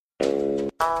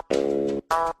Hello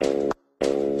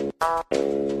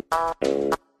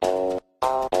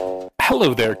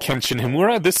there, Kenshin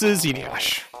Himura. This is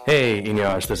Inuyasha. Hey,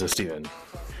 Inuyasha, this is Steven.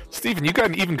 Steven, you got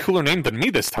an even cooler name than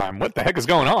me this time. What the heck is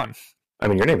going on? I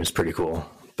mean, your name is pretty cool,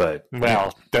 but...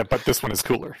 Well, but this one is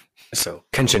cooler. So,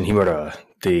 Kenshin Himura,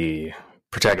 the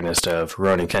protagonist of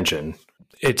Rurouni Kenshin,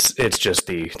 it's just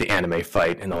the anime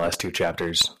fight in the last two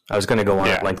chapters. I was going to go on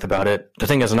at length about it. The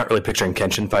thing is, I'm not really picturing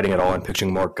Kenshin fighting at all. I'm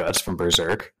picturing more Guts from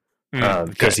Berserk,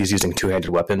 because he's using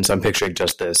two-handed weapons. I'm picturing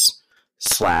just this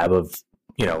slab of,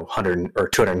 100 or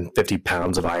 250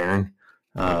 pounds of iron.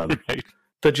 Right.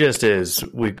 The gist is,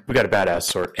 we got a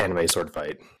badass anime sword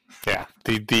fight. Yeah,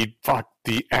 the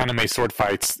anime sword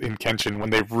fights in Kenshin,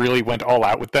 when they really went all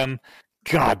out with them,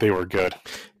 God, they were good.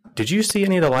 Did you see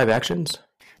any of the live actions?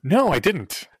 No, I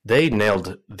didn't. They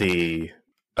nailed the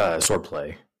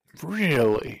swordplay.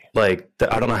 Really? I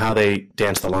don't know how they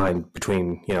dance the line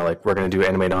between, we're going to do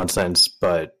anime nonsense,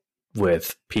 but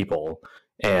with people.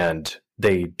 And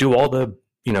they do all the,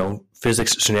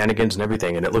 physics shenanigans and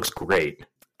everything, and it looks great.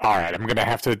 All right, I'm going to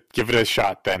have to give it a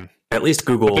shot then. At least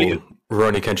Google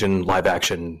Rurouni Kenshin live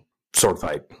action sword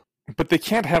fight. But they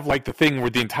can't have the thing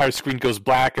where the entire screen goes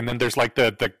black and then there's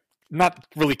the not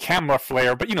really camera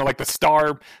flare, but the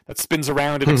star that spins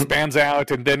around and expands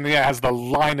out and then has the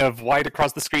line of white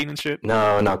across the screen and shit.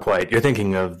 No, not quite. You're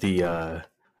thinking of the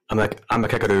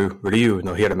Amakekaru Ryu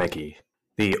no Hirameki,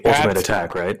 the ultimate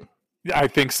attack, right? I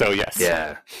think so, yes.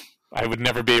 Yeah. I would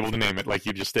never be able to name it like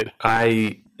you just did.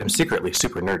 I am secretly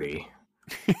super nerdy.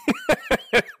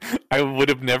 I would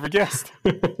have never guessed.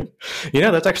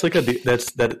 That's actually good.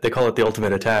 They call it the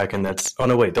ultimate attack, and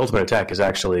the ultimate attack is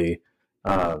actually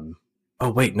someone's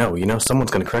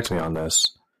going to correct me on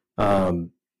this.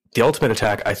 The ultimate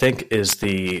attack, I think, is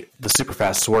the super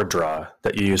fast sword draw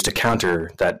that you use to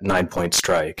counter that 9-point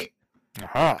strike.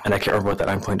 Uh-huh. And I can't remember what that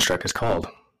 9-point strike is called.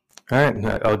 All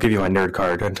right, I'll give you my nerd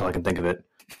card until I can think of it.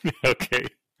 Okay.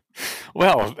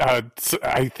 Well, so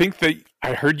I think that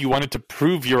I heard you wanted to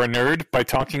prove you're a nerd by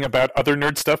talking about other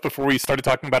nerd stuff before we started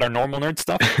talking about our normal nerd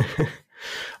stuff.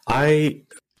 I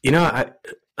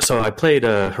played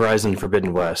Horizon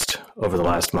Forbidden West over the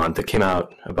last month. It came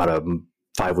out about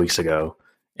 5 weeks ago,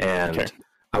 and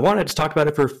I wanted to talk about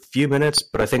it for a few minutes,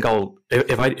 but I think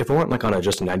if I went on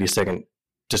just a 90-second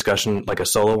discussion, like a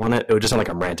solo on it, it would just sound like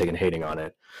I'm ranting and hating on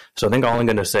it. So I think all I'm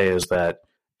going to say is that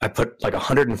I put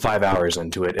 105 hours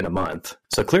into it in a month.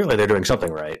 So clearly they're doing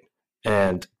something right.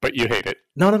 But you hate it.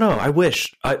 No. I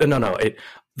wish.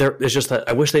 It's just that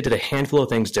I wish they did a handful of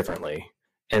things differently.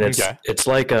 And it's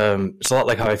a lot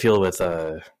like how I feel with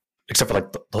except for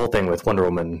the whole thing with Wonder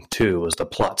Woman 2 was the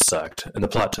plot sucked, and the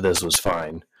plot to this was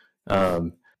fine. But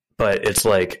it's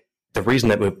the reason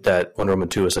that Wonder Woman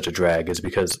 2 is such a drag is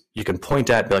because you can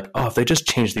point at and be if they just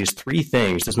changed these 3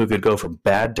 things, this movie would go from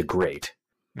bad to great.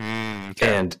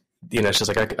 And it's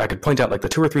just I could point out the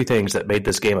 2 or 3 things that made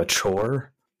this game a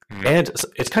chore. And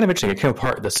it's kind of interesting. It came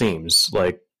apart at the seams,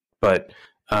 but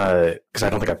because I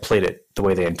don't think I played it the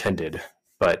way they intended.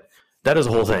 But that is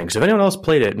a whole thing. So if anyone else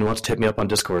played it and wants to hit me up on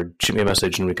Discord, shoot me a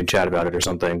message and we can chat about it or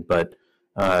something. But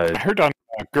I heard on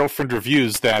Girlfriend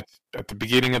Reviews that at the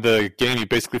beginning of the game you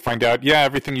basically find out,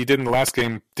 everything you did in the last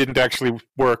game didn't actually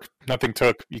work. Nothing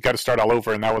took. You got to start all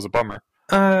over, and that was a bummer.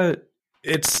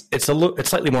 It's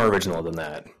slightly more original than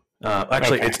that.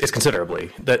 It's considerably.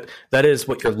 That is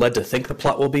what you're led to think the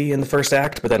plot will be in the first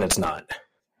act, but then it's not.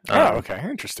 Okay,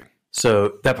 interesting.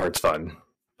 So that part's fun,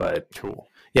 but cool.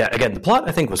 Yeah, again, the plot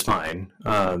I think was fine.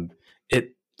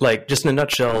 Just in a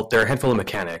nutshell, there are a handful of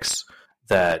mechanics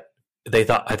that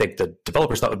I think the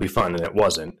developers thought would be fun, and it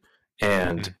wasn't.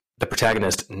 And the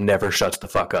protagonist never shuts the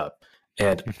fuck up.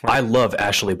 And I love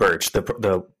Ashley Birch,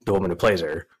 the woman who plays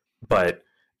her, but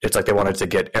it's they wanted to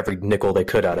get every nickel they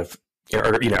could out of,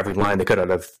 every line they could out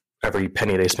of every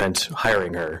penny they spent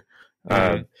hiring her.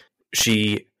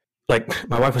 She,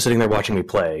 my wife was sitting there watching me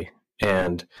play,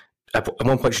 and at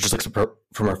one point she just looks up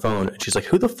from her phone, and she's like,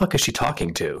 "Who the fuck is she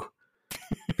talking to?"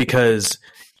 Because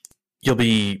you'll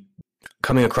be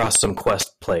coming across some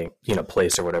quest place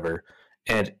or whatever,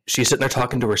 and she's sitting there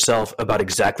talking to herself about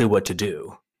exactly what to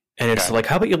do. And it's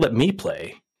how about you let me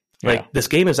play? This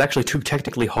game is actually too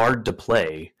technically hard to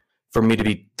play for me to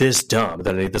be this dumb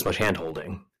that I need this much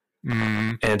hand-holding.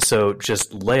 And so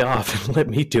just lay off and let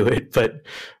me do it. But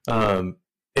the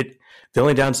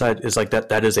only downside is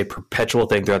that is a perpetual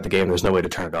thing throughout the game. There's no way to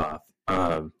turn it off.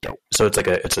 So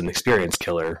it's an experience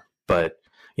killer. But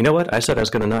you know what? I said I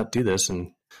was going to not do this.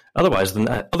 And other than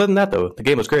that, though, the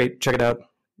game was great. Check it out.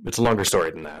 It's a longer story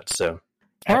than that. So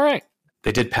all right.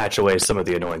 They did patch away some of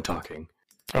the annoying talking.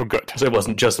 Oh, good. So it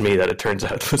wasn't just me that it turns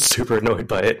out was super annoyed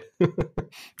by it.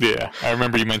 Yeah, I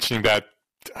remember you mentioning that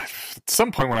at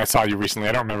some point when I saw you recently.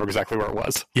 I don't remember exactly where it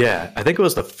was. Yeah, I think it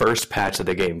was the first patch that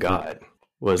the game got.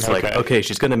 Was like, okay,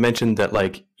 she's going to mention that,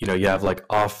 like, you know, you have like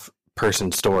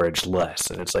off-person storage less,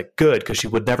 and it's like good because she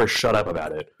would never shut up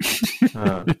about it.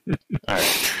 All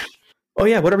right. Oh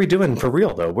yeah, what are we doing for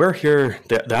real though? We're here.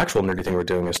 The actual nerdy thing we're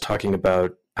doing is talking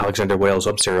about Alexander Whale's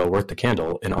web serial Worth the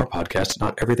Candle in our podcast.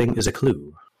 Not everything is a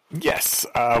clue. Yes,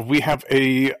 we have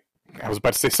I was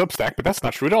about to say Substack, but that's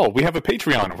not true at all. We have a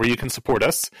Patreon where you can support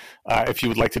us. If you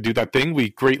would like to do that thing,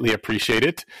 we greatly appreciate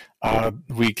it.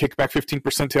 We kick back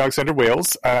 15% to Alexander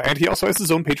Wales, and he also has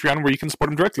his own Patreon where you can support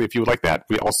him directly if you would like that.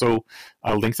 We also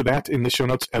link to that in the show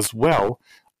notes as well.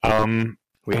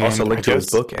 We also link to his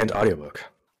book and audiobook.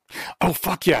 Oh,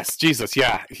 fuck yes. Jesus,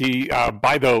 yeah. He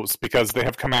buy those because they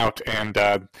have come out, and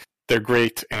they're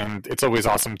great, and it's always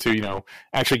awesome to, you know,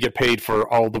 actually get paid for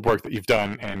all the work that you've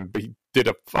done, and he did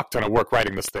a fuck ton of work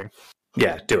writing this thing.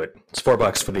 Yeah, do it. It's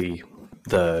 $4 for the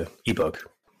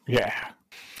ebook. Yeah.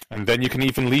 And then you can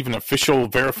even leave an official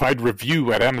verified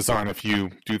review at Amazon if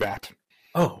you do that.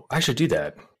 Oh, I should do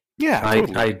that. Yeah,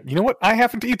 totally. You know what? I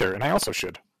haven't either, and I also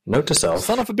should. Note to self.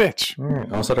 Son of a bitch. All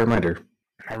right, I'll set a reminder.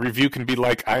 My review can be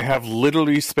like, I have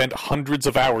literally spent hundreds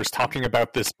of hours talking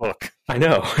about this book. I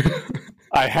know.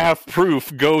 I have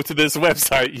proof. Go to this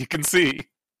website. You can see.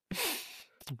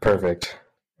 Perfect.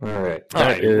 All right. All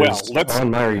right. Well, let's on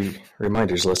my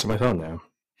reminders list on my phone now.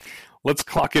 Let's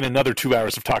clock in another 2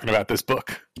 hours of talking about this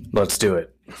book. Let's do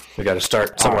it. We got to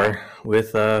start somewhere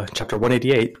with chapter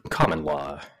 188, Common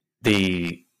Law.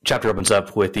 The chapter opens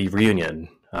up with the reunion.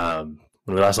 When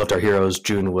we last left our heroes,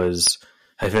 June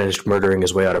had finished murdering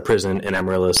his way out of prison, and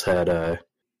Amaryllis had,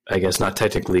 I guess, not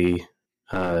technically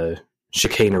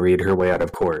chicanery'd her way out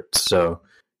of court. So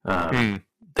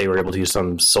they were able to use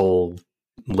some soul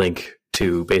link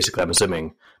to basically, I'm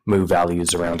assuming, move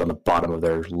values around on the bottom of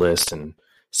their list and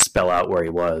spell out where he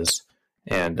was.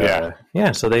 And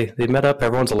so they met up,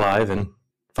 everyone's alive and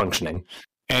functioning.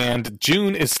 And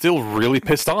June is still really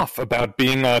pissed off about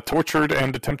being tortured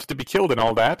and attempted to be killed and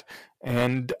all that.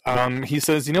 And he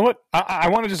says, you know what? I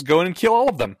want to just go in and kill all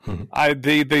of them.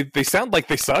 Mm-hmm. They sound like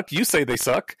they suck. You say they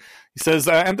suck. He says,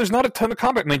 and there's not a ton of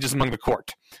combat mages among the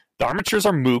court. The armatures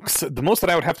are mooks. The most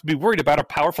that I would have to be worried about are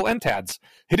powerful entads,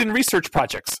 hidden research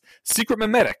projects, secret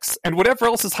memetics, and whatever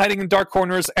else is hiding in dark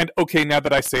corners. And okay, now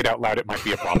that I say it out loud, it might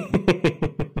be a problem.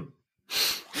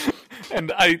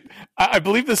 And I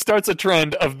believe this starts a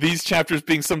trend of these chapters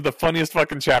being some of the funniest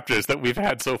fucking chapters that we've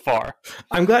had so far.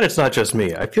 I'm glad it's not just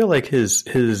me. I feel like his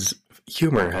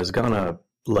humor has gone up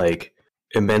like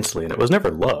immensely, and it was never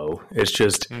low. It's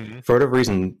just for whatever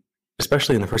reason,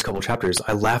 especially in the first couple of chapters,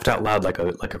 I laughed out loud like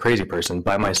a crazy person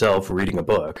by myself reading a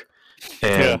book,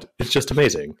 and it's just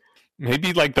amazing.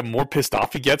 Maybe like the more pissed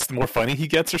off he gets, the more funny he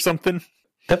gets, or something.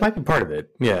 That might be part of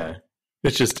it. Yeah,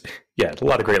 it's just a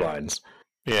lot of great lines.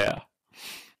 Yeah.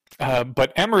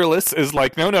 But Amaryllis is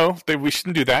like, no, we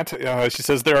shouldn't do that. She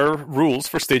says there are rules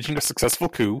for staging a successful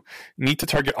coup. You need to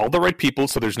target all the right people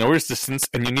so there's no resistance,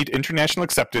 and you need international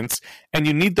acceptance, and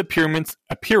you need the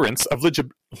appearance of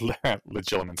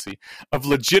legitimacy.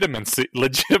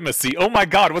 Oh my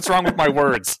God, what's wrong with my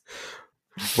words?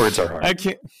 Words are hard. I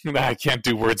can't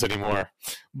do words anymore.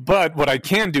 But what I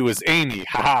can do is Amy.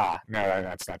 Haha. No,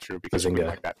 that's not true because we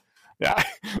like that. Yeah,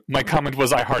 my comment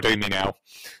was I heart Amy now.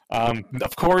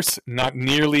 Of course, not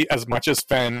nearly as much as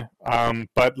Fen,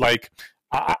 but like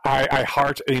I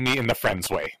heart Amy in the Friends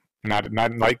way, not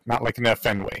like in a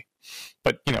Fen way.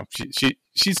 But you know,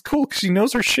 she's cool because she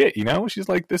knows her shit. You know, she's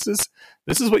like, this is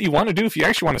what you want to do if you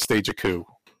actually want to stage a coup.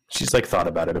 She's like thought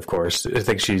about it. Of course, I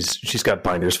think she's got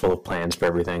binders full of plans for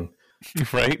everything.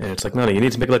 Right, and it's like, no, you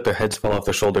need to make like their heads fall off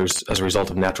their shoulders as a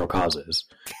result of natural causes.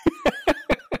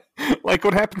 Like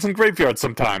what happens in graveyards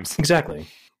sometimes. Exactly.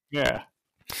 Yeah.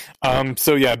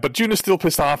 But June is still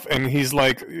pissed off, and he's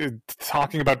like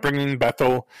talking about bringing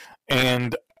Bethel,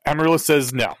 and Amaryllis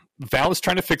says no. Val is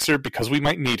trying to fix her because we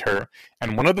might need her,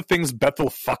 and one of the things Bethel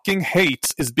fucking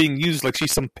hates is being used like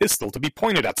she's some pistol to be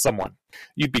pointed at someone.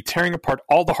 You'd be tearing apart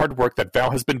all the hard work that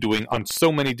Val has been doing on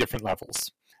so many different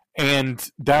levels. And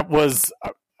that was...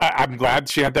 I'm glad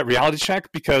she had that reality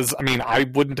check because, I mean, I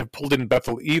wouldn't have pulled in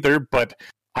Bethel either, but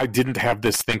I didn't have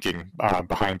this thinking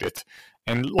behind it.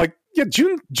 And, like, yeah,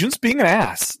 June's being an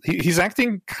ass. He's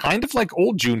acting kind of like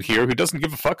old June here, who doesn't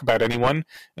give a fuck about anyone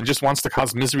and just wants to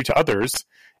cause misery to others.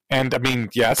 And, I mean,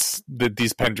 yes,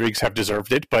 these Pendrigs have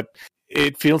deserved it, but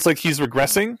it feels like he's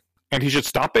regressing, and he should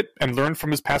stop it and learn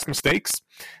from his past mistakes.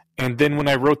 And then when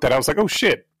I wrote that, I was like, oh,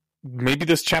 shit, maybe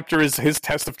this chapter is his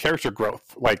test of character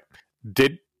growth. Like,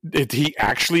 did Did he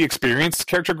actually experience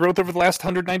character growth over the last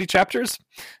 190 chapters?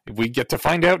 We get to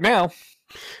find out now.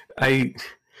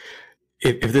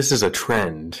 If this is a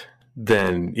trend,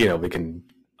 then we can.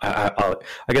 I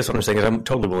guess what I'm saying is I'm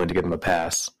totally willing to give him a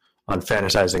pass on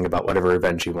fantasizing about whatever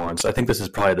revenge he wants. I think this is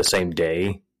probably the same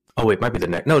day. Oh wait, it might be the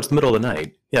next. No, it's the middle of the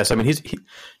night. Yes, I mean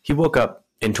he woke up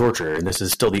in torture, and this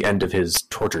is still the end of his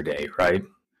torture day, right?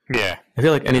 Yeah. I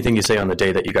feel like anything you say on the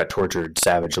day that you got tortured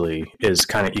savagely is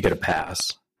kind of, you get a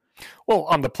pass. Well,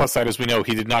 on the plus side, as we know,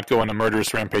 he did not go on a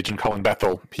murderous rampage in Colin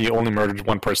Bethel. He only murdered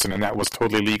one person, and that was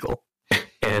totally legal.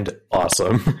 And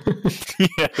awesome.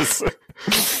 Yes.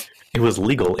 It was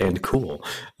legal and cool.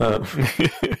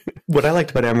 What I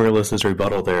liked about Amaryllis's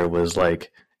rebuttal there was,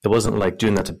 like, it wasn't like,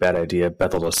 June, that's a bad idea.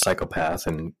 Bethel's a psychopath,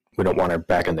 and we don't want her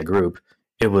back in the group.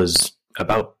 It was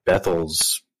about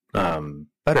Bethel's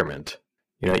betterment.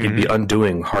 You'd be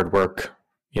undoing hard work,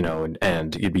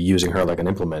 and you'd be using her like an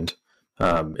implement.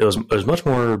 It was much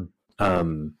more, I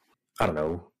don't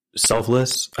know,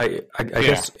 selfless. I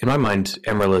guess in my mind,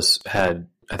 Amaryllis had,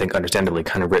 I think, understandably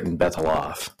kind of written Bethel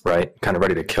off, right? Kind of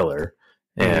ready to kill her.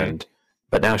 And,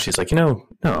 but now she's like, no,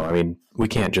 I mean, we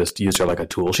can't just use her like a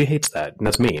tool. She hates that, and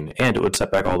that's mean, and it would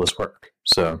set back all this work.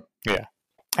 So, yeah.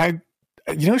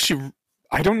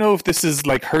 I don't know if this is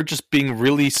like her just being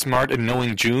really smart and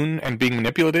knowing June and being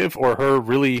manipulative, or her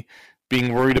really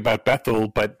being worried about Bethel.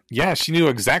 But yeah, she knew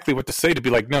exactly what to say to be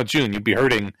like, no, June, you'd be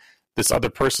hurting this other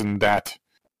person that,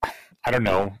 I don't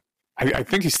know. I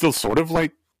think he still sort of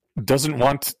like doesn't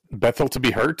want Bethel to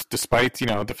be hurt, despite,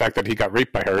 the fact that he got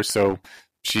raped by her. So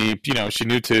she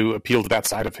knew to appeal to that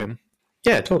side of him.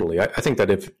 Yeah, totally. I think that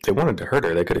if they wanted to hurt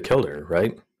her, they could have killed her,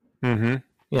 right? Mm-hmm.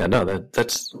 Yeah, no, that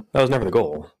was never the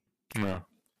goal. No.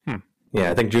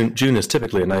 Yeah, I think June is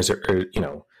typically a nicer,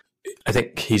 I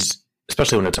think he's,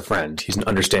 especially when it's a friend, he's an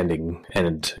understanding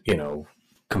and,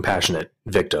 compassionate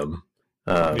victim.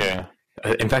 Yeah.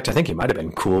 In fact, I think he might have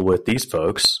been cool with these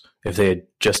folks if they had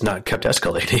just not kept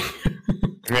escalating.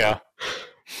 Yeah.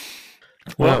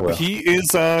 Well, he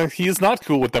is not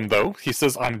cool with them, though. He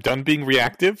says, I'm done being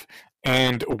reactive,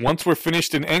 and once we're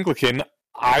finished in Anglican,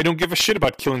 I don't give a shit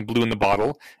about killing Blue in the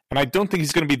bottle, and I don't think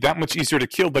he's going to be that much easier to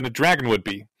kill than a dragon would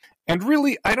be. And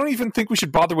really, I don't even think we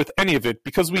should bother with any of it,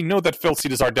 because we know that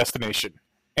Felseed is our destination.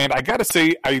 And I gotta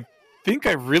say, I think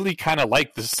I really kind of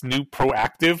like this new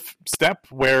proactive step,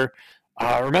 where,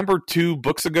 remember 2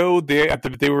 books ago, they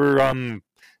were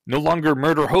no longer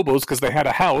murder hobos because they had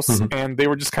a house, and they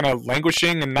were just kind of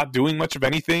languishing and not doing much of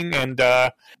anything, and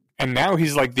now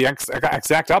he's like the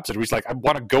exact opposite. He's like, I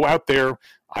want to go out there,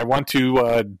 I want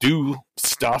to do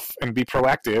stuff and be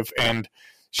proactive, and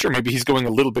sure, maybe he's going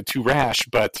a little bit too rash,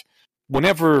 but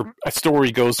whenever a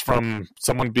story goes from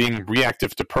someone being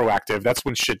reactive to proactive, that's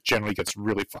when shit generally gets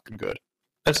really fucking good.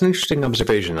 That's an interesting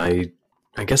observation. I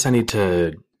guess I need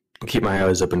to keep my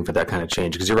eyes open for that kind of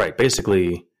change, because you're right.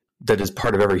 Basically, that is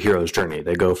part of every hero's journey.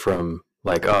 They go from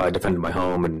like, oh, I defended my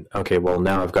home, and okay, well,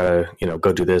 now I've got to,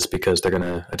 go do this because they're going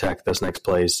to attack this next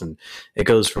place. And it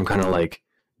goes from kind of like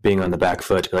being on the back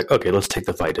foot to be like, okay, let's take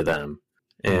the fight to them.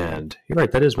 And you're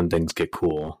right, that is when things get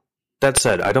cool. That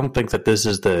said, I don't think that this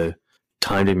is the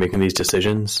time to be making these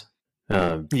decisions.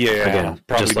 Again,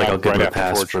 just like I'll give him a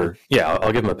pass for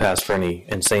I'll give him a pass for any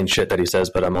insane shit that he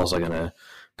says, but I'm also gonna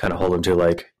kind of hold him to,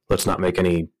 like, let's not make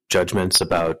any judgments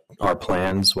about our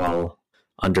plans while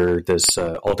under this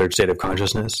altered state of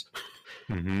consciousness.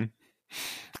 Mm-hmm.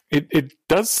 It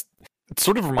does. It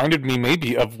sort of reminded me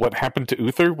maybe of what happened to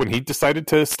Uther when he decided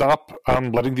to stop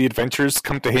letting the adventures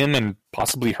come to him and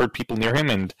possibly hurt people near him,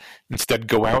 and instead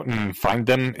go out and find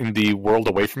them in the world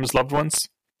away from his loved ones.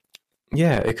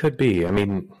 Yeah, it could be. I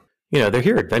mean, they're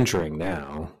here adventuring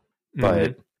now,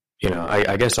 but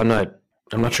I guess I'm not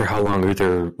sure how long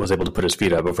Uther was able to put his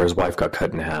feet up before his wife got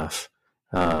cut in half.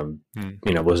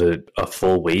 Was it a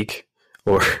full week,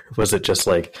 or was it just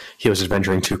like he was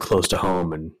adventuring too close to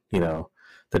home, and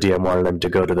the DM wanted him to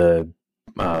go to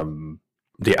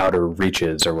the outer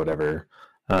reaches or whatever.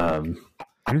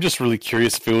 I'm just really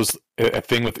curious if it was a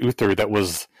thing with Uther that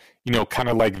was, kind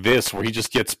of like this, where he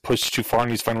just gets pushed too far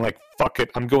and he's finally like, fuck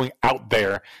it, I'm going out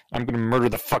there. I'm going to murder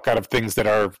the fuck out of things that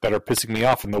are pissing me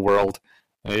off in the world.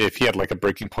 If he had like a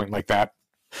breaking point like that.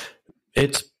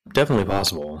 It's definitely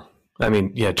possible. I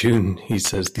mean, yeah, June, he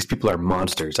says, these people are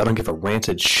monsters. I don't give a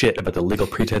rancid shit about the legal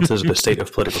pretenses of the state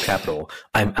of political capital.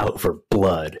 I'm out for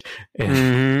blood.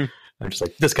 And I'm just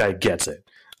like, this guy gets it.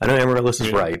 I know Amaryllis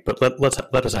is right, but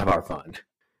let us have our fun.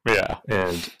 Yeah.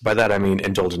 And by that, I mean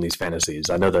indulge in these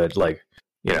fantasies. I know that, like,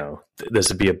 this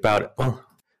would be about, well, I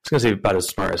was going to say about as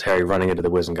smart as Harry running into the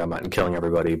Wizengamot and killing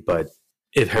everybody, but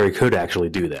if Harry could actually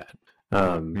do that.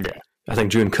 I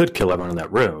think June could kill everyone in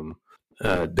that room.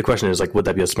 The question is, like, would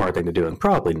that be a smart thing to do? And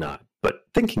probably not. But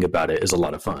thinking about it is a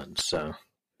lot of fun. So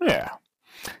Yeah.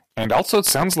 And also, it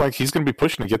sounds like he's going to be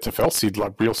pushing to get to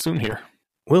Felseed real soon here.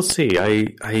 we'll see.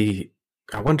 I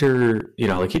wonder.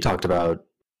 Like he talked about,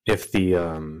 if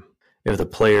the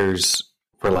players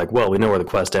were like, well, we know where the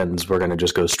quest ends, we're going to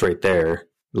just go straight there.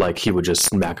 Like he would just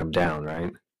smack them down,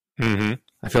 right? Mm-hmm.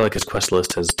 I feel like his quest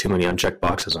list has too many unchecked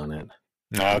boxes on it.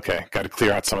 Okay, got to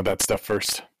clear out some of that stuff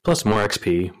first. Plus more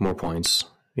XP, more points.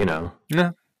 Yeah,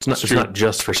 It's not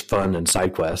just for fun and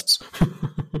side quests.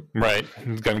 right.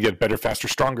 He's going to get better, faster,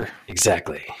 stronger.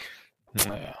 Exactly.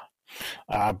 Yeah.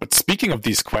 But speaking of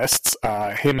these quests,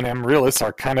 him and Amaryllis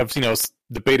are kind of,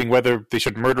 debating whether they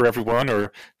should murder everyone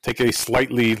or take a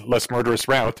slightly less murderous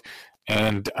route.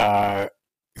 And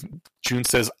June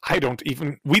says, we don't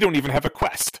even have a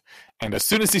quest. And as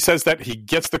soon as he says that, he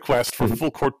gets the quest for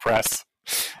full court press,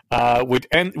 which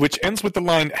ends with the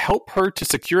line, help her to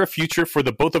secure a future for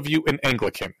the both of you in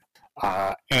Anglican.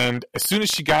 And as soon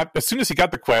as he got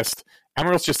the quest,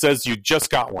 Amaryllis just says, you just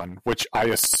got one, which I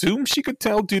assume she could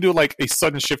tell due to like a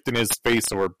sudden shift in his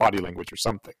face or body language or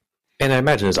something. And I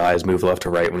imagine his eyes move left to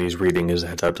right when he's reading his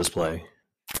heads-up display.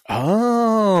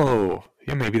 Oh,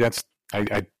 yeah, maybe that's...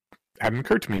 I hadn't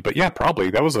occurred to me, but yeah,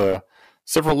 probably. That was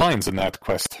several lines in that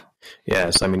quest.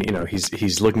 Yes, I mean,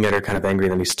 he's looking at her kind of angry,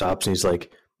 and then he stops and he's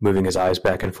like moving his eyes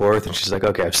back and forth, and she's like,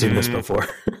 okay, I've seen this before.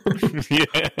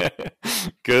 Yeah,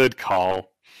 good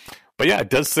call. But yeah, it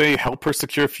does say help her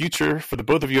secure a future for the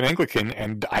both of you in Anglican,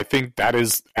 and I think that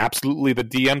is absolutely the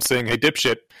DM saying, hey,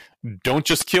 dipshit, don't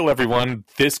just kill everyone.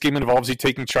 This game involves you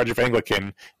taking charge of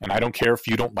Anglican, and I don't care if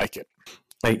you don't like it.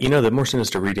 The more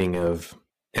sinister reading of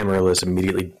Amaryllis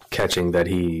immediately catching that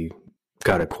he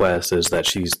got a quest is that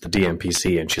she's the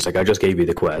DMPC, and she's like, I just gave you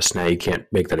the quest. Now you can't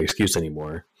make that excuse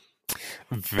anymore.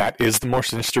 That is the more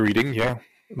sinister reading, yeah.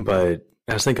 But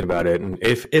I was thinking about it, and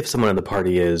if someone in the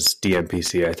party is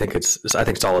DMPC, I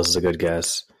think Solace is a good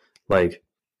guess. Like,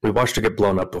 we watched her get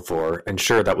blown up before, and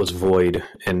sure, that was void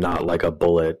and not like a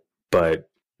bullet, but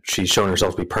she's shown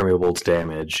herself to be permeable to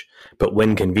damage. But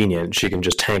when convenient, she can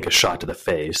just tank a shot to the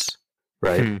face,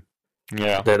 right?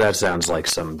 Yeah. That sounds like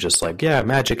some just like, yeah,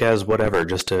 magic as whatever,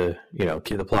 just to,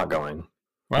 keep the plot going.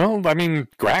 Well, I mean,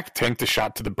 Grak tanked a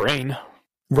shot to the brain.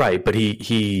 Right, but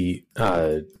he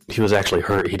was actually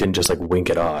hurt. He didn't just like wink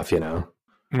it off,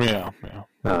 Yeah.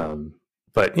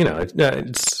 But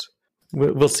it's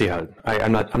we'll see how.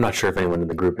 I'm not sure if anyone in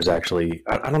the group is actually.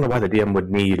 I don't know why the DM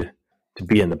would need to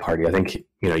be in the party. I think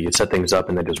you'd set things up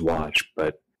and then just watch,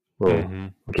 but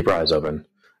we'll keep our eyes open.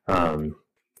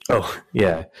 Oh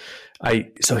yeah,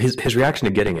 so his reaction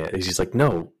to getting it is he's like,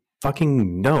 no,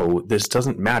 fucking no, this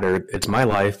doesn't matter. It's my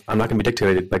life. I'm not going to be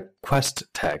dictated by quest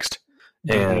text.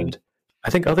 And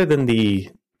I think other than the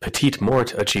Petite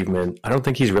Mort achievement, I don't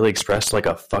think he's really expressed like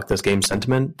a fuck this game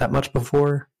sentiment that much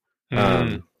before.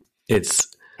 I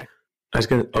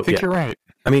think you're right.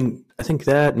 I mean, I think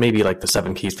that maybe like the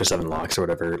 7 keys for 7 locks or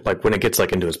whatever, like when it gets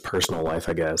like into his personal life,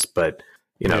 I guess. But,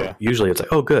 usually it's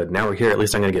like, oh, good, now we're here. At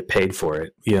least I'm going to get paid for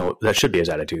it. That should be his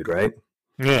attitude, right?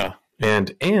 Yeah.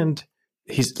 And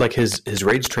he's like his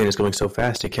rage train is going so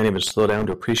fast he can't even slow down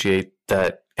to appreciate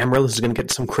that Amaryllis is going to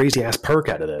get some crazy ass perk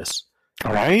out of this.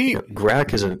 All right.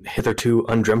 Grak is a hitherto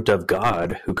undreamt of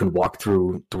god who can walk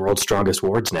through the world's strongest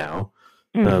wards now.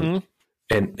 And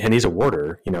he's a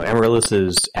warder.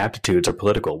 Amaryllis's aptitudes are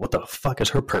political. What the fuck is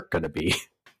her perk going to be?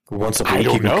 Once a week,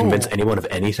 you can convince anyone of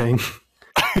anything.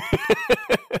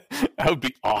 That would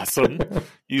be awesome.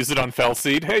 Use it on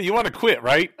Felseed. Hey, you want to quit,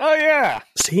 right? Oh yeah.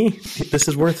 See, this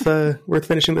is worth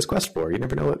finishing this quest for. You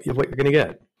never know what you're going to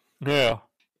get. Yeah.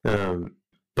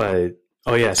 But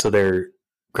so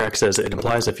Grak says it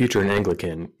implies a future in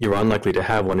Anglican. You're unlikely to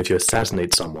have one if you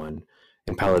assassinate someone.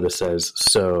 And Pallida says,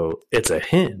 so it's a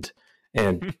hint.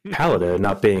 And Pallida,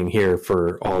 not being here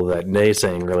for all that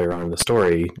naysaying earlier on in the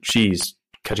story, she's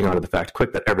catching on to the fact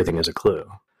quick that everything is a clue.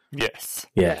 Yes.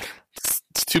 Yeah.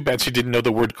 It's too bad she didn't know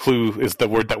the word clue is the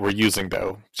word that we're using,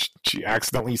 though. She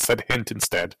accidentally said hint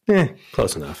instead.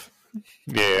 Close enough.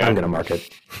 Yeah. I'm going to mark it.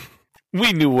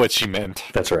 We knew what she meant.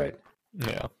 That's right.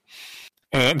 Yeah.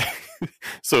 And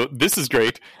so this is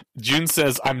great. June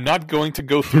says, I'm not going to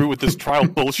go through with this trial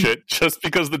bullshit just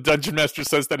because the Dungeon Master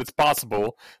says that it's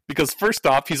possible. Because first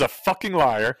off, he's a fucking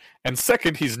liar. And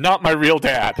second, he's not my real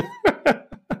dad.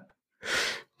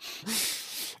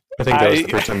 I think that was the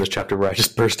first time this chapter where I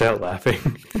just burst out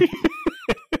laughing.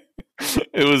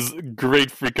 It was a great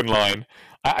freaking line.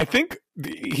 I think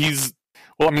it's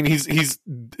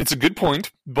a good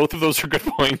point. Both of those are good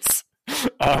points.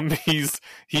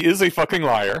 He is a fucking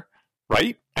liar,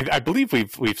 right? I believe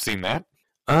we've seen that.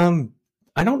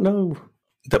 I don't know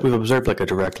that we've observed like a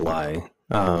direct lie.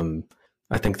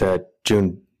 I think that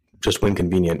June, just when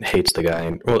convenient, hates the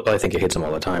guy. Well, I think he hates him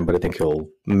all the time, but I think he'll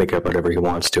make up whatever he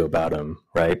wants to about him,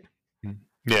 right?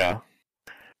 Yeah.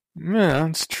 Yeah,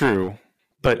 it's true.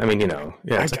 But I mean,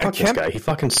 it's like, fuck this guy. He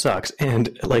fucking sucks.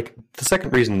 And like the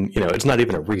second reason, it's not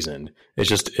even a reason. It's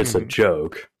just a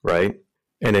joke, right?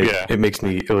 And it makes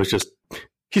me. It was just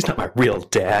he's not my real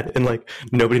dad, and like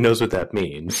nobody knows what that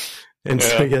means, and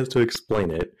so he has to explain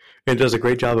it. And it does a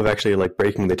great job of actually like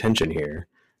breaking the tension here.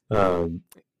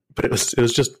 But it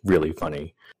was just really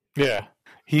funny. Yeah,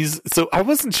 so I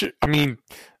wasn't sure. I mean,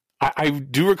 I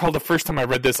do recall the first time I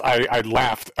read this, I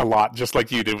laughed a lot, just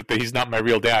like you did, with the "he's not my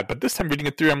real dad." But this time reading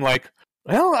it through, I'm like,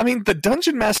 well, I mean, the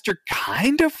Dungeon Master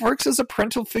kind of works as a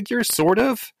parental figure, sort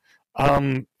of.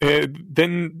 June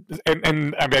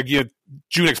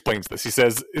explains this. He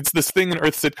says, it's this thing in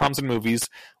Earth sitcoms and movies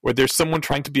where there's someone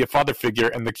trying to be a father figure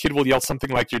and the kid will yell something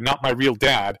like, "You're not my real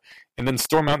dad," and then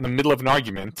storm out in the middle of an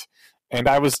argument. And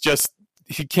I was just,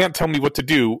 he can't tell me what to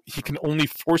do. He can only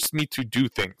force me to do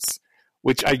things,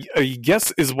 which I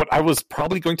guess is what I was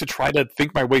probably going to try to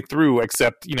think my way through,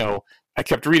 except, I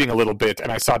kept reading a little bit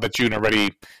and I saw that June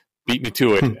already beat me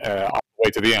to it all the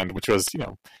way to the end, which was,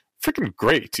 freaking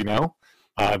great,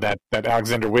 that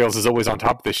Alexander Wales is always on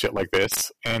top of this shit like this.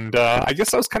 And I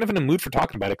guess I was kind of in a mood for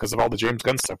talking about it because of all the James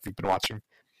Gunn stuff we've been watching.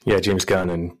 Yeah, James Gunn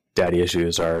and daddy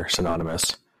issues are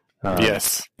synonymous.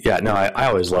 Yes. Yeah, no, I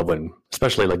always love when,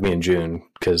 especially like me and June,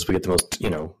 because we get the most,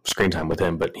 screen time with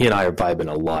him, but he and I are vibing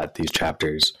a lot these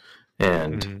chapters,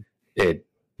 and it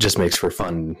just makes for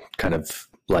fun, kind of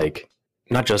like,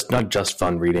 not just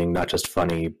fun reading, not just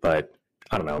funny, but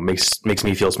I don't know, makes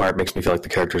me feel smart, makes me feel like the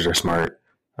characters are smart.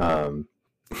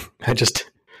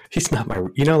 He's not my,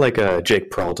 like Jake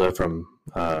Peralta from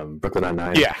Brooklyn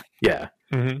Nine-Nine. Yeah.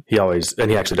 Mm-hmm.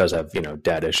 He actually does have,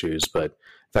 dad issues, but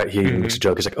in fact, he makes a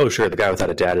joke. He's like, "Oh, sure, the guy without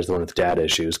a dad is the one with dad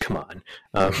issues. Come on."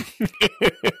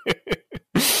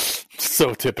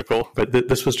 So typical. But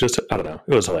this was just, I don't know,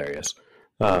 it was hilarious.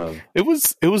 It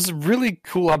was a really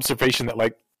cool observation that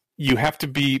like you have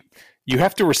to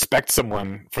respect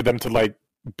someone for them to like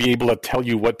be able to tell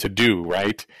you what to do,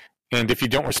 right? And if you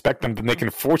don't respect them, then they can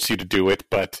force you to do it,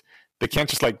 but they can't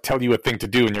just like tell you a thing to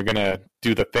do and you're gonna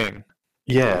do the thing.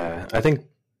 Yeah, I think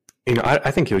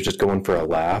I think he was just going for a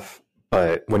laugh.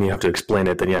 But when you have to explain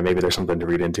it, then yeah, maybe there's something to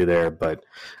read into there. But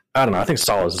I don't know. I think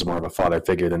Solace is more of a father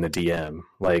figure than the DM.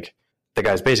 Like, the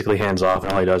guy's basically hands off,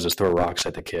 and all he does is throw rocks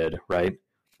at the kid, right?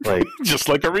 Like just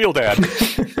like a real dad.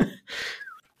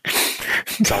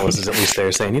 Solace is at least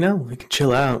there saying, we can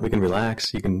chill out, we can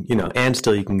relax, you can, and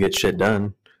still you can get shit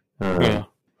done. Yeah,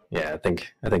 I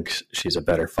think she's a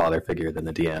better father figure than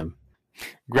the DM.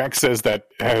 Greg says that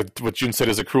what June said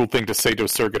is a cruel thing to say to a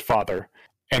surrogate father,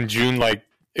 and June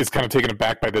is kind of taken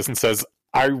aback by this and says,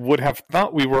 "I would have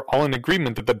thought we were all in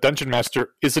agreement that the Dungeon Master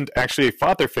isn't actually a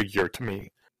father figure to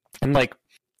me." And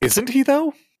isn't he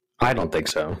though? I don't think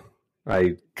so.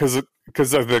 Because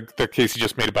of the case you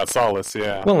just made about Solace,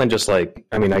 yeah. Well, and just I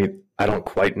don't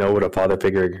quite know what a father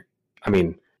figure. I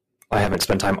mean, I haven't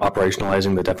spent time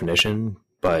operationalizing the definition,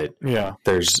 but yeah,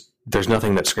 there's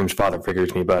nothing that screams father figure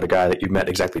to me about a guy that you've met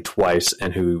exactly twice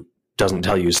and who doesn't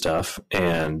tell you stuff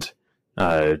and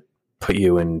put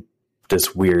you in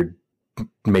this weird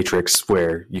matrix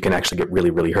where you can actually get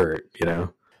really, really hurt,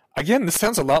 Again, this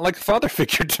sounds a lot like a father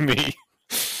figure to me.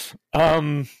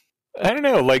 I don't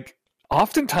know,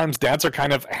 oftentimes dads are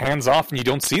kind of hands off and you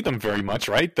don't see them very much,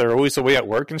 right? They're always away at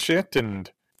work and shit,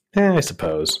 and... I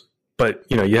suppose. But,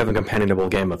 you have a companionable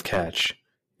game of catch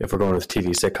if we're going with TV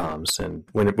sitcoms, and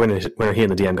when are he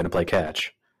and the DM going to play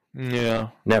catch? Yeah.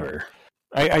 Never.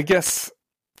 I guess...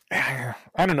 I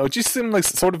don't know, it just seemed like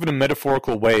sort of in a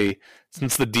metaphorical way,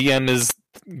 since the DM is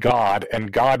God,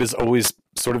 and God has always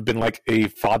sort of been like a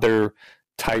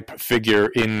father-type figure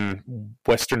in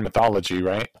Western mythology,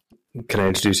 right? Can I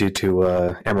introduce you to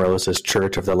Amaryllis'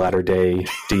 Church of the Latter-day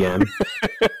DM?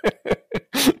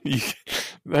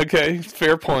 Okay,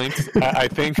 fair point. I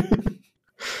think...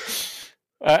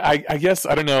 I guess,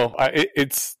 I don't know,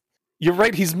 it's... You're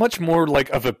right. He's much more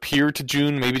of a peer to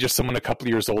June, maybe just someone a couple of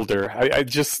years older. I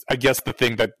guess the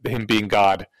thing that him being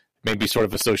God maybe sort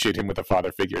of associate him with a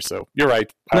father figure. So you're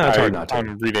right. No, it's hard not to.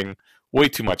 I'm reading way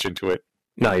too much into it.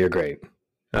 No, you're great.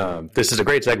 This is a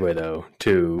great segue though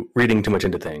to reading too much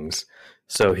into things.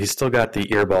 So he's still got the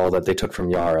earball that they took from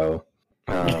Yarrow.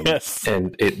 Yes.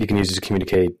 And you can use it to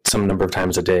communicate some number of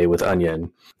times a day with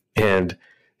Onion. And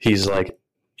he's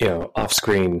off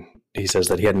screen. He says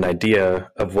that he had an idea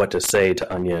of what to say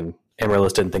to Onion,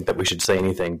 Amaryllis didn't think that we should say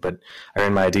anything, but I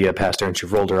ran my idea past her and she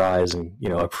rolled her eyes and,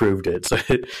 approved it. So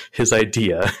his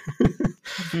idea.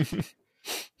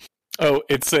 Oh,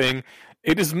 it's saying,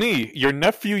 "It is me, your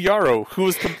nephew Yarrow, who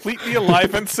is completely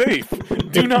alive and safe.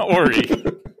 Do not worry."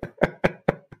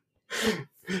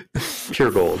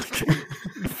 Pure gold.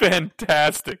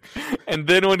 Fantastic. And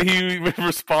then when he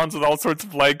responds with all sorts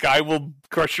of like, "I will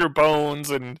crush your bones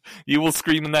and you will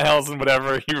scream in the hells," and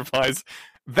whatever, he replies,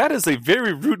 "That is a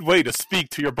very rude way to speak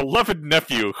to your beloved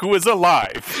nephew who is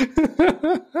alive."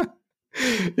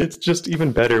 It's just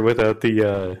even better without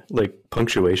the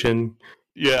punctuation.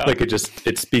 Yeah. Like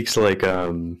it speaks like like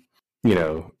an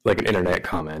internet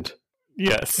comment.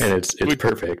 Yes. And it's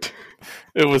perfect.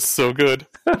 It was so good.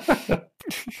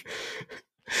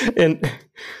 And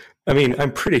I mean,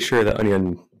 I'm pretty sure that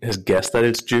Onion has guessed that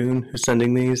it's June who's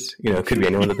sending these. It could be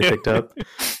anyone that they picked up.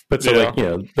 But so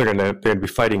they're gonna be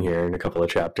fighting here in a couple of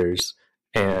chapters,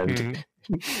 and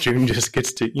June just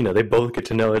gets to they both get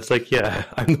to know it's like, yeah,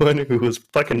 I'm the one who was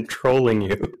fucking trolling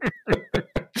you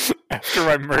after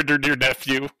I murdered your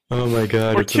nephew. Oh my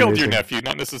god! Or killed your nephew,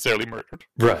 not necessarily murdered.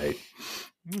 Right.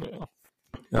 Yeah.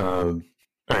 All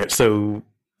right, so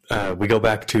we go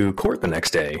back to court the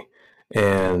next day,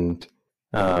 and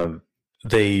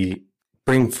they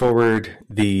bring forward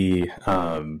the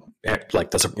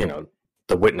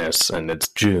the witness, and it's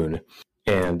June,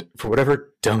 and for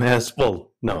whatever dumbass,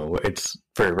 well, no, it's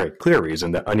for a very clear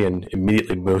reason that Onion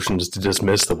immediately motions to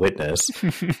dismiss the witness,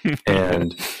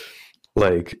 and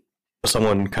like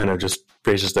someone kind of just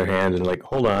raises their hand and like,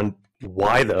 hold on,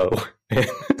 why though?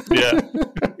 Yeah.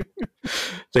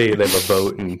 They have a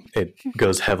vote, and it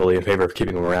goes heavily in favor of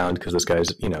keeping him around because this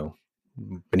guy's,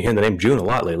 been hearing the name June a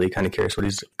lot lately. Kind of curious what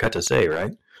he's got to say,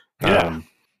 right? Yeah.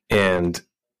 And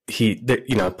he,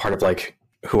 part of like,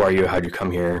 who are you? How'd you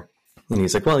come here? And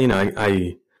he's like, well,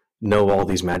 I know all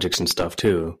these magics and stuff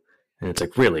too. And it's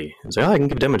like, really? He's like, I can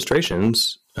give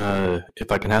demonstrations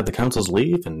if I can have the council's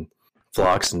leave. And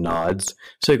Phlox nods.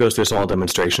 So he goes through a small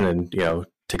demonstration and,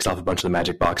 takes off a bunch of the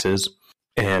magic boxes.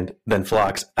 And then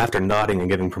Phlox, after nodding and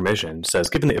giving permission, says,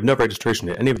 given that you have no registration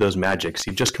to any of those magics,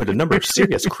 you've just committed a number of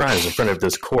serious crimes in front of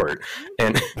this court.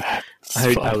 And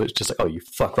I was just like, oh, you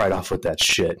fuck right off with that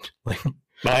shit. Like,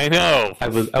 I know. I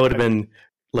would have been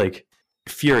like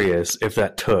furious if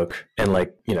that took and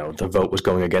like, the vote was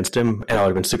going against him. And I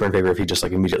would have been super in favor if he just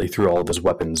like immediately threw all of his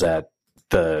weapons at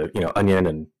the,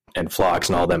 Onion and Phlox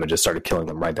and all of them and just started killing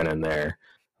them right then and there.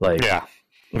 Like, yeah.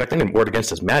 In fact, they didn't ward against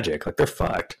his magic. Like, they're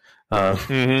fucked.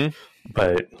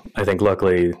 But I think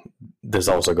luckily this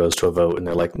also goes to a vote, and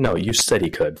they're like, "No, you said he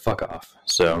could. Fuck off."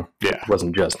 So yeah, it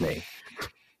wasn't just me.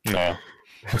 No.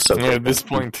 So at this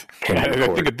point, I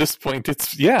think at this point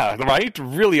it's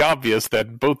really obvious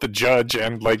that both the judge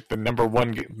and like the number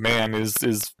one man is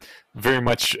very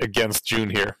much against June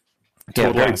here.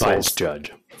 Yeah, very biased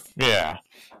judge. Yeah.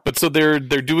 But so they're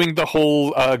doing the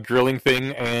whole grilling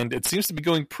thing, and it seems to be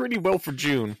going pretty well for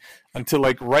June until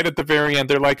like right at the very end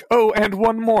they're like, oh, and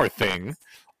one more thing.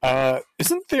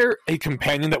 Isn't there a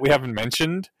companion that we haven't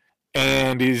mentioned?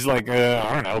 And he's like,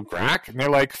 I don't know, Grack? And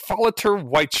they're like, Follitor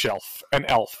Whiteshelf, an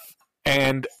elf.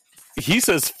 And he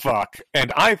says fuck,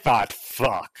 and I thought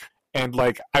fuck. And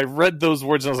like I read those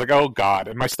words and I was like, oh god,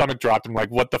 and my stomach dropped. I'm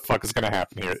like, what the fuck is gonna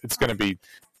happen here? It's gonna be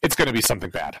something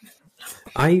bad.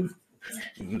 I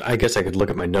guess I could look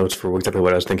at my notes for exactly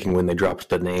what I was thinking when they dropped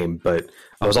the name, but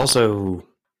I was also,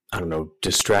 I don't know,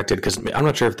 distracted because I'm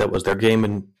not sure if that was their game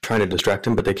and trying to distract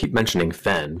him, but they keep mentioning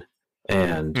Fen,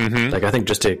 and like I think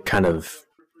just to kind of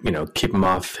keep him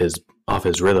off his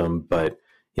rhythm. But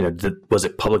was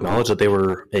it public knowledge that they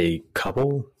were a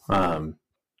couple? I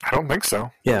don't think so.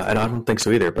 Yeah, and I don't think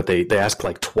so either. But they ask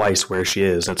like twice where she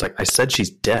is, and it's like, I said she's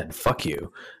dead. Fuck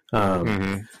you.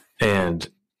 And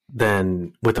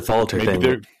then with the Follitor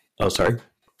thing, oh sorry.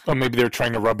 Well, maybe they're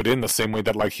trying to rub it in the same way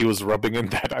that like he was rubbing in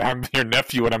that I'm your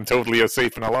nephew and I'm totally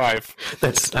safe and alive.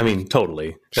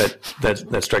 Totally.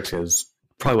 That strikes me as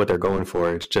probably what they're going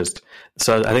for. It's just,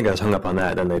 so I think I was hung up on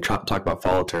that. Then they talk about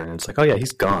Follitor, and it's like, oh yeah,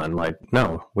 he's gone. Like,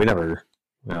 no, we never.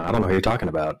 I don't know who you're talking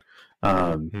about.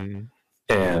 And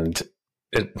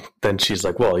then she's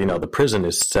like, well, the prison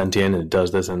is sentient and it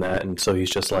does this and that, and so he's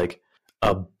just like,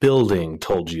 a building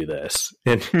told you this.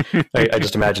 And I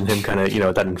just imagine him kind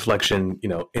of, that inflection,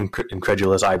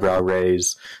 incredulous eyebrow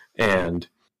raise. And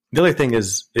the other thing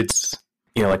is, it's,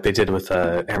 like they did with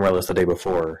Amaryllis the day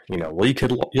before, well,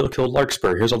 you'll kill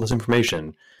Larkspur. Here's all this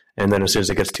information. And then as soon as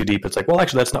it gets too deep, it's like, well,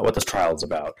 actually, that's not what this trial is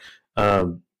about.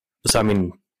 So, I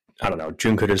mean, I don't know.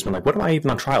 June could have just been like, what am I even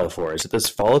on trial for? Is it this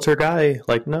Follitor guy?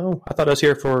 Like, no, I thought I was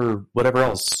here for whatever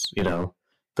else,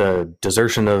 the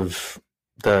desertion of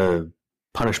the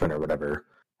punishment or whatever.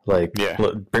 Like, Yeah.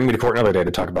 bring me to court another day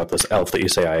to talk about this elf that you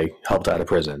say I helped out of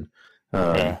prison,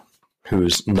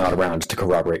 who's not around to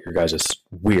corroborate your guys'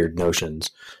 weird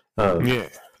notions. Yeah.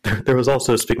 There was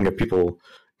also, speaking of people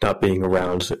not being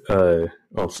around,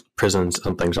 prisons,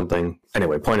 something.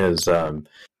 Anyway, point is,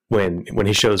 when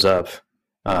he shows up,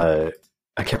 I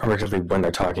can't remember exactly when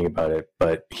they're talking about it,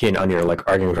 but he and Anya are like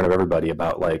arguing in front of everybody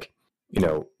about like,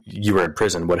 you were in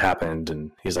prison, what happened?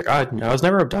 And he's like, I was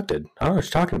never abducted. I don't know what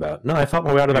you're talking about. No, I fought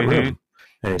my way out of that room.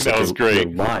 And he's that like, was great.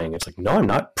 You're lying. It's like, no, I'm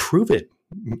not. Prove it.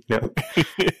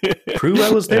 Prove I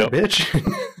was there, bitch.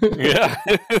 Yeah.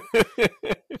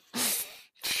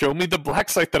 Show me the black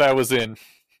site that I was in.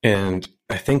 And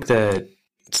I think that,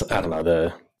 I don't know,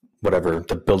 the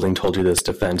building told you this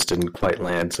defense didn't quite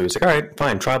land. So he's like, all right,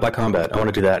 fine, trial by combat. I want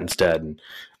to do that instead. And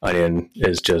Onion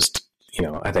is just,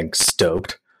 I think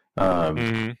stoked.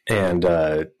 And,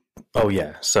 oh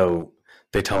yeah, so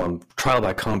they tell him trial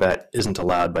by combat isn't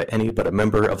allowed by any but a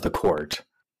member of the court.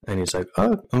 And he's like,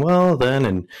 oh, well then,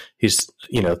 and he's,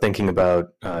 thinking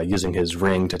about using his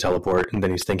ring to teleport, and then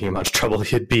he's thinking how much trouble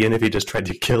he'd be in if he just tried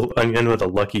to kill Onion with a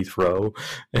lucky throw.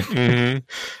 Now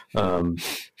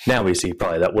we see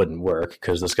probably that wouldn't work,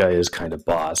 because this guy is kind of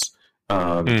boss.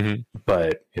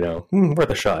 But, worth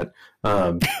a shot.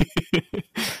 How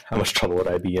much trouble would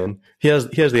I be in? He has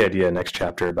the idea next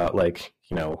chapter about, like,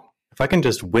 if I can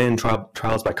just win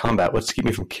trials by combat, what's to keep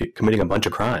me from committing a bunch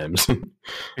of crimes?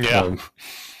 Yeah.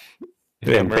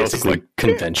 And basically like,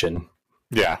 convention.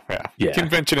 Yeah.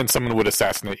 Convention, and someone would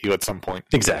assassinate you at some point.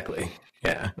 Exactly.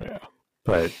 Yeah.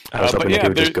 But I was hoping he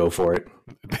would just go for it.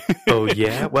 Oh,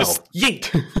 yeah? Well,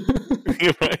 yeet!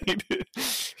 Right?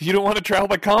 You don't want a trial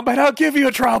by combat? I'll give you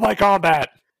a trial by combat!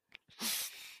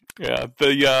 Yeah,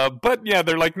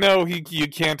 they're like, no, you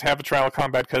can't have a trial of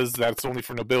combat because that's only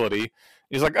for nobility.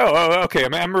 He's like, oh, okay,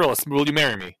 I'm Amaryllis. Will you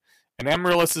marry me? And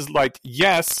Amaryllis is like,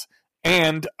 yes,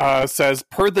 and says,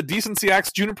 per the Decency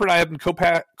Acts, Juniper and I have been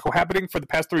cohabiting for the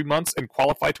past 3 months and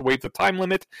qualify to waive the time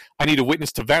limit. I need a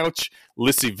witness to vouch.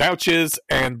 Lissy vouches,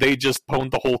 and they just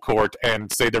pwned the whole court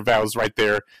and say their vows right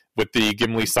there with the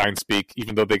Gimli sign speak,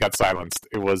 even though they got silenced.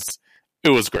 It was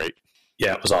great.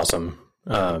 Yeah, it was awesome.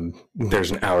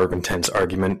 There's an hour of intense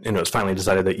argument, and it was finally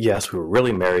decided that yes, we were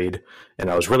really married, and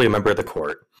I was really a member of the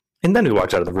court. And then we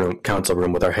walked out of the council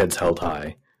room with our heads held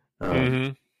high.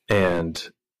 And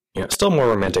still more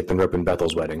romantic than Rip and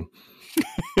Bethel's wedding.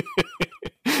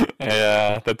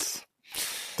 Yeah,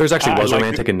 there's actually was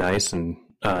romantic and nice, and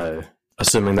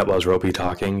assuming that was Ropey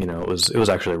talking, it was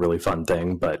actually a really fun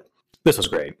thing. But this was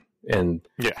great, and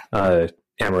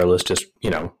Amaryllis just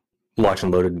locked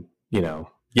and loaded.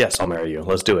 Yes, I'll marry you.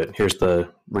 Let's do it. Here's the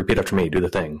repeat after me. Do the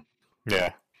thing.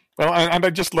 Yeah. Well, and I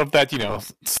just love that,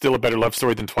 still a better love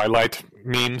story than Twilight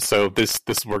meme. So this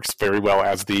works very well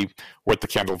as the Worth the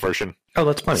Candle version. Oh,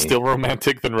 that's funny. Still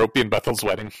romantic than Ropey and Bethel's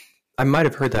wedding. I might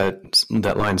have heard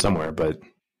that line somewhere, but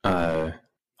I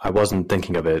wasn't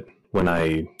thinking of it when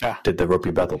I did the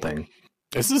Ropey Bethel thing.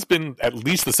 This has been at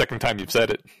least the second time you've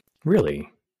said it. Really?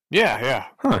 Yeah.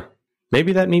 Huh.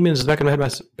 Maybe that meme is back in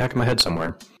my head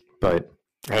somewhere. But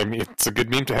I mean, it's a good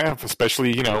meme to have,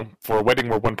 especially, for a wedding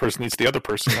where one person eats the other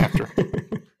person after.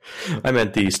 I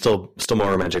meant the still more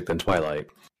romantic than Twilight.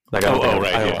 Like,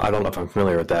 I don't know if I'm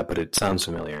familiar with that, but it sounds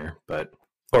familiar.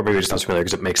 Or maybe it sounds familiar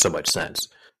because it makes so much sense.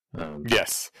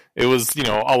 Yes. It was,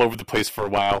 all over the place for a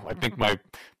while. I think my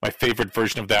favorite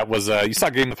version of that was, you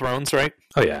saw Game of Thrones, right?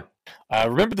 Oh, yeah.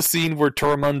 Remember the scene where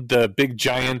Tormund, the big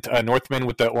giant Northman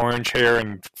with the orange hair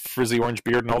and frizzy orange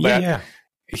beard and all that? Yeah.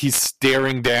 He's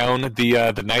staring down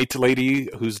the night lady,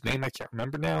 whose name I can't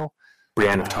remember now.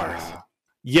 Brienne of Tarth.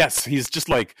 Yes, he's just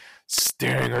like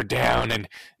staring her down and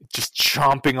just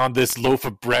chomping on this loaf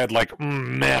of bread like,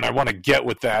 man, I want to get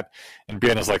with that. And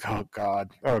Brienne's like, oh God,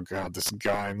 this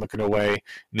guy, I'm looking away.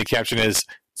 And the caption is,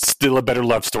 still a better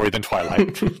love story than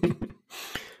Twilight.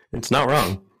 It's not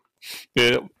wrong.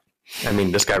 Yeah. I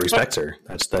mean, this guy respects her.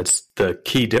 That's the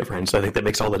key difference. I think that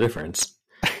makes all the difference.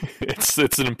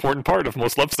 It's an important part of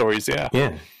most love stories, yeah.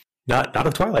 Yeah. Not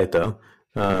of Twilight, though,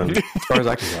 as far as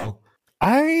I can tell.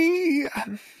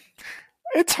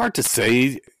 It's hard to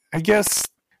say. I guess,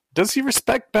 does he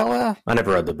respect Bella? I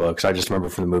never read the books. I just remember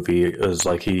from the movie, it was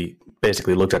like he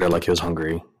basically looked at her like he was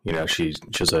hungry. She's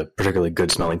a particularly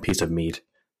good-smelling piece of meat.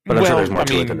 But I'm sure there's more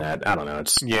to it than that. I don't know.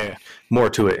 It's more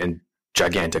to it in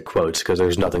gigantic quotes, because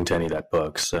there's nothing to any of that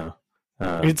book, so...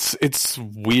 It's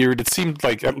weird. It seemed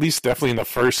like, at least definitely in the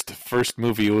first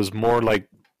movie, it was more like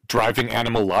driving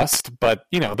animal lust, but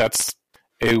that's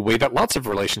a way that lots of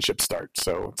relationships start,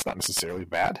 so it's not necessarily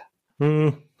bad.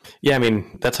 Yeah, I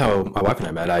mean, that's how my wife and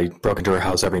I met. I broke into her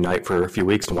house every night for a few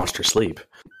weeks and watched her sleep.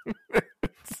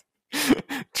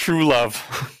 True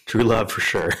love. True love for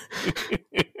sure.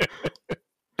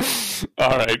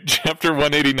 All right, chapter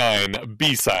 189,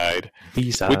 B-side.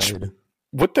 B-side.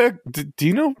 Do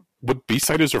you know what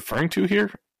B-side is referring to here?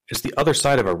 It's the other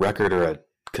side of a record or a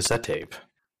cassette tape.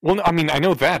 Well, I mean, I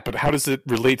know that, but how does it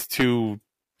relate to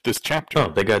this chapter?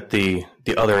 Oh, they got the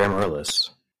other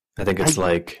Amaryllis. I think it's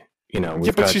we've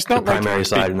but got she's the not primary like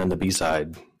side and then the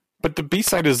B-side. But the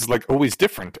B-side is like always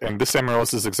different, and this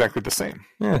Amaryllis is exactly the same.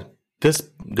 Yeah, this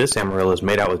Amaryllis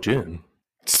made out with June.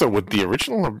 So with the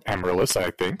original Amaryllis,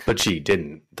 I think. But she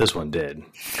didn't. This one did.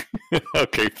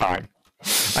 Okay, fine.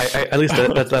 I at least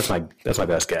that's my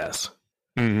best guess.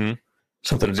 Mm-hmm.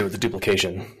 Something to do with the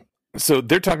duplication. So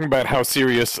they're talking about how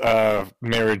serious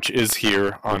marriage is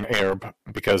here on Aerb,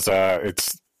 because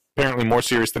it's apparently more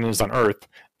serious than it is on Earth.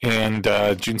 And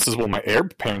June says, well, my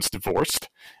Aerb parents divorced.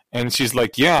 And she's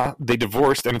like, yeah, they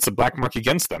divorced, and it's a black mark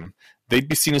against them. They'd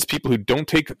be seen as people who don't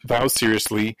take vows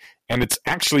seriously, and it's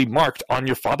actually marked on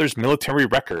your father's military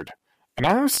record. And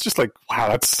I was just like,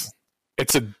 wow,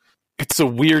 it's a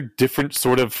weird, different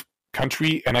sort of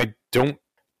country, and I don't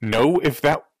know if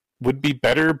that would be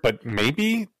better, but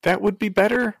maybe that would be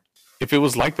better if it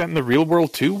was like that in the real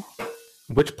world too.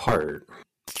 Which part?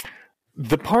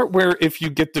 The part where if you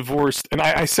get divorced, and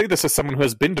I say this as someone who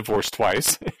has been divorced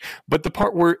twice, but the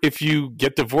part where if you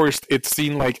get divorced, it's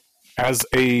seen like as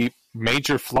a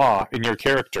major flaw in your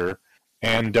character,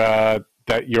 and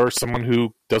that you're someone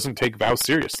who doesn't take vows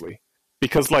seriously.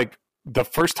 Because like the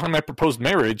first time I proposed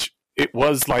marriage, it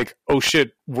was like, oh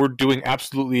shit, we're doing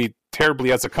absolutely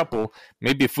terribly as a couple.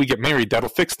 Maybe if we get married, that'll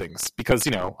fix things. Because,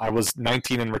 I was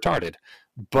 19 and retarded.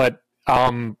 But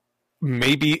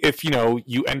maybe if,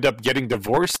 you end up getting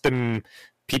divorced, then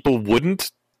people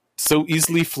wouldn't so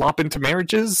easily flop into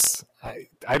marriages.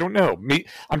 I don't know.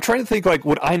 I'm trying to think, like,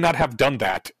 would I not have done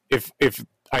that if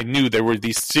I knew there were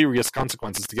these serious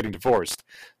consequences to getting divorced?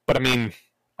 But I mean,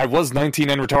 I was 19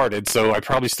 and retarded, so I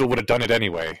probably still would have done it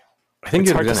anyway. I think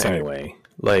you'd have done it anyway.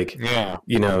 Like, yeah.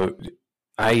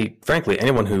 Frankly,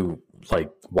 anyone who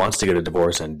like wants to get a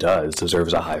divorce and does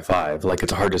deserves a high five. Like,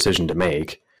 it's a hard decision to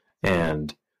make,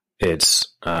 and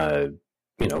it's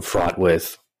fraught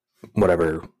with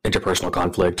whatever interpersonal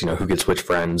conflict. Who gets which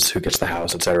friends, who gets the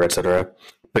house, et cetera, et cetera.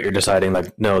 But you're deciding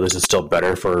like, no, this is still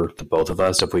better for the both of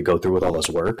us if we go through with all this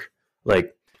work.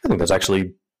 Like, I think that's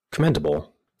actually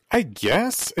commendable. I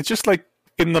guess it's just like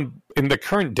in the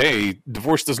current day,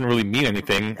 divorce doesn't really mean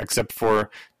anything except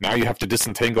for now you have to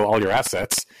disentangle all your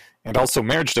assets, and also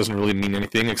marriage doesn't really mean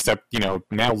anything except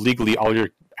now legally all your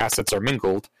assets are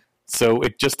mingled. So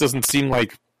it just doesn't seem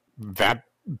like that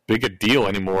big a deal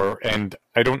anymore, and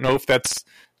I don't know if that's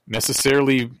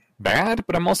necessarily bad,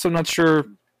 but I'm also not sure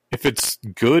if it's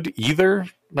good either.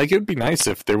 Like, it would be nice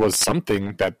if there was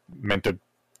something that meant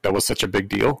that was such a big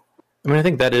deal. I mean, I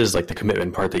think that is like the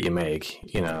commitment part that you make.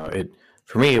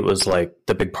 For me, it was like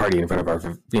the big party in front of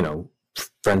our,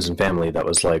 friends and family that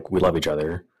was like, we love each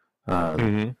other.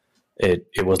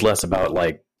 It was less about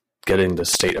like getting the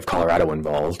state of Colorado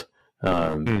involved.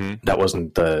 That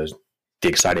wasn't the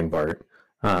exciting part.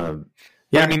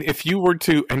 Yeah, I mean, if you were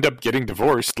to end up getting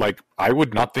divorced, like, I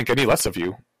would not think any less of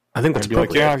you. I think that's I'd be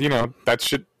like, yeah, that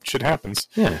shit happens.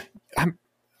 Yeah,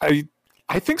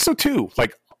 I think so too.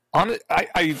 Like,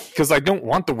 because I don't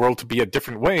want the world to be a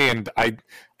different way, and I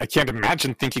can't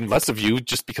imagine thinking less of you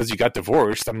just because you got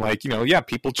divorced. I'm like, yeah,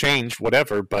 people change,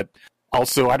 whatever, but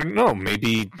also, I don't know,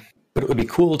 maybe. But it would be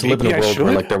cool to live in a world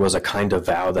where like there was a kind of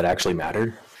vow that actually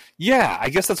mattered. Yeah, I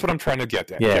guess that's what I'm trying to get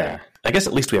at. Yeah, I guess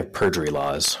at least we have perjury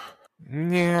laws.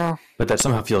 Yeah, but that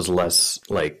somehow feels less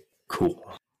like cool.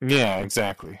 Yeah,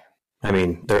 exactly. I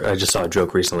mean, I just saw a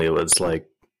joke recently. It was like,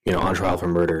 on trial for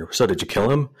murder. So did you kill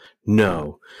him?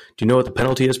 No. Do you know what the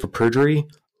penalty is for perjury?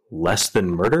 Less than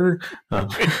murder?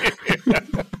 Right?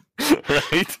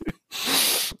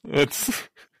 It's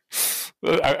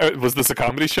was this a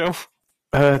comedy show?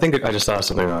 I think I just saw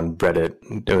something on Reddit.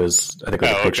 It was, I think,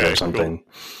 a picture or something.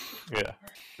 Cool. Yeah.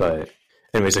 But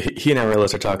anyway, so he and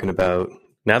Amaryllis are talking about,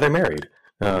 now they're married.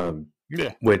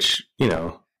 Yeah. Which,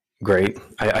 great.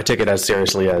 I take it as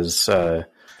seriously as, I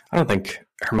don't think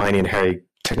Hermione and Harry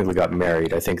technically got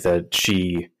married. I think that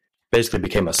she basically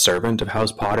became a servant of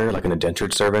House Potter, like an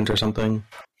indentured servant or something.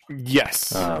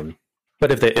 Yes.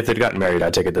 But if they'd gotten married,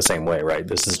 I'd take it the same way, right?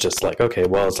 This is just like, okay,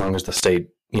 well, as long as the state,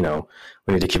 we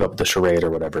need to keep up with the charade or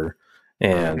whatever.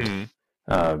 And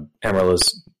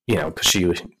Amaryllis, because she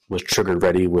was triggered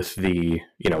ready with the,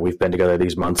 we've been together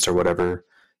these months or whatever.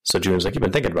 So June's like, you've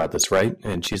been thinking about this, right?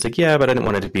 And she's like, yeah, but I didn't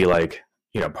want it to be like,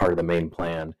 part of the main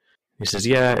plan. He says,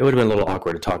 yeah, it would have been a little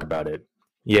awkward to talk about it.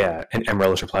 Yeah, and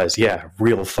Amaryllis replies, yeah,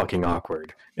 real fucking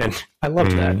awkward. And I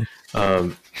loved that.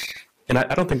 And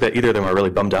I don't think that either of them are really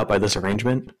bummed out by this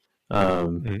arrangement.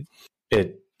 I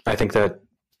think that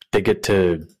they get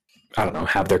to, I don't know,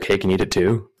 have their cake and eat it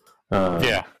too.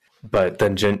 Yeah. But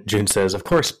then June says, of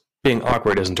course, being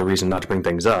awkward isn't a reason not to bring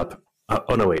things up.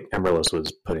 Oh, no, wait, Amaryllis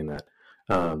was putting that.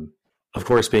 Of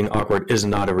course, being awkward is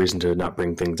not a reason to not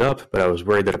bring things up, but I was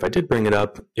worried that if I did bring it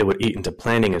up, it would eat into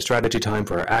planning and strategy time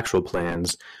for our actual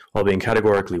plans, while being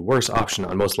categorically worse option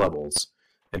on most levels.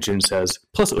 And June says,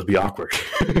 plus it would be awkward.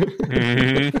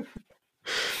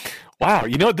 Wow,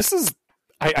 this is...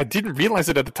 I didn't realize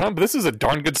it at the time, but this is a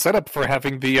darn good setup for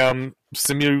having the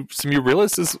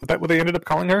Semiramis. Is that what they ended up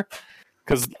calling her?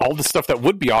 Because all the stuff that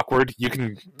would be awkward, you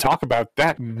can talk about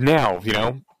that now,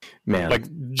 Man. Like,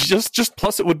 just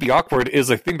plus it would be awkward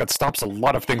is a thing that stops a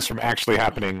lot of things from actually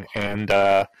happening, and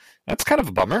that's kind of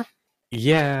a bummer.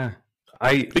 Yeah.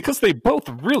 Because they both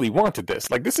really wanted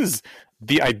this. Like, this is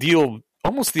the ideal,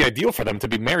 almost the ideal for them to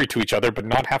be married to each other, but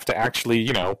not have to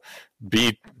actually,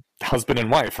 be husband and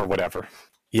wife or whatever.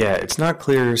 Yeah, it's not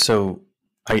clear, so...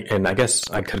 I guess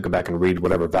I could go back and read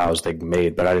whatever vows they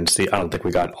made, but I don't think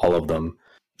we got all of them.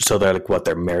 So they're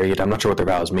they're married? I'm not sure what their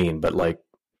vows mean, but all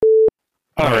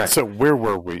right, so where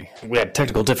were we? We had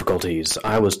technical difficulties.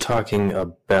 I was talking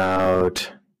about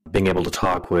being able to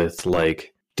talk with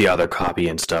the other copy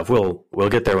and stuff. We'll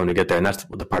get there when we get there, and that's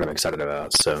the part I'm excited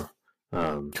about. So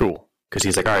cool. Because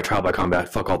he's like, all right, trial by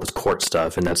combat, fuck all this court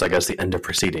stuff, and that's, I guess, the end of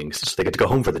proceedings. So they get to go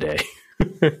home for the day.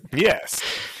 Yes.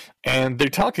 And they're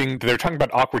talking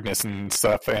about awkwardness and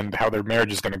stuff and how their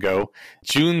marriage is going to go.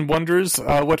 June wonders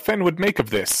what Fen would make of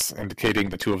this, indicating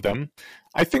the two of them.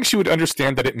 I think she would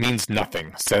understand that it means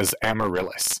nothing, says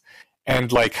Amaryllis.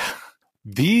 And,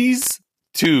 these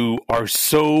two are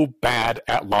so bad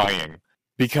at lying.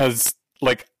 Because,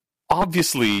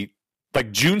 obviously,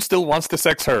 June still wants to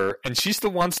sex her, and she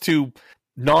still wants to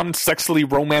non-sexually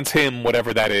romance him,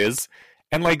 whatever that is.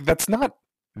 And, that's not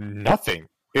nothing.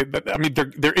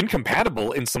 They're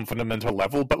incompatible in some fundamental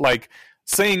level, but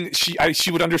saying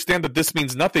she would understand that this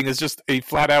means nothing is just a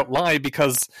flat out lie,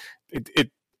 because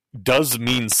it does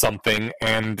mean something,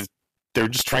 and they're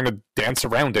just trying to dance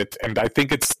around it. And I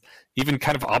think it's even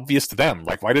kind of obvious to them.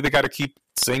 Why do they got to keep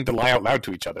saying the lie out loud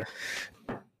to each other?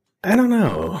 I don't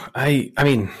know. I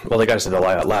mean, they got to say the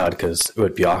lie out loud because it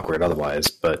would be awkward otherwise.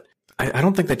 But I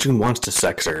don't think that June wants to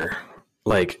sex her.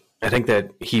 I think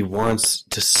that he wants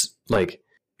to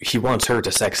he wants her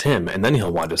to sex him, and then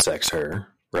he'll want to sex her,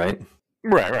 right?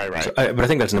 Right. So but I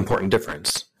think that's an important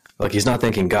difference. He's not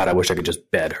thinking, God, I wish I could just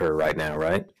bed her right now,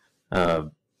 right?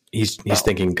 He's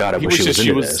thinking, God, I wish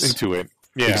she was into it.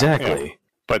 Yeah, exactly. Yeah.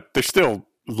 But they're still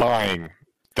lying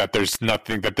that there's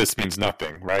nothing, that this means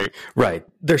nothing, right? Right.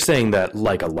 They're saying that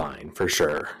like a line, for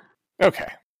sure. Okay.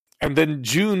 And then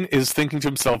June is thinking to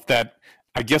himself that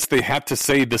I guess they had to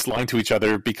say this line to each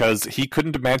other because he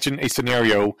couldn't imagine a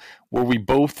scenario where we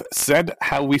both said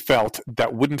how we felt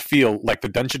that wouldn't feel like the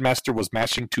Dungeon Master was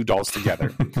mashing two dolls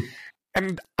together.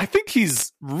 And I think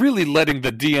he's really letting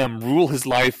the DM rule his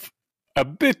life a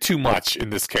bit too much in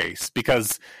this case,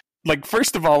 because,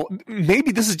 first of all,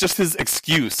 maybe this is just his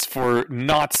excuse for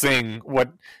not saying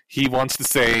what he wants to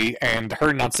say and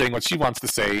her not saying what she wants to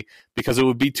say because it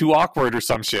would be too awkward or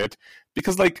some shit.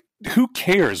 Because, who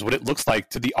cares what it looks like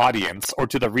to the audience or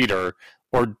to the reader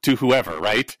or to whoever,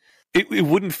 right? It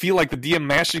wouldn't feel like the DM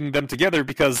mashing them together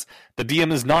because the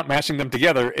DM is not mashing them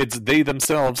together. It's they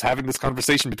themselves having this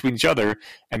conversation between each other,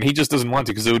 and he just doesn't want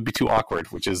to because it would be too awkward,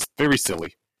 which is very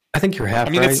silly. I think you're half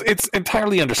right. It's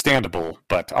entirely understandable,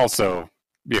 but also,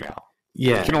 yeah,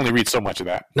 you can only read so much of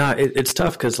that. No, it's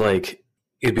tough because,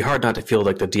 it'd be hard not to feel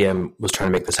like the DM was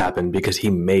trying to make this happen because he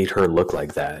made her look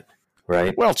like that.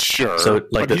 Right. Well, sure. So,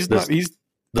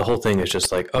 the whole thing is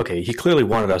just okay, he clearly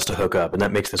wanted us to hook up, and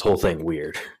that makes this whole thing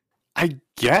weird. I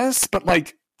guess, but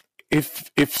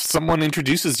if someone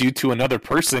introduces you to another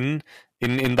person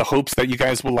in the hopes that you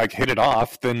guys will hit it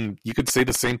off, then you could say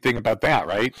the same thing about that,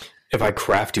 right? If I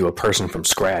craft you a person from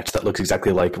scratch that looks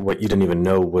exactly like what you didn't even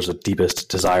know was the deepest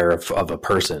desire of a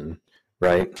person,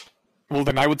 right? Well,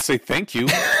 then I would say thank you.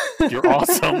 You're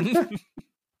awesome.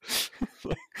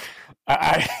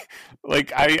 I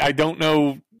don't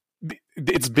know.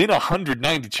 It's been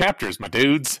 190 chapters, my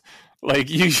dudes.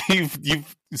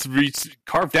 You've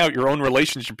carved out your own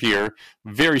relationship here,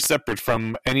 very separate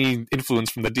from any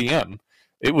influence from the DM.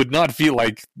 It would not feel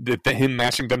like him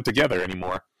mashing them together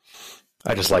anymore.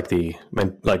 I just like the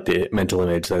mental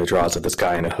image that it draws of this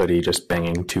guy in a hoodie just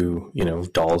banging two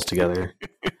dolls together.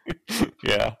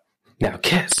 Yeah. Now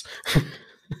kiss.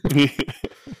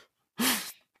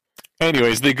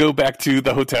 Anyways, they go back to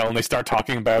the hotel and they start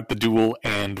talking about the duel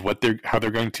and how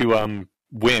they're going to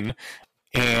win.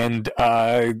 And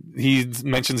he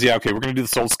mentions, yeah, okay, we're going to do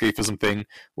the Soulscaphism thing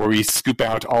where we scoop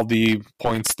out all the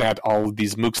points that all of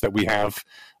these mooks that we have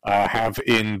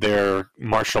in their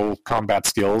martial combat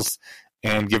skills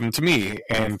and give them to me.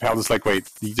 And Paladin's like, wait,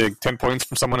 you take 10 points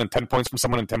from someone and 10 points from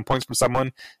someone and 10 points from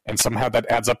someone, and somehow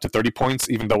that adds up to 30 points,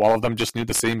 even though all of them just knew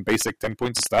the same basic 10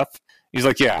 points of stuff? He's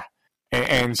like, yeah.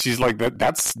 And she's like,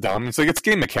 that's dumb. He's like, it's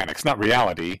game mechanics, not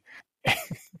reality.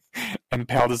 And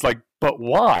Paladin's like, but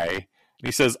why? And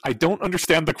he says, I don't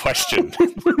understand the question.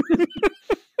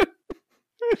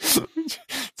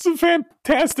 It's a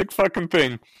fantastic fucking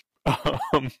thing.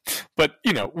 But,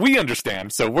 we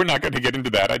understand, so we're not going to get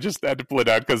into that. I just had to pull it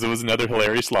out because it was another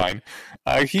hilarious line.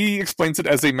 He explains it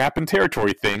as a map and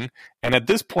territory thing, and at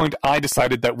this point, I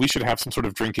decided that we should have some sort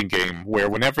of drinking game where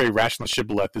whenever a rational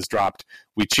shibboleth is dropped,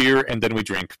 we cheer and then we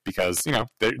drink because,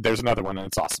 there's another one and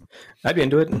it's awesome. I'd be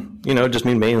into it. Just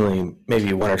mean mainly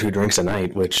maybe 1 or 2 drinks a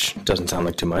night, which doesn't sound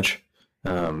like too much.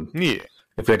 Yeah.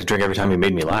 If we had to drink every time you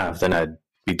made me laugh, then I'd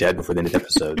be dead before the end of the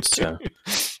episode. So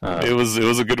it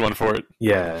was a good one for it.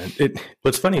 Yeah.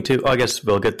 What's funny too, I guess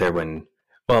we'll get there when,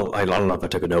 well, I don't know if I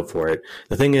took a note for it.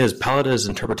 The thing is, Palada's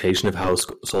interpretation of how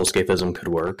Soulscaphism could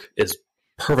work is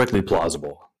perfectly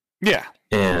plausible. Yeah.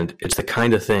 And it's the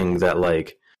kind of thing that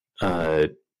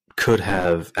could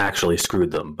have actually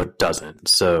screwed them, but doesn't.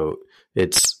 So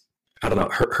it's, I don't know,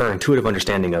 her intuitive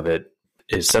understanding of it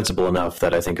is sensible enough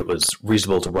that I think it was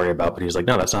reasonable to worry about, but he's like,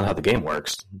 no, that's not how the game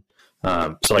works.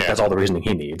 That's all the reasoning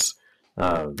he needs.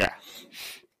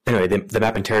 Anyway, the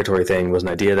map and territory thing was an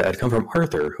idea that had come from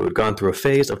Arthur, who had gone through a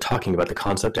phase of talking about the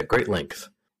concept at great length.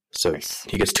 So nice.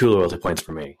 He gets 2 loyalty points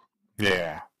from me.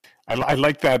 Yeah. I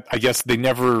like that. I guess they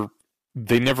never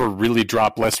really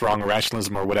drop less wrong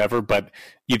rationalism or whatever, but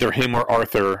either him or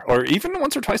Arthur, or even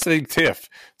once or twice I think Tiff,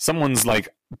 someone's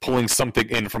pulling something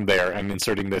in from there and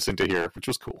inserting this into here, which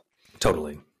was cool.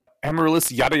 Totally.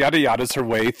 Amaryllis yada yada yadas her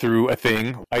way through a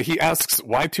thing. He asks,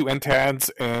 why 2 entads?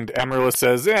 And Amaryllis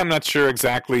says, I'm not sure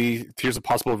exactly. Here's a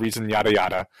possible reason, yada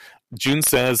yada. June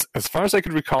says, as far as I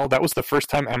could recall, that was the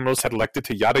first time Amaryllis had elected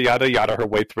to yada yada yada her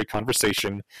way through a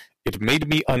conversation. It made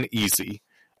me uneasy.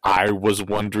 I was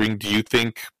wondering, do you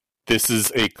think this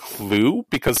is a clue?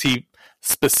 Because he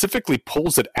specifically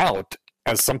pulls it out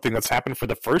as something that's happened for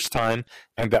the first time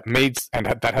and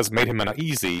that has made him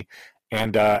uneasy.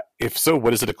 And if so,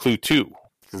 what is it a clue to?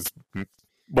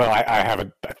 Well, I have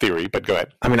a theory, but go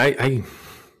ahead. I mean, I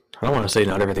don't want to say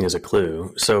not everything is a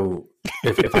clue. So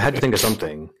if I had to think of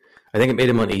something, I think it made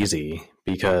him uneasy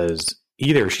because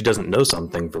either she doesn't know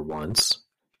something for once,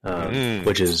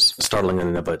 which is startling in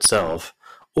and of itself,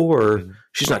 or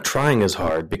she's not trying as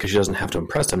hard because she doesn't have to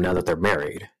impress him now that they're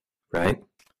married, right?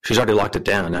 She's already locked it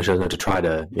down. Now she doesn't have to try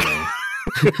to,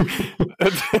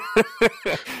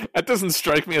 That doesn't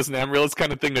strike me as an Amaryllis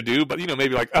kind of thing to do, but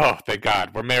maybe oh, thank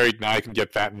God, we're married now. I can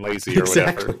get fat and lazy or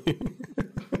whatever,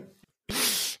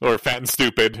 or fat and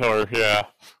stupid, or yeah,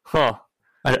 huh?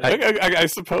 I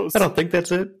suppose. I don't think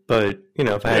that's it, but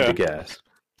if I had to guess,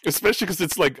 especially because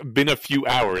it's been a few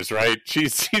hours, right?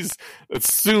 She's as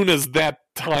soon as that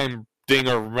time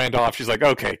dinger went off, she's like,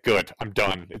 okay, good, I'm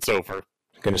done, it's over.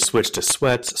 Going to switch to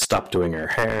sweats, stop doing her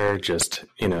hair, just,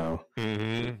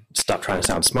 stop trying to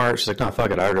sound smart. She's like, no,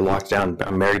 fuck it. I already locked down.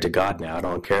 I'm married to God now. I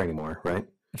don't care anymore, right?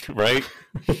 Right?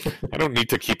 I don't need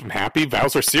to keep him happy.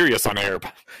 Vows are serious on air.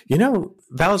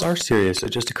 Vows are serious. It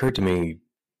just occurred to me,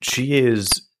 she is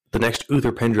the next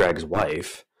Uther Pendrag's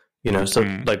wife. So,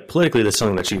 politically, that's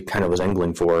something that she kind of was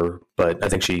angling for, but I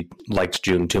think she liked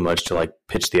June too much to,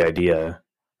 pitch the idea,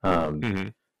 or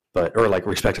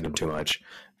respected him too much.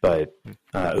 But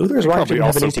Uther's wife didn't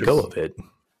have an easy go of it.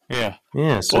 Yeah.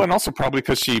 Yeah. So, well, and also probably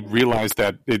because she realized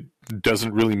that it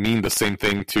doesn't really mean the same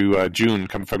thing to June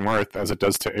coming from Earth as it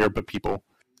does to Arab people.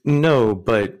 No,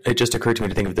 but it just occurred to me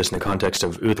to think of this in the context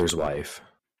of Uther's wife.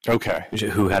 Okay.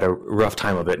 Who had a rough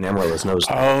time of it, and Amaryllis knows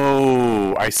that.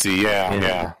 Oh, I see.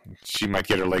 Yeah. She might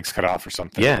get her legs cut off or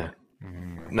something. Yeah.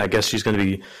 And I guess she's going to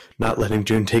be not letting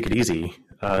June take it easy.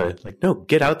 No,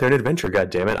 get out there and adventure,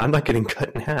 goddammit. I'm not getting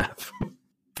cut in half.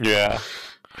 Yeah.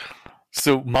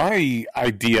 So my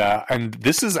idea, and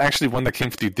this is actually one that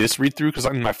came through this read-through, because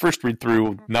in my first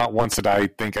read-through, not once did I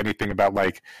think anything about,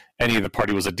 any of the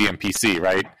party was a DMPC,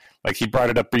 right? He brought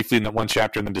it up briefly in that one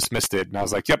chapter and then dismissed it, and I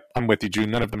was like, yep, I'm with you,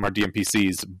 June, none of them are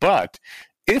DMPCs. But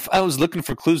if I was looking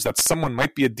for clues that someone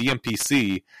might be a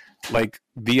DMPC,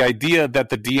 the idea that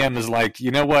the DM is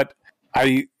you know what,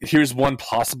 here's one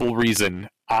possible reason.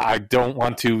 I don't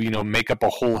want to, make up a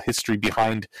whole history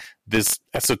behind this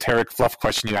esoteric fluff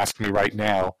question you asked me right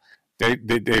now.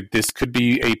 This could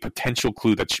be a potential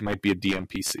clue that she might be a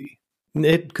DMPC.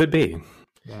 It could be.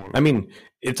 I mean,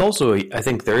 it's also, I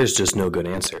think there is just no good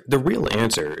answer. The real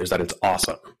answer is that it's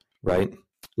awesome, right?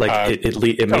 Like,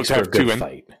 it makes for a good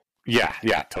fight. Yeah,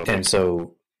 totally. And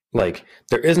so, like,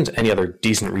 there isn't any other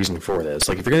decent reason for this.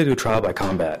 Like, if you're going to do trial by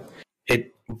combat,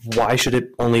 why should it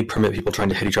only permit people trying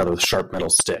to hit each other with sharp metal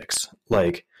sticks?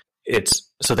 Like,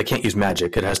 so they can't use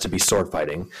magic. It has to be sword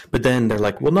fighting. But then they're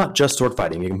like, well, not just sword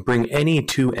fighting. You can bring any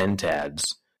two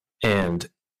NTADs. And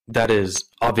that is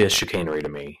obvious chicanery to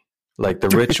me. Like, the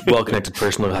rich, well-connected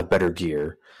person will have better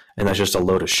gear. And that's just a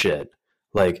load of shit.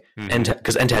 Like,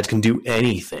 because NTADs can do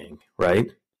anything, right?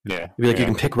 Yeah. You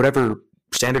can pick whatever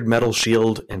standard metal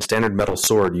shield and standard metal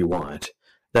sword you want.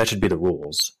 That should be the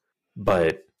rules.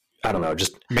 But I don't know,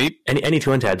 just any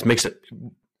two NTADs makes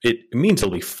it means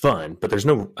it'll be fun, but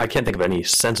I can't think of any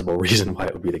sensible reason why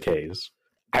it would be the case.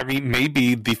 I mean,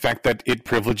 maybe the fact that it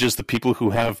privileges the people who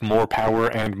have more power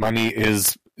and money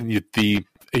is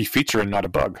a feature and not a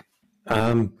bug.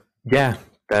 Yeah,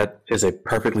 that is a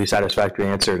perfectly satisfactory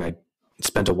answer, and I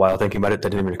spent a while thinking about it. That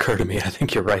didn't even occur to me. I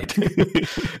think you're right.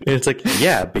 It's like,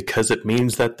 yeah, because it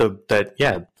means that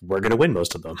we're going to win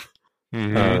most of them.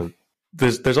 Mm-hmm.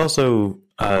 There's also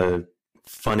a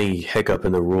funny hiccup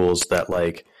in the rules that,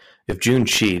 like, if June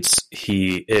cheats,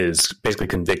 he is basically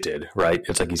convicted, right?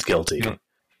 It's like he's guilty. Yeah.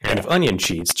 And if Onion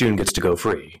cheats, June gets to go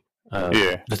free.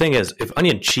 The thing is, if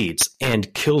Onion cheats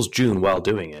and kills June while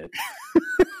doing it,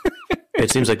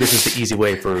 it seems like this is the easy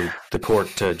way for the court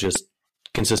to just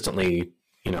consistently,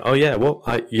 oh yeah, well,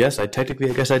 I guess I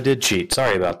did cheat.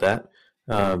 Sorry about that.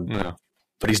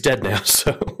 But he's dead now,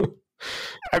 so...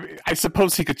 I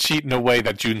suppose he could cheat in a way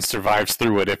that June survives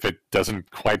through it if it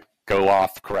doesn't quite go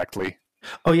off correctly.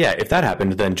 Oh yeah, if that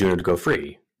happened, then June would go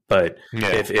free. But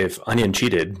if Onion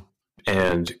cheated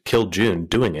and killed June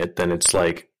doing it, then it's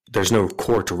like there's no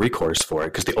court recourse for it,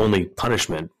 because the only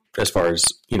punishment, as far as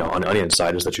on Onion's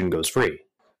side, is that June goes free.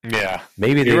 Yeah,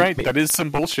 maybe you're right. That is some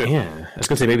bullshit. Yeah, I was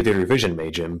gonna say maybe they revision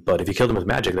mage him, but if you killed him with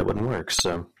magic, that wouldn't work.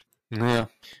 So yeah,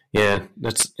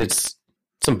 it's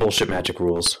some bullshit magic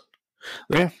rules.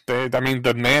 Yeah,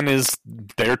 the man is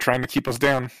there trying to keep us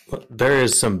down.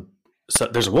 There's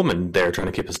a woman there trying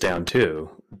to keep us down too.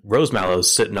 Rose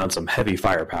Mallow's sitting on some heavy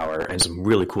firepower and some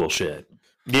really cool shit.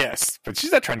 Yes, but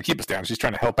she's not trying to keep us down. She's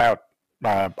trying to help out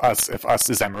us, if us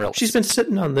is Amaryllis. She's been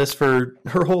sitting on this for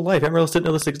her whole life. Amaryllis didn't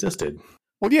know this existed.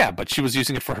 Well, yeah, but she was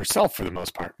using it for herself for the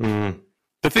most part.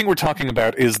 The thing we're talking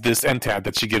about is this NTAD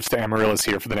that she gives to Amaryllis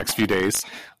here for the next few days,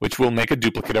 which will make a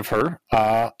duplicate of her,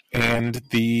 and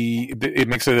it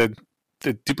makes the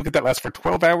duplicate that lasts for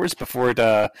 12 hours before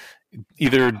it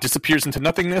either disappears into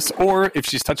nothingness, or if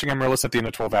she's touching Amaryllis at the end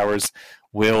of 12 hours,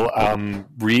 will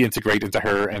reintegrate into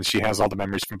her, and she has all the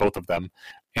memories from both of them.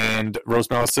 And Rose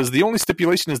Mallow says the only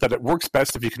stipulation is that it works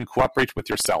best if you can cooperate with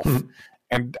yourself.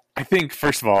 And I think,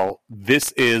 first of all,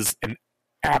 this is an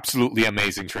absolutely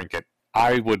amazing trinket.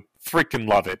 I would freaking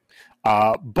love it.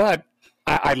 But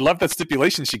I love that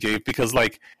stipulation she gave, because,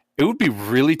 like, it would be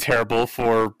really terrible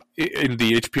for, in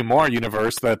the H.P. Moore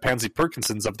universe, the Pansy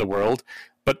Perkinsons of the world,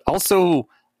 but also,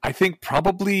 I think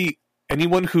probably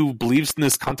anyone who believes in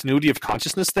this continuity of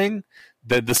consciousness thing,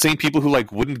 the same people who,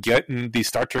 like, wouldn't get in the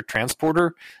Star Trek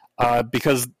transporter,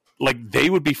 because, like, they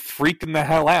would be freaking the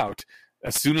hell out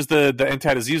as soon as the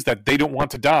NTAD is used, that they don't want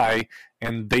to die,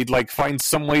 and they'd, like, find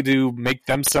some way to make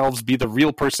themselves be the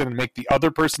real person and make the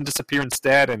other person disappear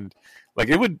instead, and, like,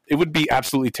 it would be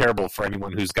absolutely terrible for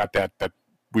anyone who's got that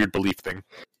weird belief thing.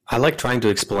 I like trying to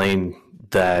explain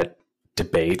that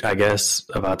debate, I guess,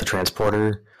 about the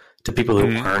transporter to people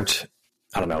who aren't,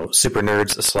 I don't know, super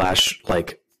nerds /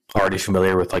 like already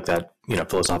familiar with, like, that,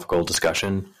 philosophical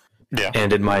discussion. Yeah.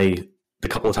 And in the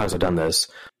couple of times I've done this,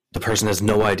 the person has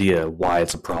no idea why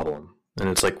it's a problem. And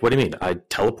it's like, what do you mean? I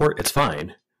teleport? It's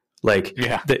fine. Like,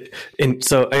 yeah.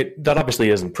 That obviously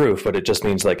isn't proof, but it just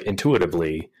means, like,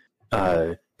 intuitively,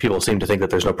 people seem to think that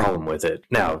there's no problem with it.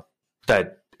 Now,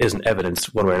 that isn't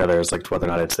evidence one way or another as, like, to whether or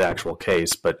not it's the actual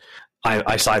case, but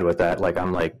I side with that. Like,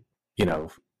 I'm like,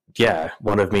 yeah,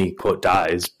 one of me, quote,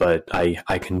 dies, but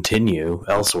I continue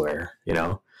elsewhere,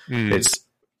 It's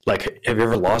like, have you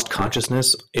ever lost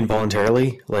consciousness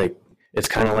involuntarily? Like, it's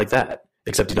kind of like that,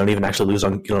 except you don't even actually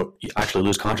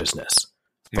lose consciousness.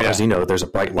 As far as you know, there's a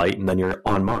bright light and then you're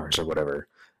on Mars or whatever.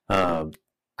 I'm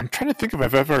trying to think if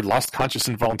I've ever lost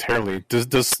consciousness involuntarily.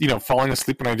 Does falling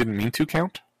asleep when I didn't mean to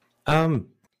count?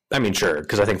 I mean, sure,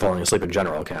 because I think falling asleep in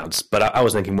general counts. But I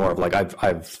was thinking more of, like,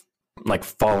 I've like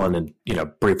fallen and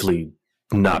briefly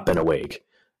not been awake.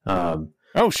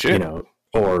 Oh shit!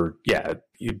 Or yeah,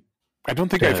 I don't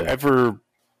think I've ever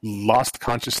lost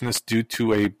consciousness due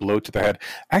to a blow to the head.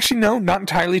 Actually, no, not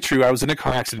entirely true. I was in a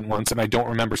car accident once, and I don't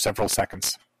remember several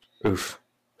seconds. Oof.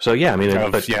 So yeah, I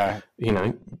mean, but you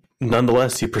know,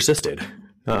 nonetheless, you persisted.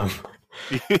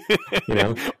 You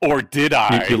know, or did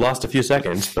I? You lost a few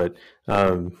seconds, but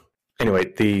anyway,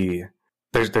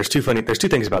 there's two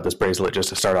things about this bracelet just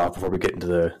to start off before we get into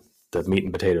the meat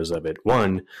and potatoes of it.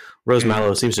 One, Rose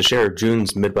Mallow seems to share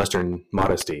June's Midwestern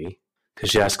modesty because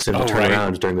she asks him to turn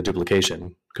around during the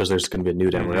duplication because there's going to be a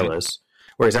nude Amaryllis.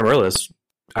 Whereas Amaryllis,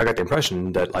 I got the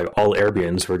impression that like all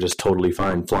Airbians were just totally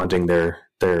fine flaunting their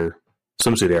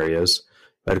swimsuit areas,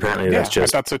 but apparently that's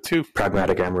just I thought so too.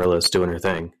 Pragmatic Amaryllis doing her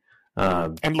thing.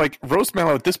 And like Rose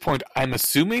Mallow at this point, I'm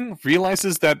assuming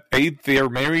realizes that A, they are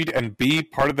married, and B,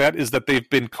 part of that is that they've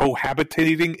been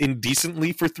cohabitating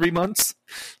indecently for 3 months.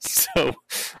 So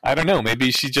I don't know.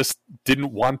 Maybe she just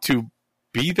didn't want to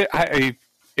be there.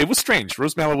 It was strange.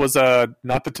 Rose Mallow was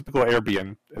not the typical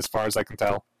Airbian, as far as I can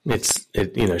tell.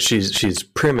 She's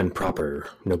prim and proper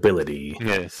nobility.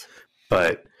 Yes,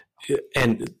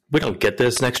 and we don't get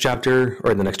this next chapter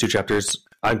or in the next two chapters.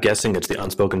 I'm guessing it's the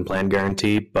unspoken plan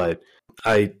guarantee, but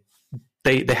they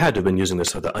had to have been using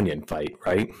this for the Onion fight,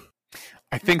 right?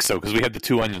 I think so, because we had the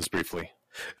two onions briefly.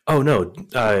 Oh no,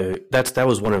 that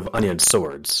was one of Onion's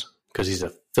swords because he's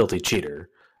a filthy cheater.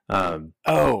 Okay.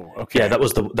 Yeah, that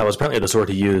was apparently the sword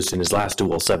he used in his last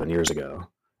duel 7 years ago.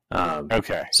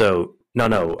 Okay. So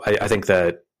no, I think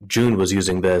that June was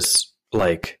using this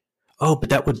like, but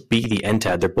that would be the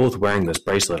Entad. They're both wearing this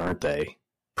bracelet, aren't they?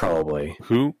 Probably.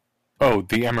 Who? Oh,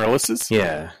 the Amaryllises?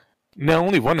 Yeah. No,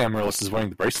 only one Amaryllis is wearing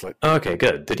the bracelet. Okay,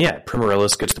 good. Then yeah,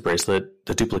 Primaryllis gets the bracelet.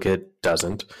 The duplicate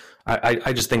doesn't.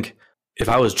 I just think if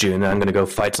I was June, I'm going to go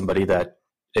fight somebody that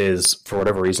is, for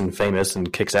whatever reason, famous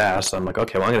and kicks ass. I'm like,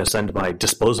 okay, well, I'm going to send my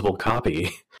disposable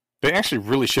copy. They actually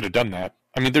really should have done that.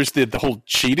 I mean, there's the whole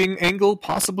cheating angle,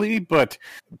 possibly, but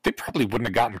they probably wouldn't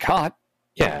have gotten caught.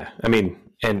 Yeah, I mean,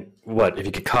 and what? If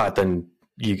you get caught, then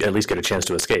you at least get a chance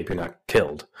to escape. You're not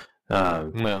killed.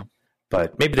 No.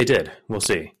 But maybe they did. We'll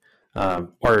see.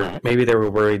 Or maybe they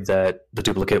were worried that the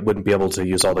duplicate wouldn't be able to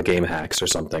use all the game hacks or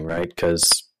something, right?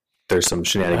 Because there's some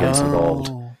shenanigans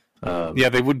involved. Yeah,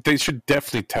 they should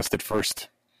definitely test it first.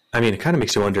 I mean, it kind of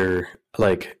makes you wonder,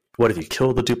 like, what if you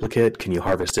kill the duplicate? Can you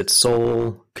harvest its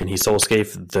soul? Can he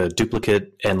soulscape the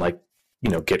duplicate and, like,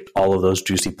 get all of those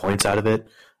juicy points out of it?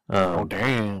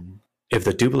 Damn. Does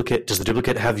the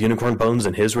duplicate have unicorn bones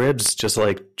in his ribs, just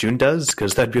like June does?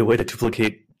 Because that'd be a way to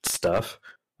duplicate stuff.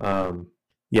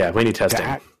 Yeah, we need testing.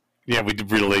 Yeah, we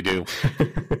really do.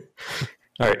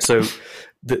 All right, so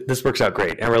this works out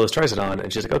great. Amaryllis tries it on,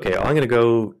 and she's like, "Okay, I'm going to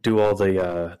go do all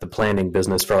the planning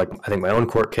business for, like, I think my own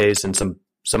court case and some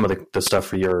of the stuff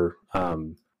for your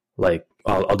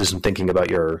I'll do some thinking about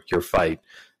your fight.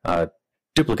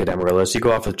 Duplicate Amaryllis, you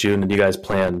go off with June, and you guys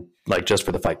plan like just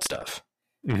for the fight stuff."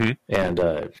 Mm-hmm. And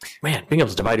man, being able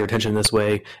to divide your attention this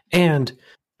way, and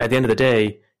at the end of the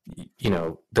day,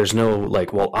 there's no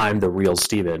like, well, I'm the real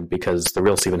Steven because the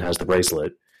real Steven has the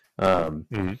bracelet,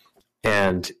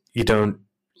 and you don't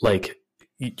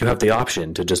you have the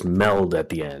option to just meld at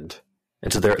the end,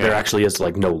 and so there actually is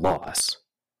like no loss.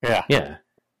 Yeah,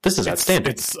 this is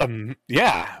outstanding. It's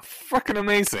fucking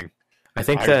amazing. I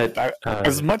think that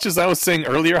as much as I was saying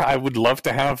earlier, I would love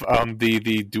to have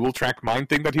the dual track mind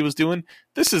thing that he was doing.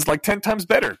 This is like 10 times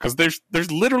better because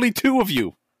there's literally two of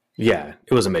you. Yeah,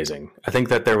 it was amazing. I think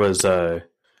that there was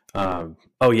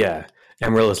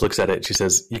Amaryllis looks at it. She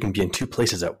says, "You can be in two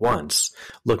places at once."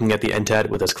 Looking at the Entad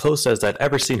with as close as I'd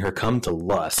ever seen her come to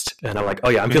lust, and I'm like, "Oh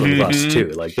yeah, I'm feeling lust too."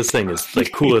 Like this thing is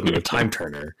like cooler than the Time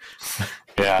Turner.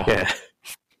 Yeah.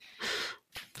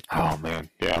 Oh man,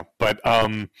 yeah, but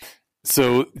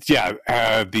So,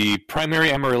 the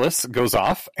primary Amaryllis goes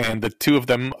off, and the two of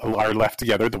them are left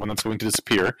together, the one that's going to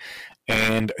disappear.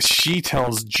 And she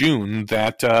tells June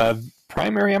that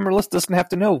primary Amaryllis doesn't have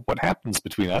to know what happens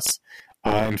between us.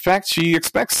 In fact, she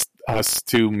expects us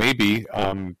to maybe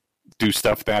do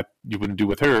stuff that you wouldn't do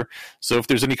with her. So if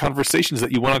there's any conversations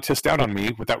that you want to test out on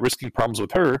me without risking problems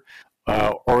with her,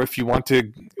 or if you want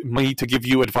me to give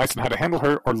you advice on how to handle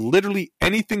her, or literally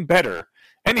anything better,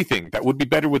 anything that would be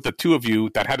better with the two of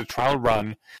you that had a trial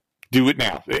run, do it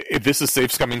now. This is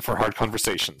safe scumming for hard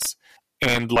conversations.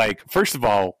 And, like, first of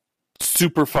all,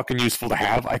 super fucking useful to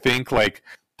have, I think. Like,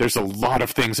 there's a lot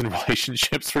of things in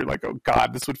relationships where, like, oh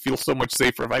God, this would feel so much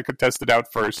safer if I could test it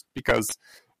out first, because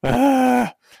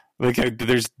there's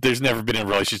never been a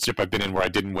relationship I've been in where I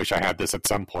didn't wish I had this at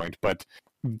some point. But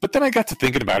then I got to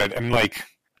thinking about it, and, like,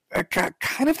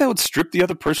 that would strip the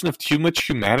other person of too much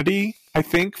humanity, I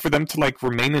think, for them to, like,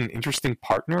 remain an interesting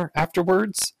partner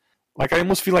afterwards. Like, I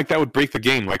almost feel like that would break the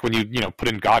game, like when you know, put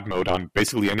in God mode on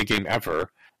basically any game ever.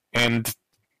 And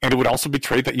it would also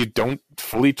betray that you don't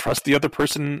fully trust the other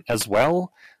person as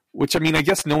well, which, I mean, I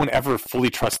guess no one ever fully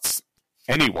trusts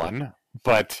anyone,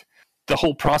 but the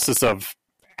whole process of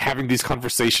having these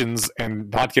conversations and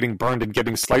not getting burned and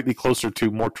getting slightly closer to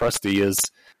more trusty is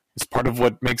part of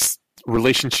what makes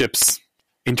relationships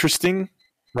interesting,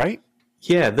 right?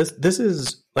 Yeah, this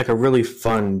is like a really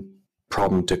fun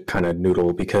problem to kind of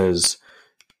noodle because,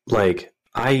 like,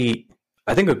 I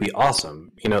think it would be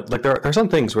awesome. You know, like there are some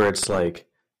things where it's like,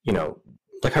 you know,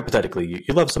 like hypothetically,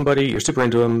 you love somebody, you're super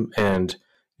into them, and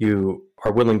you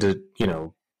are willing to, you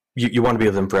know, you want to be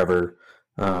with them forever.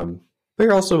 But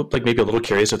you're also like maybe a little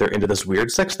curious if they're into this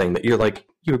weird sex thing that you're like,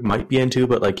 you might be into,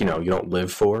 but like, you know, you don't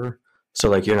live for. So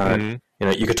like, you're not, you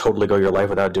know, you could totally go your life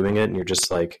without doing it. And you're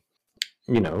just like,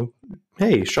 you know,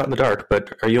 hey, shot in the dark,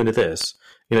 but are you into this?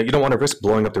 You know, you don't want to risk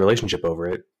blowing up the relationship over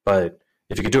it, but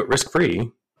if you could do it risk-free,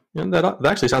 you know, that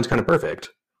actually sounds kind of perfect.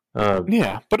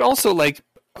 Yeah, but also like,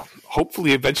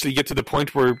 hopefully eventually you get to the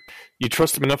point where you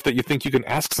trust them enough that you think you can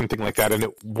ask something like that and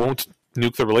it won't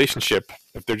nuke the relationship.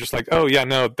 If they're just like, oh yeah,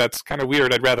 no, that's kind of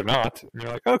weird, I'd rather not. And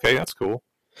you're like, okay, that's cool.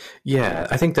 Yeah,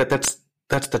 I think that's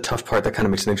the tough part that kind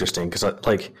of makes it interesting because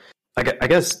like I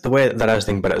guess the way that I was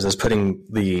thinking about it is just putting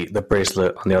the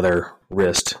bracelet on the other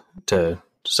wrist, to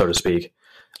so to speak.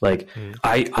 Like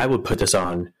I would put this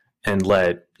on and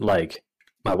let like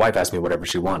my wife ask me whatever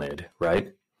she wanted,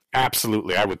 right?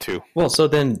 Absolutely, I would too. Well, so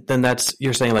then that's,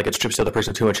 you're saying like it strips the other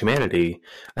person of too much humanity.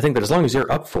 I think that as long as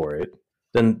you're up for it,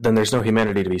 then there's no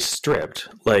humanity to be stripped.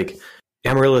 Like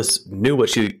Amaryllis knew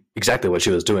exactly what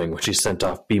she was doing when she sent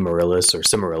off B. Marillus or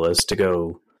Cimarillus to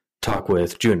go talk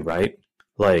with June, right?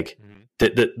 Like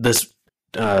this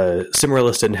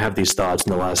Cimarillus didn't have these thoughts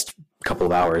in the last couple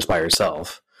of hours by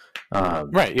herself.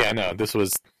 Right? Yeah, no. This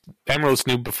was Amaryllis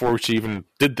knew before she even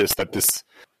did this that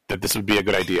this would be a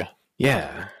good idea.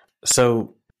 Yeah.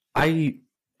 So I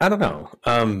don't know.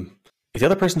 If the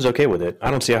other person's okay with it,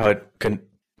 I don't see how it can.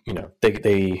 You know,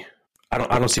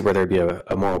 I don't see where there'd be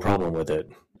a moral problem with it.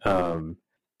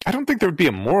 I don't think there would be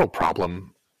a moral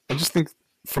problem. I just think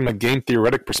from a game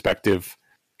theoretic perspective,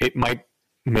 it might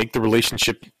make the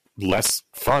relationship less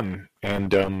fun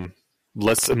and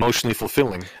less emotionally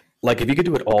fulfilling. Like if you could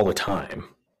do it all the time,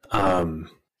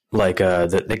 like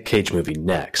the Nick Cage movie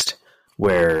Next,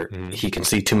 where he can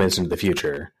see 2 minutes into the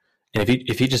future, and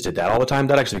if he just did that all the time,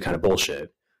 that'd actually be kind of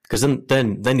bullshit. Because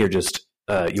then you're just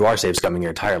you are save scumming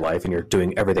your entire life and you're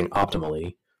doing everything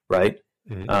optimally, right?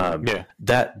 Yeah.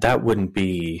 That wouldn't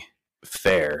be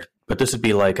fair. But this would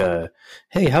be like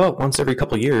hey, how about once every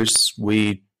couple of years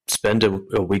we spend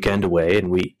a weekend away and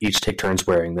we each take turns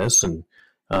wearing this, and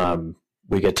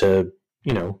we get to,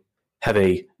 you know, have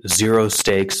a zero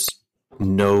stakes,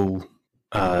 no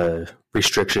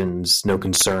restrictions, no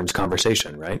concerns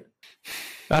conversation, right?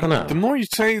 I don't know. The more you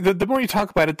say, the more you talk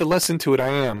about it, the less into it I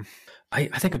am. I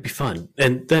think it'd be fun.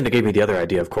 And then it gave me the other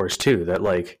idea, of course, too, that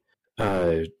like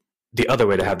the other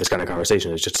way to have this kind of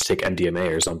conversation is just to take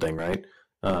MDMA or something, right?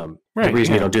 The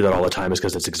reason you don't do that all the time is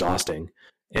because it's exhausting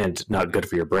and not good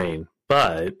for your brain.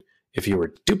 But if you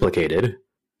were duplicated,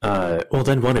 well,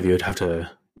 then one of you would have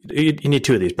to. You need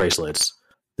 2 of these bracelets.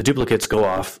 The duplicates go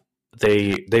off.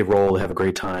 They roll, have a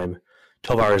great time.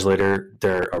 12 hours later,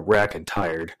 they're a wreck and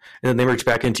tired, and then they merge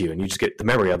back into you, and you just get the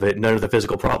memory of it, none of the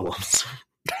physical problems.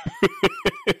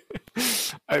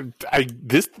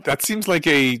 That seems like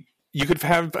you could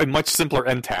have a much simpler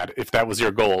NTAD if that was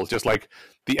your goal, just like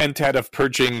the NTAD of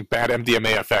purging bad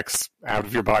MDMA effects out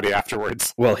of your body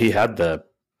afterwards. Well, he had the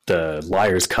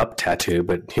Liar's Cup tattoo,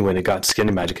 but he went and got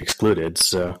Skin Magic excluded,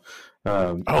 so...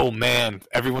 oh man,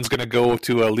 everyone's gonna go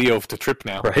to Leo to trip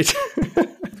now, right?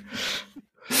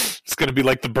 It's gonna be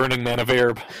like the Burning Man of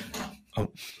Ereb.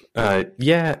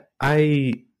 Yeah,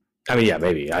 I mean, yeah,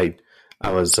 maybe I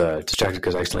was distracted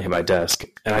because I accidentally hit my desk,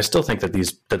 and I still think that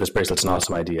this bracelet's an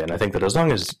awesome idea, and I think that as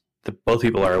long as both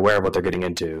people are aware of what they're getting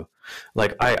into,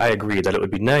 like I agree that it would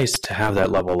be nice to have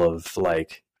that level of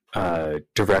like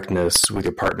directness with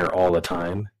your partner all the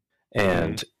time,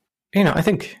 and you know,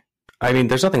 I mean,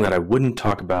 there's nothing that I wouldn't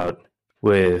talk about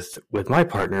with my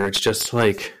partner. It's just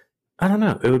like, I don't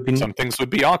know. It would be some things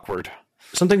would be awkward.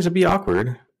 Some things would be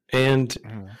awkward, and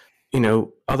you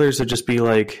know, others would just be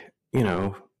like, you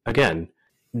know, again,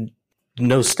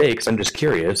 no stakes. I'm just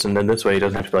curious, and then this way it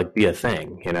doesn't have to like be a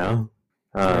thing, you know.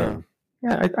 Yeah,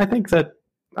 I think that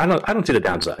I don't see the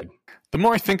downside. The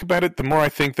more I think about it, the more I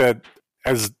think that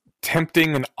as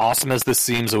tempting and awesome as this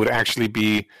seems, it would actually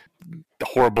be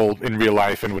horrible in real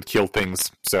life and would kill things.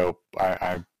 So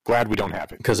I'm glad we don't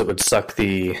have it, because it would suck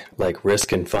the like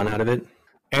risk and fun out of it.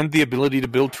 And the ability to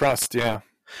build trust, yeah.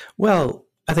 Well,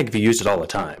 I think if you used it all the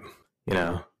time, you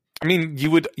know. I mean, you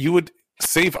would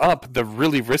save up the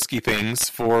really risky things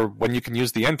for when you can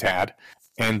use the NTAD,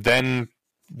 and then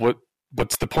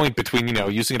what's the point between,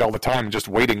 using it all the time and just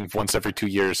waiting once every 2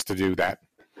 years to do that?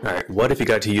 All right, what if you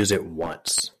got to use it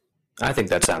once? I think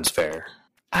that sounds fair.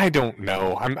 I don't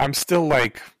know. I'm still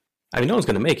like... I mean, no one's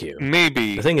going to make you.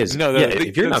 Maybe. The thing is,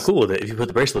 if you're not cool with it, if you put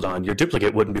the bracelet on, your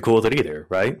duplicate wouldn't be cool with it either,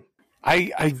 right?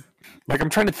 I'm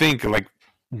trying to think, like,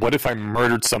 what if I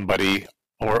murdered somebody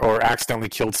or accidentally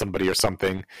killed somebody or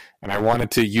something, and I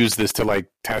wanted to use this to, like,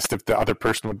 test if the other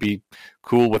person would be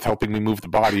cool with helping me move the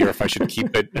body, or if I should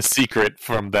keep it a secret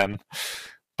from them.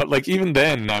 But, like, even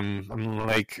then, I'm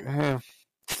like,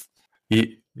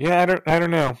 yeah, I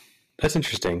don't know. That's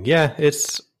interesting. Yeah,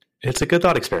 it's a good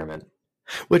thought experiment.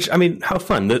 Which, I mean, how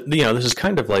fun. This is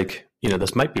kind of like,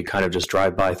 this might be kind of just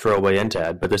drive-by, throwaway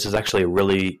NTAD, but this is actually a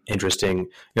really interesting,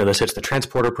 this hits the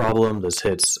transporter problem, this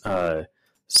hits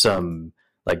some,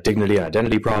 like, dignity and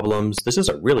identity problems. This is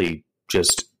a really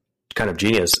just kind of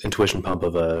genius intuition pump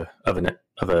of a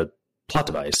plot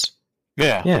device.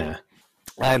 Yeah. Yeah.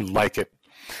 I like it.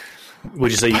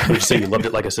 Would you say you loved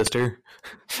it like a sister?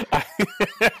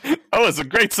 Oh, it's a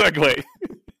great segue.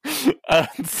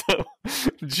 So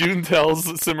June tells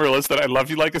Cimarillus that I love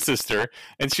you like a sister,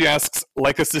 and she asks,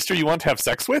 like a sister you want to have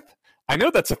sex with? I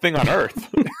know that's a thing on Earth.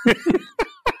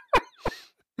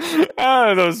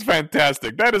 That was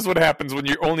fantastic. That is what happens when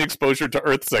your only exposure to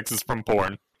Earth sex is from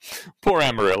porn. Poor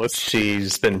Amaryllis.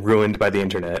 She's been ruined by the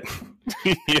internet.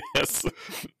 Yes.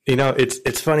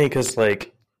 It's funny because,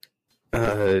 like,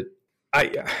 I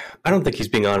don't think he's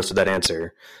being honest with that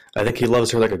answer. I think he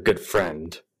loves her like a good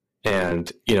friend.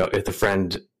 And, if the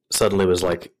friend suddenly was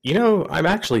like, I'm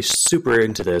actually super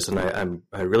into this and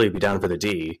I'd really be down for the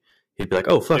D, he'd be like,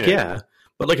 oh, fuck yeah.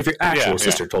 But, like, if your actual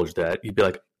sister told you that, you'd be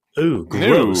like, ooh,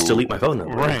 gross, delete my phone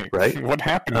number. Right? What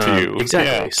happened to you?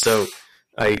 Exactly. Yeah. So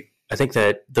I think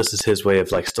that this is his way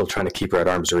of, like, still trying to keep her at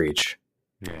arm's reach.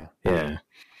 Yeah. Yeah.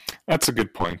 That's a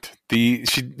good point.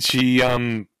 She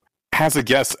has a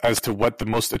guess as to what the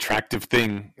most attractive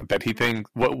thing that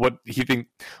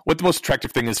what the most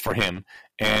attractive thing is for him,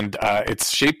 and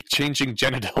it's shape-changing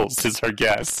genitals is her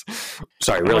guess.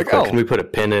 Sorry, really quick, can we put a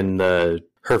pin in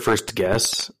her first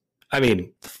guess? I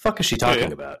mean, the fuck is she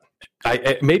talking about?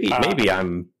 Maybe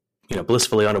I'm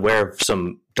blissfully unaware of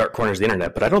some dark corners of the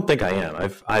internet, but I don't think I am.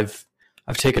 I've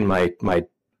taken my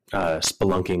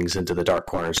spelunkings into the dark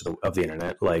corners of the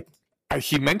internet, like.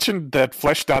 He mentioned that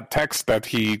Flesh.txt that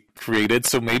he created,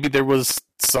 so maybe there was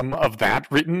some of that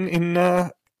written in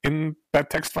that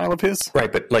text file of his. Right,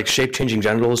 but, like, shape-changing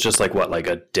genitals, just like what, like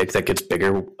a dick that gets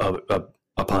bigger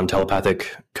upon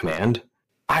telepathic command?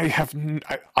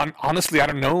 Honestly, I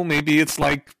don't know. Maybe it's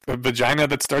like a vagina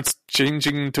that starts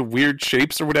changing to weird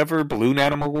shapes or whatever. Balloon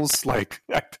animals, like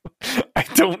I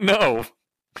don't know.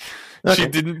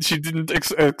 Okay. She didn't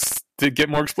to get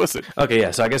more explicit. Okay, yeah.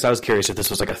 So I guess I was curious if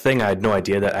this was like a thing I had no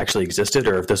idea that actually existed,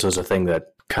 or if this was a thing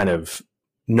that kind of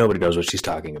nobody knows what she's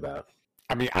talking about.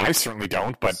 I mean, I certainly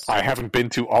don't, but I haven't been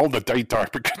to all the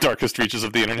darkest reaches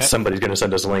of the internet. Somebody's going to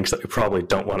send us links that we probably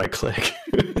don't want to click.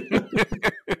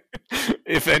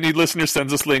 If any listener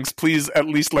sends us links, please at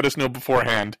least let us know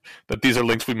beforehand that these are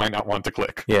links we might not want to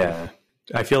click. Yeah.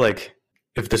 I feel like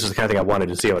if this is the kind of thing I wanted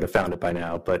to see, I would have found it by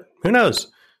now, but who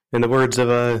knows? In the words of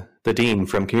the dean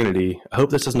from Community, I hope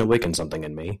this doesn't awaken something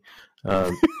in me.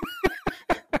 Okay.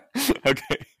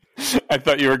 I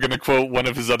thought you were going to quote one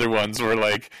of his other ones where,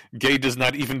 like, gay does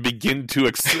not even begin to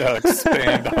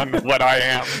expand on what I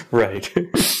am. Right.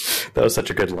 That was such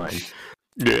a good line.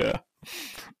 Yeah.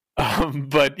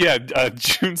 But yeah,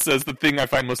 June says the thing I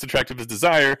find most attractive is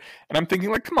desire, and I'm thinking,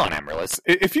 like, come on, Amaryllis.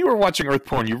 If you were watching Earth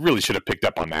porn, you really should have picked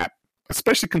up on that,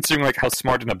 especially considering, like, how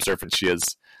smart and observant she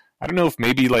is. I don't know if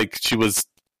maybe, like, she was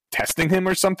testing him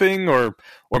or something, or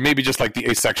maybe just, like, the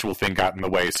asexual thing got in the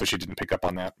way, so she didn't pick up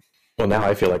on that. Well, now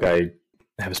I feel like I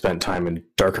have spent time in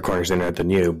darker corners of the internet than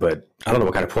you, but I don't know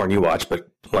what kind of porn you watch, but,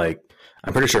 like,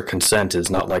 I'm pretty sure consent is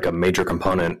not, like, a major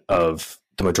component of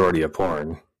the majority of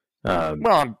porn.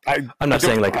 Well, I'm not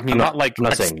saying, like, I mean, I'm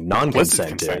not saying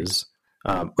non-consent is.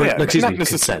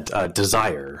 Consent.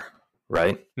 Desire,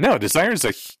 right? No, desire is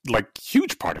a, like,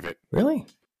 huge part of it. Really?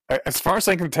 As far as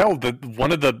I can tell,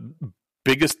 one of the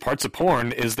biggest parts of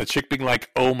porn is the chick being like,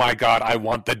 oh my god, I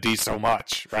want the D so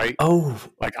much, right? Oh.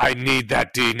 Like, I need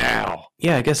that D now.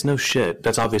 Yeah, I guess no shit.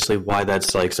 That's obviously why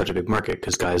that's, like, such a big market,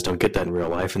 because guys don't get that in real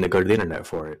life, and they go to the internet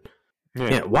for it.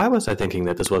 Yeah, why was I thinking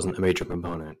that this wasn't a major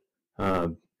component?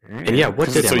 And yeah,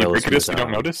 what did so Amaryllis ubiquitous you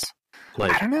don't notice?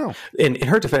 Like, I don't know. In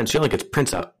her defense, she only gets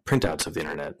printouts of the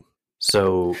internet.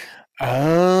 So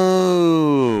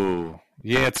Oh,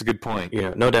 yeah, it's a good point. You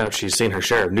know, no doubt she's seen her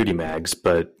share of nudie mags,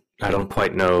 but I don't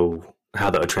quite know how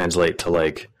that would translate to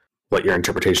like what your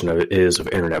interpretation of it is of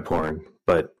internet porn.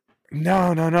 But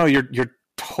No. You're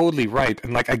totally right.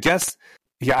 And like, I guess,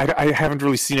 yeah, I haven't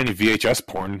really seen any VHS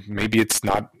porn. Maybe it's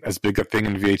not as big a thing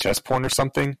in VHS porn or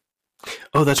something.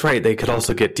 oh, that's right. They could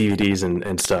also get DVDs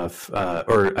and stuff,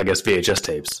 or I guess VHS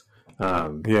tapes.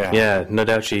 Yeah. Yeah, no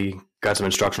doubt she got some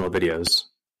instructional videos.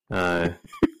 Uh,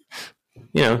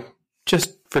 you know,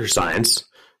 just for science.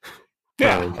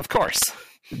 Yeah, Um, of course.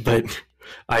 But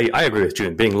I agree with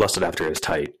June. Being lusted after is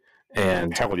tight.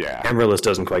 And Hell yeah. Amaryllis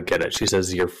doesn't quite get it. She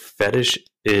says, your fetish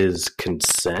is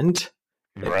consent?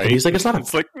 Right. And he's like, it's not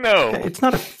no. it's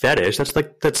not a fetish.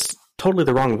 That's totally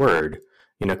the wrong word.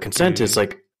 You know, consent is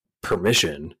like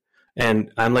permission.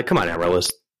 And I'm like, come on,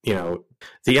 Amaryllis. You know,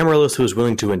 the Amaryllis who was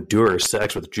willing to endure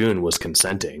sex with June was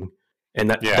consenting. And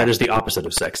that is the opposite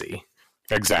of sexy.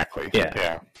 Exactly.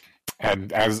 Yeah.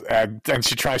 And and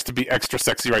she tries to be extra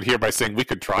sexy right here by saying we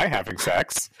could try having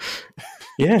sex.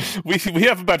 Yeah. We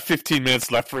have about 15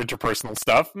 minutes left for interpersonal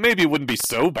stuff. Maybe it wouldn't be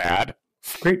so bad.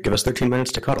 Great. Give us 13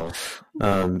 minutes to cuddle.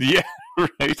 Yeah,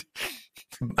 right.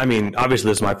 I mean, obviously,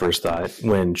 this is my first thought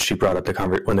when she brought up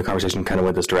when the conversation kind of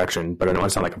went this direction. But I don't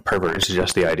want to sound like a pervert and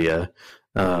suggest the idea.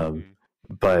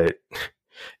 But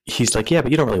he's like, yeah,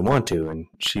 but you don't really want to. And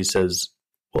she says,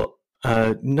 well,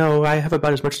 no, I have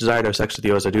about as much desire to have sex with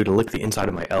you as I do to lick the inside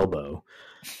of my elbow.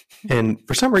 And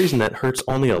for some reason, that hurts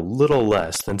only a little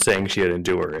less than saying she'd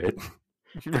endure it.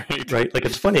 Right? Like,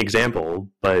 it's a funny example,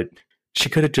 but she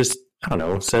could have just, I don't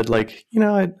know, said like, you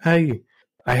know,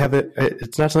 I have it.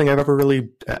 It's not something I've ever really,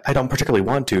 I don't particularly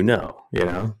want to, no, you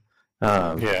know?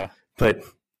 Yeah. But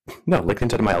no, licked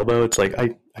into my elbow, it's like,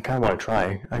 I kind of want to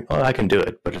try. I can do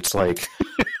it, but it's like,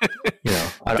 you know,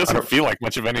 it doesn't feel like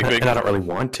much of anything. And I don't really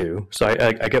want to. So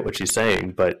I get what she's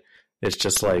saying, but it's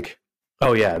just like,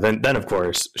 oh yeah, then of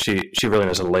course, she really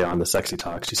knows how to lay on the sexy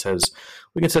talk. She says,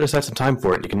 we can set aside some time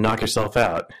for it and you can knock yourself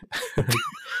out. I'm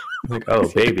like, oh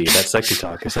baby, that sexy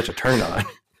talk is such a turn on.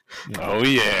 Oh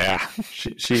yeah.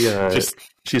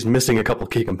 She's missing a couple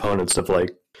key components of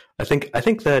like, I think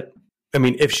that, I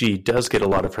mean, if she does get a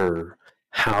lot of her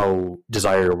how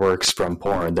desire works from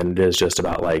porn, then it is just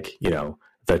about like, you know,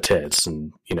 the tits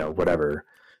and, you know, whatever.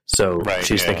 So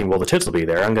she's thinking, well, the tits will be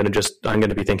there. I'm going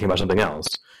to be thinking about something else.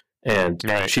 And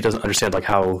she doesn't understand like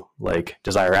how like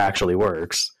desire actually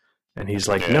works. And he's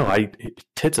like, no,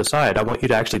 tits aside, I want you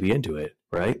to actually be into it.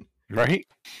 Right. Right.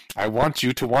 I want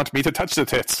you to want me to touch the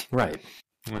tits. Right.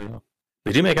 Yeah.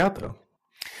 They do make out though.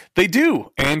 They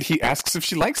do. And he asks if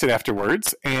she likes it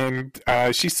afterwards. And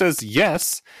she says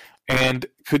yes. And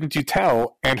couldn't you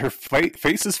tell? And her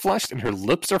face is flushed and her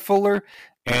lips are fuller.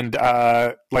 And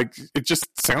like, it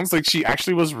just sounds like she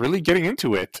actually was really getting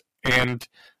into it. And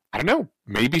I don't know,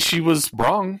 maybe she was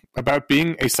wrong about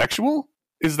being asexual.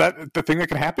 Is that the thing that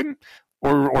can happen?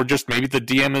 Or just maybe the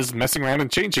DM is messing around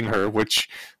and changing her, which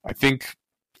I think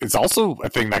is also a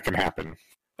thing that can happen.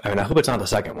 I mean, I hope it's not the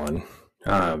second one,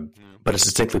 but it's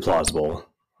distinctly plausible.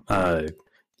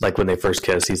 Like when they first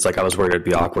kiss, he's like, I was worried it'd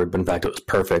be awkward, but in fact it was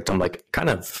perfect. I'm like, kind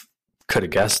of could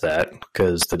have guessed that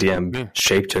because the DM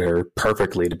shaped her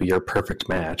perfectly to be your perfect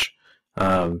match,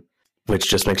 which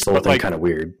just makes the whole thing kind of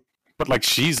weird. But like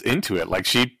she's into it. Like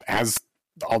she has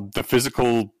all the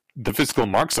physical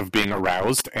marks of being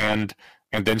aroused, and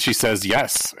then she says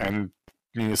yes, and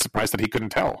he's surprised that he couldn't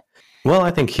tell. Well,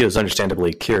 I think he was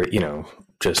understandably curious, you know,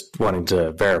 just wanting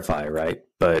to verify, right?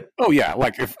 But oh yeah,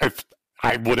 like if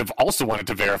I would have also wanted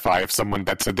to verify if someone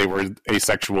that said they were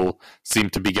asexual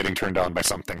seemed to be getting turned on by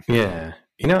something. Yeah,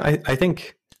 you know, I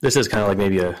think this is kind of like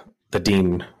maybe the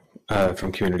dean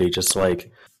from Community, just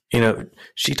like, you know,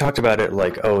 she talked about it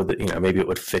like, oh, you know, maybe it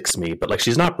would fix me, but like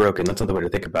she's not broken. That's not the way to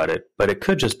think about it. But it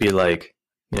could just be like,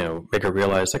 you know, make her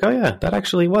realize like, oh yeah, that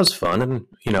actually was fun. And,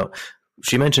 you know,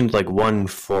 she mentioned like one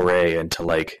foray into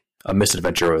like a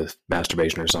misadventure with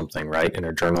masturbation or something, right? In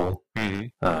her journal.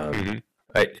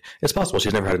 It's possible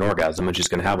she's never had an orgasm and she's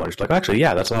going to have one. She's like, actually,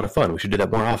 yeah, that's a lot of fun. We should do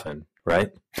that more often, right?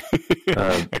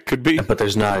 It could be. But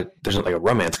there's not like a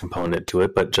romance component to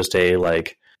it, but just a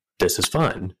like, this is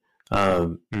fun. I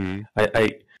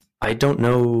don't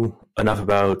know enough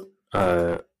about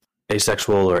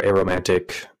asexual or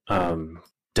aromantic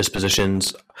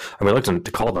dispositions. I mean, I like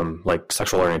to call them like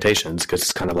sexual orientations because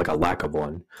it's kind of like a lack of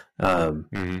one.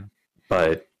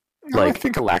 But like, I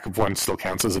think a lack of one still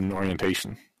counts as an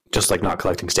orientation. Just like not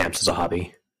collecting stamps as a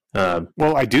hobby.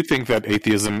 Well, I do think that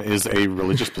atheism is a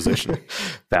religious position.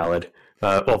 Valid.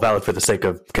 Valid for the sake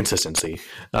of consistency.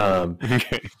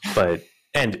 Okay. But,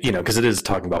 and, you know, because it is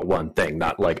talking about one thing,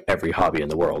 not like every hobby in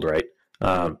the world, right?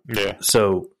 Yeah.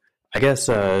 So I guess,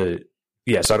 so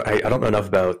I don't know enough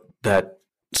about that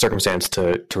circumstance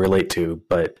to relate to,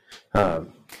 but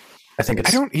I think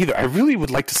I don't either. I really would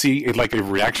like to see a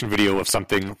reaction video of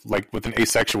something like with an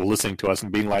asexual listening to us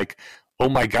and being like, "Oh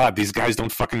my god, these guys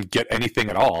don't fucking get anything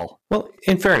at all." Well,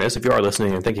 in fairness, if you are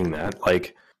listening and thinking that,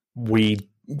 like, we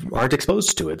aren't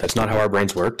exposed to it. That's not how our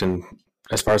brains worked, and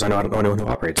as far as I know, I don't know anyone who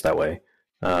operates that way.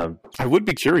 I would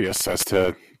be curious as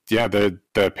to the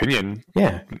opinion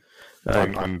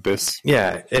on this.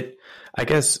 Yeah, I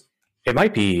guess it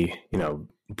might be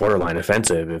borderline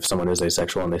offensive if someone is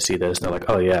asexual and they see this and they're like,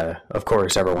 oh yeah, of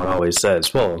course everyone always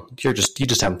says, well, you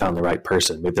just haven't found the right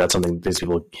person. Maybe that's something these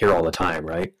people hear all the time,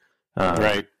 right?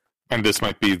 Right. And this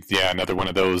might be another one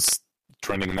of those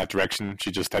trending in that direction. She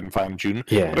just hadn't found June.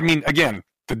 Yeah. But I mean, again,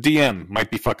 the DM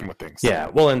might be fucking with things. Yeah.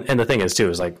 Well, and the thing is too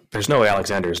is like there's no way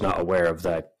Alexander is not aware of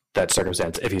that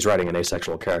circumstance if he's writing an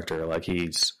asexual character. Like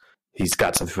he's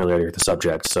got some familiarity with the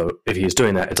subject. So if he's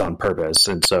doing that, it's on purpose.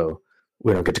 And so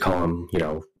we don't get to call him,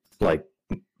 like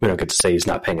we don't get to say he's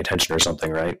not paying attention or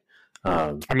something, right?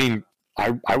 I mean,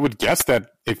 I would guess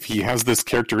that if he has this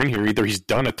character in here, either he's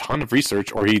done a ton of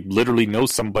research or he literally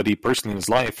knows somebody personally in his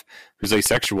life who's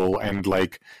asexual, and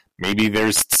like maybe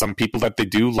there's some people that they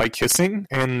do like kissing,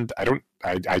 and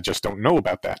I just don't know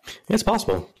about that. It's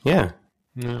possible. Yeah.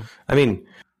 Yeah. I mean,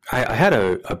 I had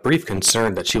a brief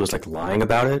concern that she was like lying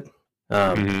about it.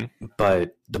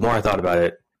 But the more I thought about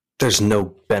it, there's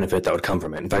no benefit that would come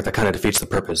from it. In fact, that kind of defeats the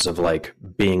purpose of like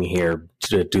being here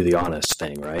to do the honest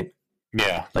thing, right?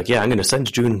 Yeah. Like, yeah, I'm going to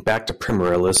send June back to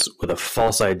Primarillis with a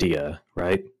false idea,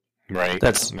 right? Right.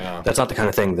 That's not the kind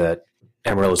of thing that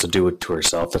Amaryllis would do to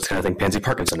herself. That's the kind of thing Pansy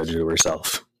Parkinson would do to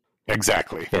herself.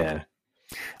 Exactly. Yeah.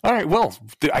 All right. Well,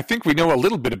 I think we know a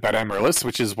little bit about Amaryllis,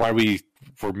 which is why we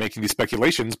were making these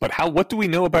speculations. But what do we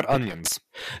know about onions?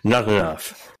 Not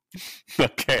enough.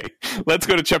 Okay, let's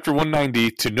go to chapter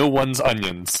 190, To No One's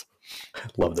Onions.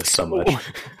 Love this so much.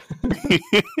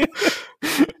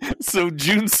 So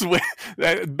June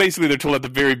basically they're told at the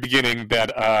very beginning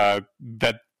that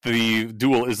the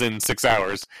duel is in 6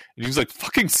 hours. And he's like,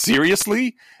 fucking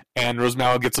seriously? And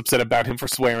Rosmal gets upset about him for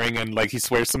swearing, and like he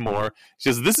swears some more.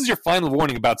 She says, this is your final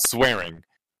warning about swearing.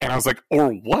 And I was like,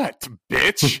 or what,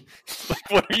 bitch?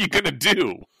 Like, what are you going to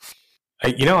do?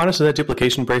 Honestly, that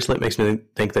duplication bracelet makes me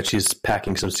think that she's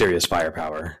packing some serious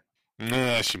firepower.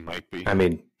 Nah, she might be. I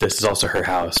mean, this is also her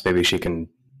house. Maybe she can,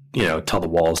 tell the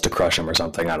walls to crush them or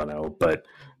something. I don't know. But,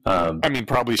 I mean,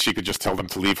 probably she could just tell them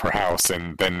to leave her house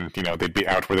and then, they'd be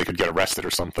out where they could get arrested or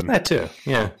something. That too,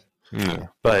 yeah.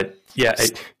 But, yeah,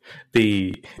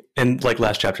 and like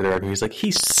last chapter, they're arguing, he's like,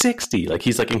 he's 60. Like,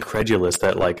 he's like incredulous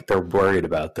that like they're worried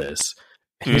about this.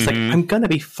 And he's like, I'm going to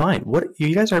be fine. What?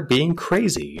 You guys are being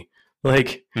crazy.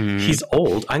 Like, he's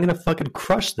old. I'm going to fucking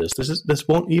crush this. This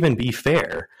won't even be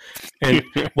fair. And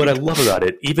what I love about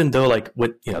it, even though, like,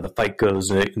 the fight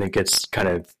goes and it gets kind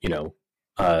of,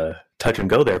 touch and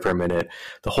go there for a minute,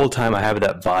 the whole time I have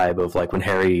that vibe of, like, when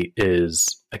Harry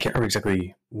is, I can't remember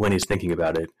exactly when he's thinking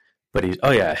about it, but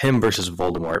him versus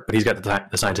Voldemort, but he's got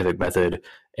the scientific method,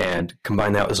 and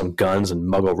combine that with some guns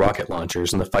and muggle rocket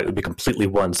launchers, and the fight would be completely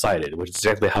one-sided, which is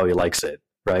exactly how he likes it,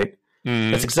 right?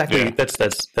 That's exactly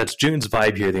that's June's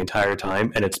vibe here the entire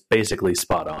time, and it's basically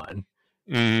spot on.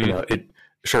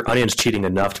 Sure, Onion's cheating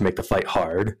enough to make the fight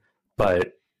hard,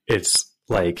 but it's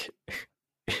like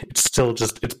it's still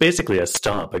it's basically a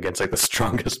stomp against like the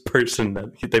strongest person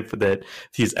that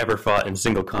he's ever fought in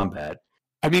single combat.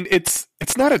 I mean, it's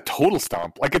not a total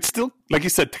stomp. Like, it's still, like you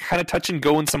said, kind of touch and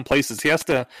go in some places. He has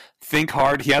to think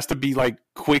hard. He has to be like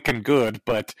quick and good.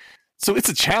 But so it's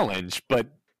a challenge, but.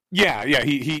 Yeah,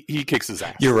 he kicks his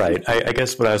ass. You're right. I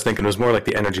guess what I was thinking was more like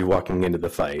the energy walking into the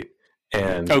fight.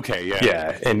 And okay,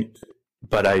 yeah,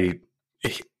 but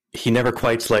he never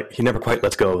quite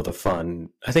lets go of the fun.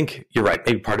 I think you're right.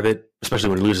 Maybe part of it, especially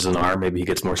when he loses an arm, maybe he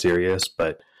gets more serious.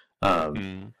 But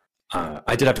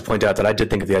I did have to point out that I did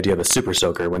think of the idea of a super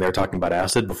soaker when they were talking about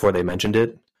acid before they mentioned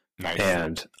it. Nice.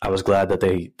 And I was glad that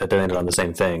they landed on the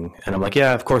same thing. And I'm like,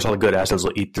 yeah, of course all the good acids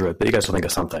will eat through it, but you guys will think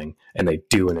of something. And they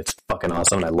do, and it's fucking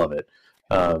awesome, and I love it.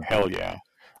 Hell yeah.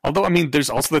 Although, I mean, there's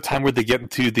also the time where they get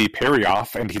into the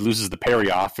parry-off, and he loses the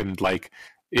parry-off, and like,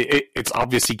 it's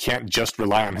obvious he can't just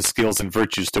rely on his skills and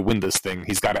virtues to win this thing.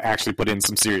 He's got to actually put in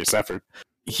some serious effort.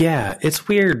 Yeah, it's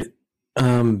weird.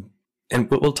 And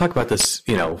we'll talk about this,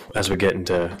 as we get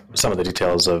into some of the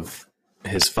details of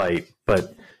his fight.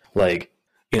 But, like,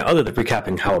 other than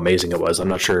recapping how amazing it was, I'm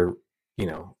not sure,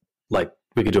 like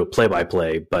we could do a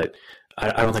play-by-play, but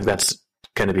I don't think that's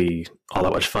going to be all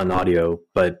that much fun audio.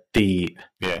 But for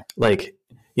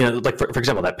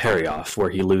example, that parry off where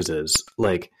he loses,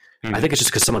 like I think it's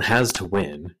just because someone has to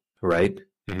win, right?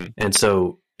 Mm-hmm. And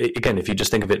so, again, if you just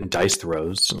think of it in dice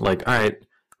throws, like, all right,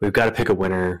 we've got to pick a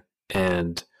winner,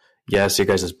 and yes, your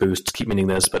guys' boosts keep meaning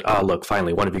this, but look,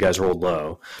 finally, one of you guys rolled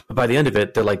low. But by the end of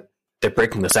it, they're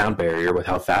breaking the sound barrier with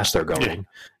how fast they're going.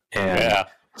 And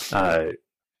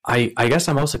I guess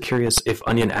I'm also curious if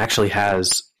Onion actually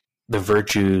has the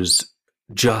virtues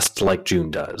just like June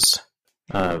does.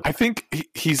 I think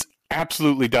he's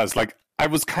absolutely does. Like, I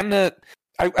was kind of...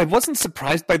 I wasn't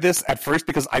surprised by this at first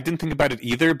because I didn't think about it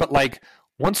either, but like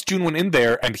once June went in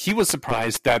there and he was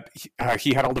surprised that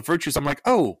he had all the virtues, I'm like,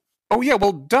 oh yeah,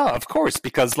 well, duh, of course,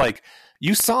 because like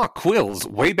you saw Quills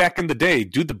way back in the day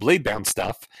do the blade bound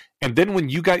stuff, and then when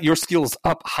you got your skills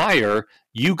up higher,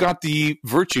 you got the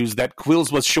virtues that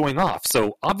Quills was showing off.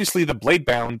 So obviously the blade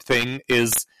bound thing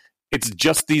it's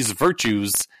just these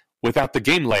virtues without the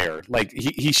game layer. Like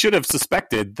he should have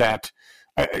suspected that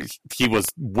he was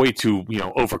way too,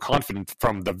 overconfident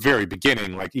from the very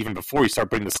beginning, like even before he started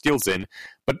putting the skills in.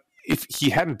 But if he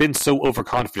hadn't been so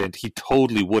overconfident, he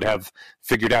totally would have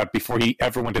figured out before he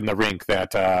ever went in the rink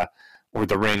that, or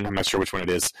the ring, I'm not sure which one it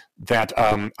is, that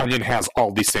Onion has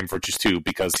all these same virtues too,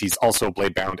 because he's also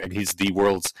blade bound and he's the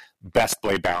world's best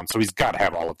blade bound, so he's got to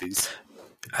have all of these.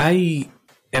 I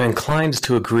am inclined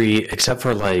to agree, except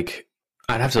for like,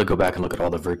 I'd have to go back and look at all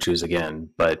the virtues again,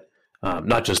 but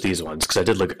not just these ones, because I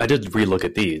did relook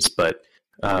at these, but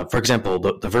for example,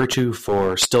 the virtue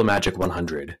for Still Magic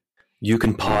 100, you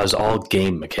can pause all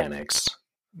game mechanics.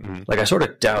 Mm-hmm. Like, I sort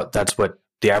of doubt that's what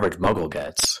the average Muggle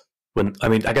gets. I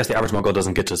guess the average Muggle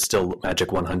doesn't get to Still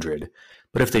Magic 100,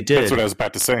 but if they did... That's what I was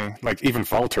about to say. Like, even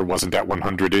Falter wasn't at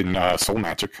 100 in Soul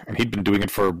Magic, and he'd been doing it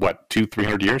for,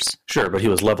 200-300 years? Sure, but he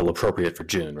was level appropriate for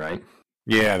June, right?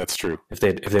 Yeah, that's true. If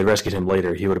they'd rescued him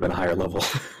later, he would have been a higher level.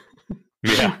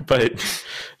 Yeah, but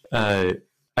I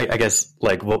guess,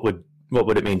 like, what would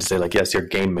it mean to say, like, yes, your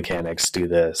game mechanics do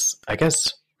this? I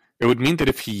guess it would mean that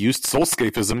if he used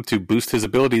Soulscapism to boost his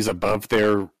abilities above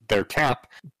their cap,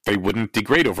 they wouldn't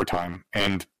degrade over time,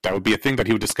 and that would be a thing that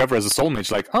he would discover as a soul mage.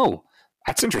 Like, oh,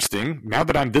 that's interesting. Now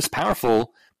that I'm this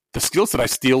powerful, the skills that I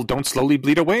steal don't slowly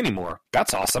bleed away anymore.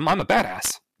 That's awesome. I'm a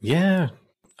badass. Yeah,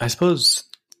 I suppose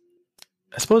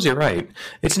you're right.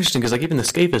 It's interesting because, like, even the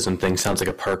escapism thing sounds like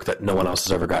a perk that no one else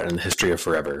has ever gotten in the history of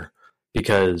forever,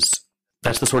 because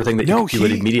that's the sort of thing that you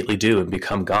would immediately do and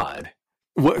become God.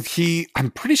 Well,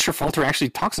 I'm pretty sure Falter actually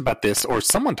talks about this, or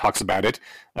someone talks about it,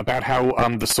 about how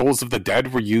the souls of the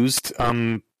dead were used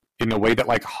in a way that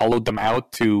like hollowed them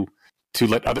out to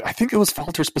let other. I think it was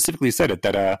Falter specifically said it,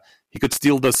 that he could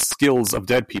steal the skills of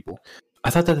dead people. I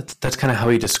thought that's kind of how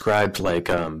he described like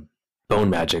bone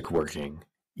magic working.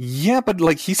 Yeah, but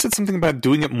like he said something about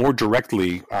doing it more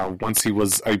directly once he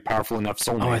was a powerful enough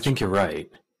soul mage. Oh, I think you're right.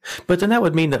 But then that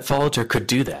would mean that Falter could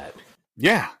do that.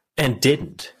 Yeah. And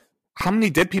didn't. How many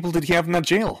dead people did he have in that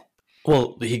jail?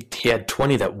 Well, he had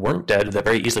 20 that weren't dead that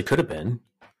very easily could have been.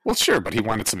 Well, sure, but he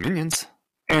wanted some minions.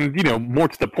 And, more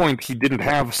to the point, he didn't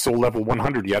have soul level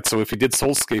 100 yet, so if he did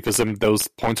soulscapism, those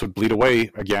points would bleed away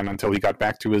again until he got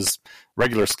back to his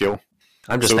regular skill.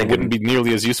 I'm just thinking it wouldn't be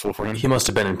nearly as useful for him. He must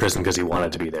have been in prison because he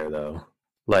wanted to be there, though.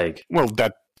 Like, well,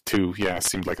 that too, yeah,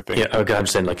 seemed like a thing. Yeah, okay, I'm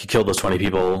saying, like, you killed those 20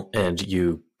 people, and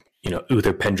you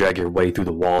Uther Pendrag your way through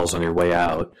the walls on your way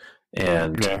out,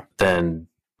 and then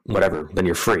whatever, then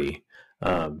you're free.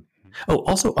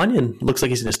 Also, Onion looks like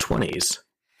he's in his 20s.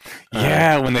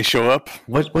 Yeah, when they show up,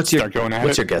 what's your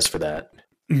guess for that?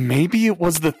 Maybe it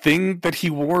was the thing that he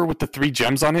wore with the 3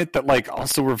 gems on it that like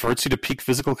also reverts you to peak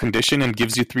physical condition and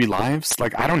gives you 3 lives.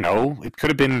 Like, I don't know. It could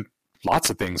have been lots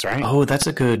of things, right? Oh, that's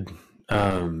a good.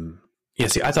 Yeah,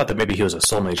 see, I thought that maybe he was a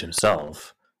soul mage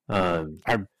himself. But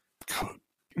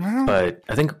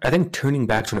I think tuning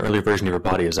back to an earlier version of your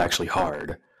body is actually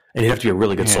hard, and you have to be a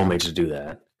really good soul mage to do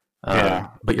that.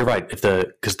 But you're right.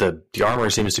 Because the armor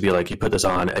seems to be like you put this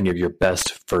on and you're your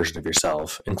best version of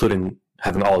yourself, including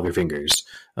having all of your fingers,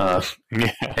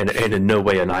 and in no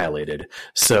way annihilated.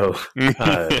 So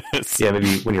yeah,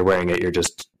 maybe when you're wearing it, you're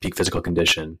just peak physical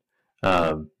condition.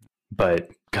 But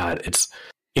God, it's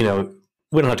we don't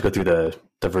have to go through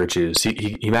the virtues.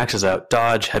 He maxes out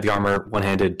dodge, heavy armor,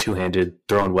 one-handed, two-handed,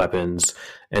 thrown weapons,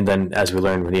 and then as we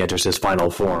learn when he enters his final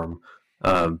form,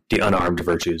 the unarmed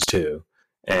virtues too.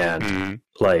 And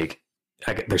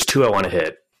there's 2 I want to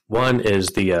hit. One is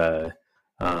the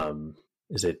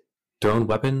is it thrown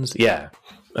weapons? Yeah,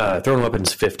 thrown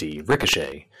weapons 50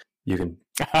 ricochet. You can.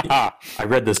 I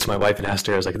read this to my wife and asked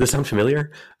her. I was like, "Does this sound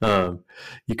familiar?"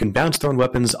 You can bounce thrown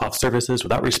weapons off surfaces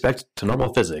without respect to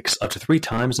normal physics up to 3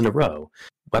 times in a row.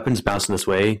 Weapons bounced in this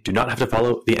way do not have to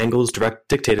follow the angles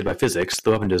dictated by physics.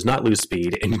 The weapon does not lose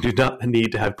speed, and you do not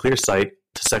need to have clear sight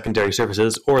to secondary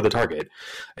surfaces or the target.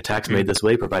 Attacks made this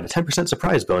way provide a 10%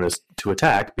 surprise bonus to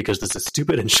attack because this is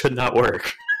stupid and should not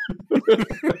work.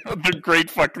 The great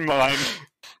fucking line.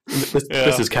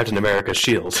 This is Captain America's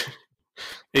shield.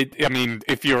 I mean,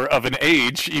 if you're of an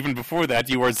age, even before that,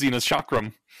 you are Xena's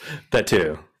chakram. That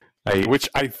too. Which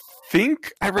I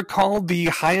think I recall the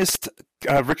highest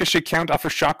ricochet count off her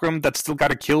chakram that still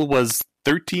got a kill was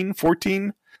 13,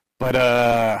 14. But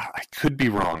I could be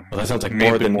wrong. Well, that sounds like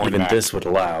more than even this would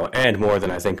allow, and more than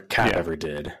I think Cap ever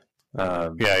did.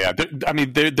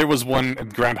 There was one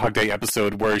Groundhog Day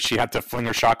episode where she had to fling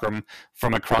her chakram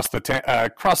from across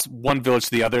across one village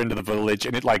to the other into the village,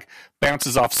 and it like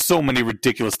bounces off so many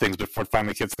ridiculous things before it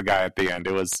finally hits the guy at the end.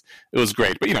 It was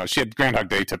great, but she had Groundhog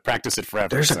Day to practice it forever.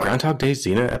 There's a Groundhog Day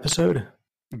Xena episode.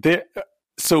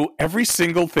 So every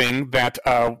single thing that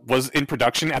was in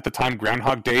production at the time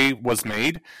Groundhog Day was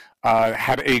made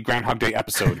had a Groundhog Day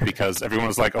episode because everyone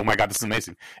was like, "Oh my god, this is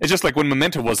amazing!" It's just like when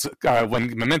Memento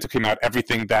came out,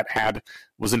 everything that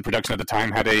was in production at the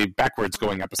time had a backwards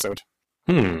going episode.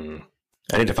 I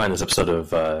need to find this episode of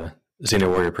Xena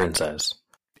Warrior Princess.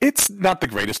 It's not the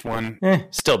greatest one.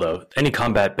 Still though, any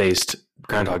combat based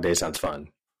Groundhog Day sounds fun.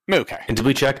 Okay. And did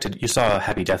we check? You saw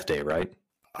Happy Death Day, right?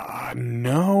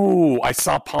 No, I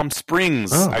saw Palm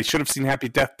Springs. Oh. I should have seen Happy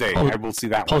Death Day. I will see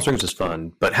that. Palm Springs is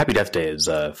fun, but Happy Death Day is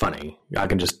funny. Do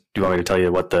you want me to tell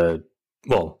you what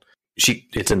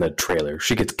it's in the trailer.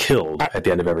 She gets killed at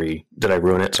the end of every. Did I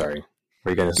ruin it? Sorry.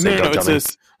 Were you going to say?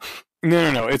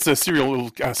 No. It's a serial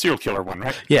killer one,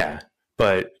 right? Yeah,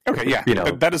 but okay,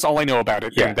 yeah. That is all I know about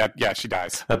it. Yeah, and that she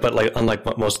dies. But like, unlike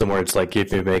most of them, where it's like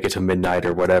if you make it to midnight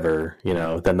or whatever,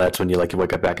 then that's when you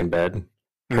wake up back in bed.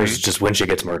 Hers is just when she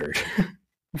gets murdered.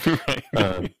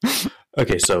 Right.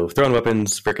 Okay, so throwing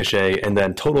weapons, ricochet, and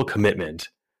then total commitment.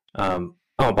 I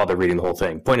won't bother reading the whole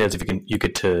thing. Point is, if you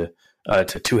get to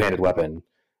two-handed weapon,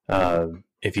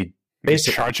 if you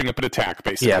basically charging up an attack,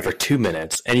 basically, for 2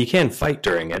 minutes, and you can fight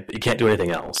during it, but you can't do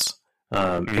anything else,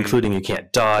 including you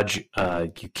can't dodge,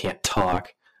 you can't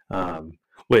talk,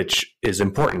 which is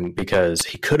important because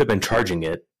he could have been charging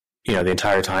it. The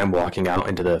entire time walking out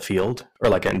into the field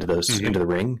or into the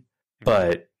ring,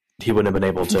 but he wouldn't have been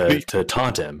able to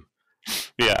taunt him.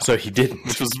 Yeah. So he didn't.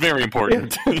 Which was very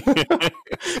important.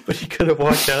 But he could have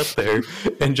walked out there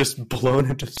and just blown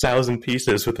him to 1,000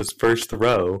 pieces with his first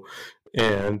throw,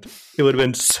 and it would have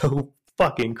been so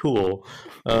fucking cool.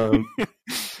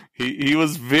 He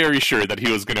was very sure that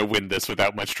he was going to win this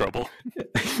without much trouble.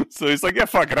 So he's like, yeah,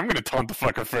 fuck it. I'm going to taunt the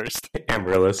fucker first.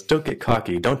 Amaryllis, don't get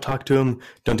cocky. Don't talk to him.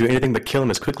 Don't do anything but kill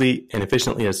him as quickly and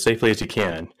efficiently as safely as you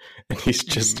can. And he's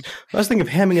just, I was thinking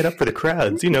of hamming it up for the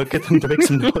crowds, get them to make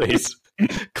some noise.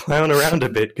 Clown around a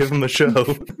bit. Give them a show.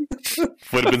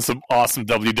 Would have been some awesome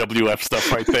WWF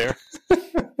stuff right there.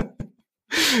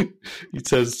 He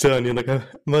says, son, you're like, I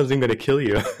wasn't going to kill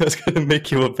you. I was going to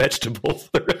make you a vegetable for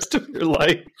the rest of your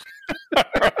life.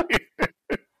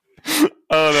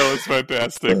 Oh, that was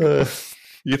fantastic.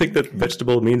 You think that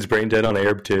vegetable means brain dead on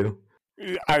Arab too?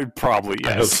 I probably,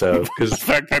 yes. I hope so. The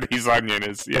fact that he's onion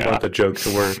is, I want the joke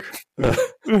to work.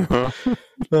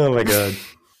 Oh my god.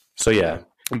 So yeah.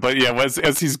 But yeah,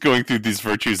 as he's going through these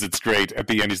virtues, it's great. At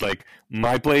the end, he's like,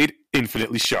 my blade,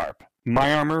 infinitely sharp.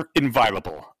 My armor,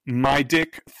 inviolable. My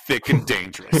dick, thick and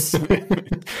dangerous.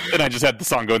 And I just had the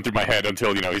song going through my head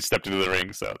until, he stepped into the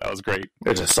ring, so that was great.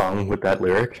 There's a song with that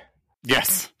lyric?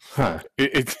 Yes. Huh.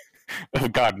 Oh,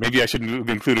 God, maybe I shouldn't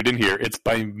include it in here. It's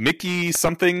by Mickey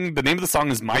something. The name of the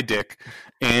song is My Dick,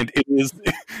 and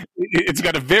it's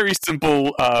got a very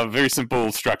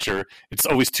simple structure. It's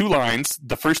always 2 lines.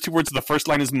 The first 2 words of the first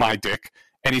line is My Dick,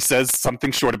 and he says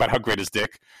something short about how great his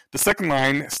dick. The second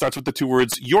line starts with the 2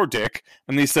 words, your dick,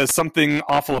 and he says something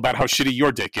awful about how shitty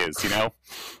your dick is,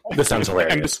 This sounds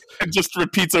hilarious. and just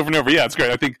repeats over and over. Yeah, it's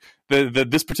great. I think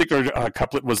this particular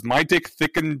couplet was, my dick,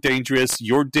 thick and dangerous,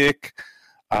 your dick,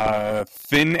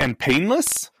 thin and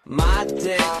painless. My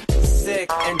dick,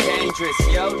 sick and dangerous,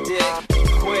 your dick,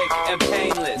 quick and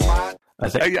painless. I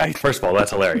think, first of all,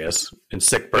 that's hilarious and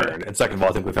sick burn. And second of all,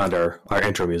 I think we found our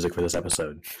intro music for this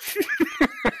episode.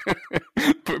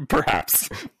 Perhaps.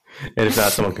 And if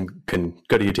not, someone can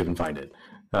go to YouTube and find it.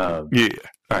 Yeah.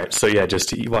 All right. So yeah,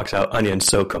 just he walks out, Onion's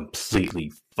so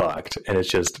completely fucked, and it's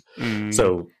just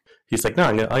so he's like, no,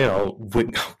 I'll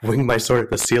wing my sword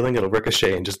at the ceiling. It'll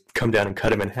ricochet and just come down and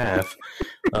cut him in half.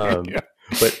 Yeah.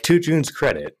 But to June's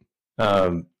credit,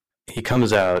 he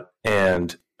comes out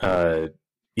and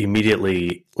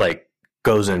immediately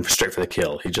goes in straight for the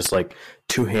kill. He just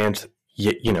two hands,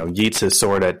 yeets his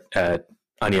sword at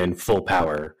Onion full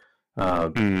power.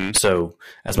 So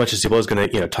as much as he was going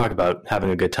to talk about having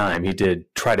a good time, he did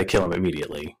try to kill him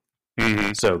immediately.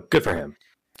 Mhm. So good for him.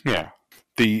 Yeah.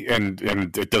 And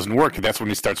it doesn't work. That's when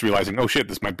he starts realizing, oh shit,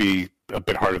 this might be a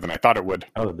bit harder than I thought it would.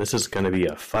 Oh, this is going to be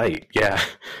a fight. Yeah.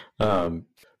 Oh,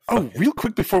 real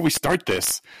quick before we start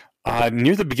this,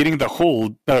 near the beginning of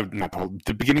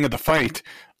the beginning of the fight,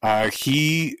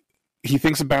 he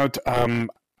thinks about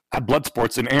blood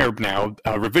sports in Arab now.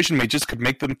 Revision mages could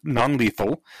make them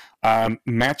non-lethal.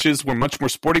 Matches were much more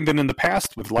sporting than in the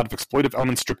past, with a lot of exploitive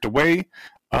elements stripped away.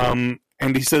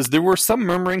 And he says there were some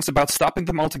murmurings about stopping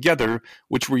them altogether,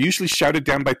 which were usually shouted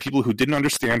down by people who didn't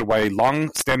understand why a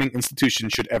long-standing institution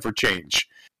should ever change.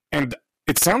 And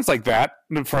it sounds like that,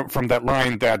 from that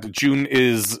line, that June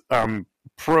is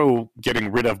pro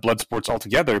getting rid of blood sports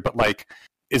altogether, but, like,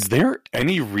 is there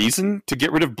any reason to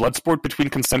get rid of blood sport between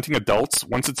consenting adults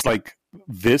once it's, like,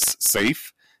 this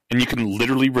safe, and you can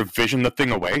literally revision the thing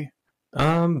away?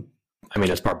 I mean,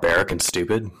 it's barbaric and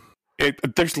stupid.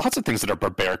 There's lots of things that are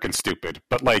barbaric and stupid,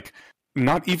 but, like,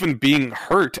 not even being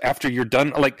hurt after you're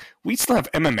done. Like, we still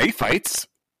have MMA fights.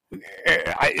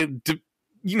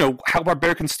 You know, how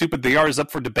barbaric and stupid they are is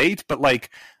up for debate, but,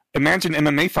 like, imagine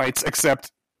MMA fights,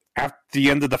 except at the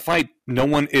end of the fight, no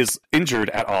one is injured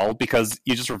at all because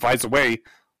you just revise away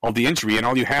all the injury, and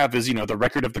all you have is, you know, the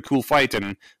record of the cool fight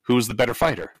and who's the better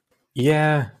fighter.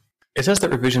 Yeah. It says that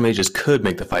revision mages could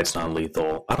make the fights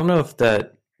non-lethal. I don't know if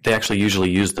that they actually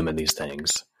usually use them in these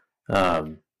things.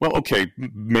 Well, okay,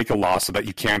 make a law so that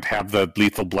you can't have the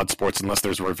lethal blood sports unless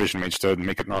there's a revision mage to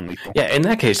make it non-lethal. Yeah, in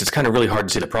that case, it's kind of really hard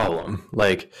to see the problem.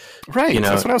 Like, right, you know,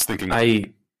 that's what I was thinking.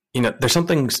 There's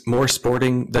something more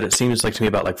sporting that it seems like to me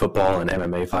about, like, football and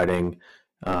MMA fighting,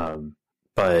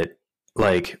 but,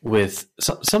 like, with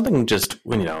something just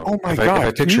when, you know, oh my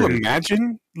god, can you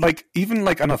imagine, like, even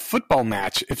like on a football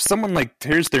match, if someone, like,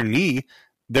 tears their knee,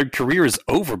 their career is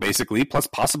over basically, plus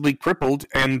possibly crippled,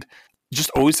 and just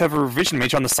always have a revision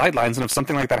mage on the sidelines, and if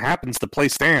something like that happens, the play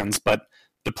stands, but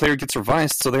the player gets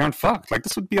revised so they aren't fucked. Like,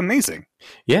 this would be amazing.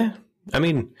 Yeah, I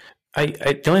mean,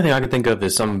 the only thing I can think of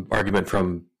is some argument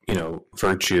from, you know,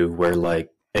 virtue, where, like,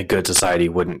 a good society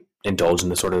wouldn't indulge in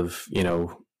this sort of, you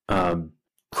know,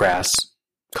 crass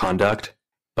conduct.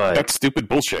 But that's stupid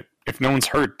bullshit. If no one's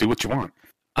hurt, do what you want.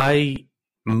 I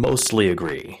mostly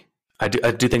agree. I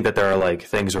do think that there are, like,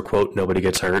 things where, quote, nobody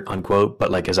gets hurt, unquote, but,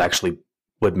 like, is actually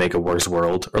would make a worse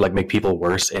world, or, like, make people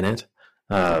worse in it.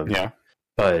 Yeah.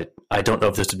 But I don't know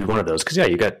if this would be one of those, because, yeah,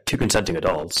 you got two consenting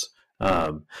adults.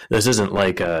 This isn't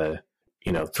like,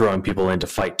 you know, throwing people in to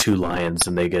fight two lions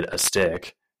and they get a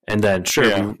stick, and then, sure,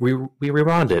 yeah, we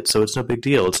rewound it, so it's no big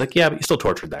deal. It's like, yeah, but you still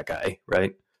tortured that guy,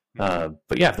 right?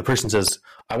 But yeah, if the person says,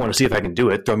 I want to see if I can do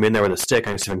it, throw me in there with a stick,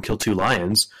 I can see if I can kill two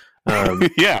lions,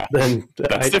 yeah, then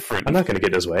that's different. I'm not going to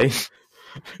get his way.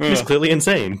 He's clearly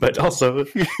insane, but also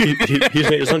he's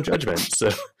made his own judgment.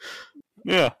 So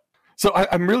yeah. So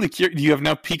I'm really curious. You have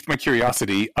now piqued my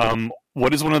curiosity.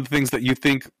 What is one of the things that you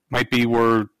think might be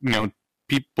where, you know,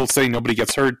 people say nobody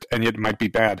gets hurt, and yet it might be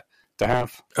bad to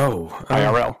have? Oh,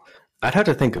 IRL. I'd have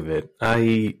to think of it.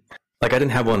 I didn't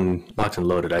have one locked and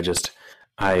loaded.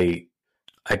 Okay,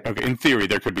 in theory,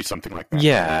 there could be something like that.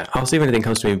 Yeah, I'll see if anything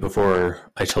comes to me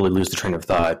before I totally lose the train of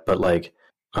thought. But, like,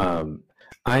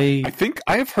 I think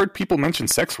I have heard people mention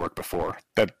sex work before.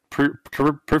 That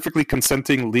perfectly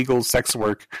consenting legal sex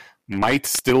work might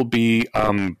still be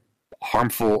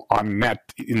harmful on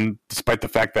net, despite the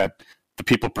fact that the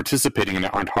people participating in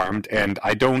it aren't harmed. And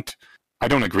I don't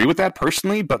agree with that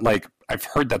personally, but, like, I've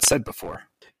heard that said before.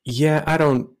 Yeah, I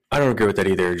don't agree with that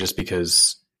either. Just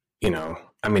because, you know,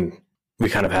 I mean, we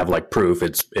kind of have, like, proof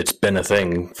it's been a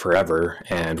thing forever,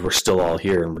 and we're still all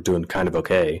here, and we're doing kind of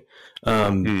okay.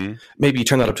 Maybe you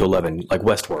turn that up to 11, like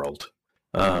Westworld.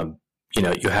 You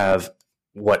know, you have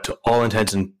what, to all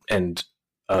intents and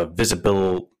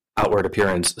visible outward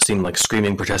appearance, seem like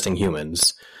screaming, protesting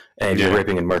humans, and you're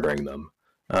raping and murdering them.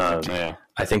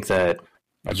 I think that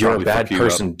you're a bad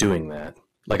person doing that.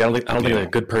 Like, I don't think that a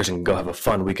good person can go have a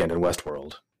fun weekend in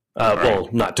Westworld. Right. Well,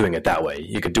 not doing it that way.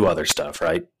 You could do other stuff,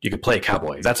 right? You could play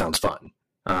cowboy. That sounds fun.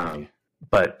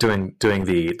 But doing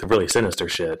the really sinister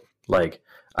shit, like,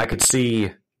 I could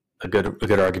see a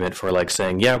good argument for, like,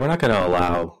 saying, yeah, we're not going to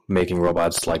allow making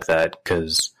robots like that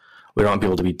because we don't want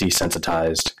people to be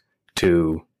desensitized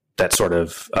to that sort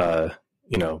of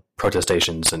you know,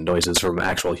 protestations and noises from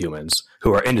actual humans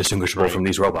who are indistinguishable from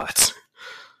these robots.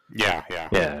 Yeah.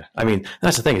 I mean,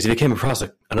 that's the thing, is if you came across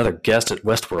another guest at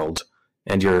Westworld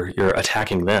and you're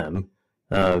attacking them,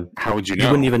 how would you know? You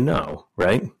wouldn't even know,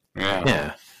 right?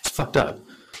 Yeah. It's fucked up.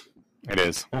 It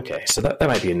is. Okay, so that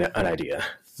might be an idea.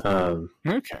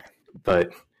 Okay.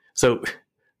 But so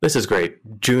this is great.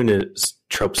 June is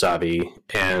trope savvy,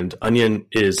 and Onion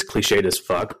is cliched as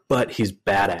fuck, but he's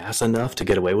badass enough to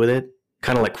get away with it,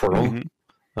 kind of like Quirrell.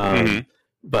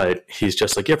 But he's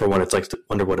just like, you ever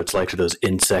wonder what it's like to those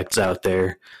insects out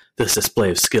there? This display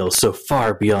of skill so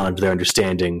far beyond their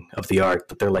understanding of the art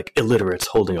that they're like illiterates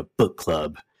holding a book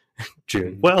club.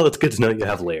 June, well, it's good to know you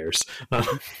have layers.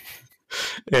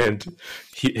 And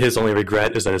his only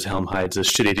regret is that his helm hides a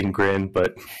shit-eating grin,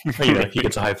 but he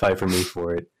gets a high five from me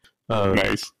for it.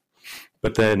 Nice.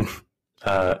 But then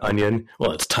Onion,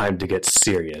 well, it's time to get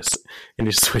serious. And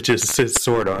he switches his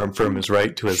sword arm from his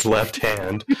right to his left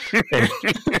hand. That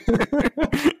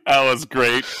was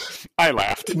great. I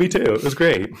laughed. Me too. It was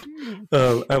great.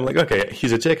 I'm like, okay,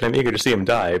 he's a dick, and I'm eager to see him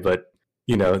die, but,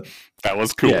 that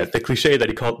was cool. Yeah, the cliche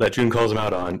that June calls him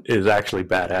out on is actually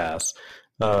badass.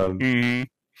 And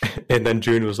then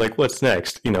June was like, what's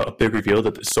next? A big reveal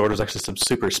that the sword was actually some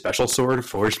super special sword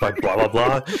forged by blah, blah,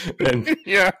 blah. And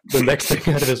the next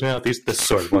thing out of his mouth, this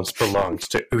sword once belonged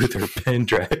to Uther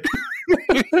Pendragon.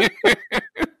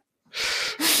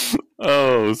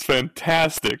 Oh, it was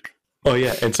fantastic. Oh,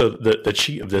 yeah. And so the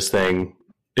cheat of this thing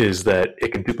is that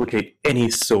it can duplicate any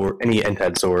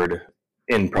Entad sword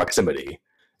in proximity.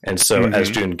 And so,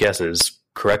 as June guesses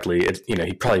correctly,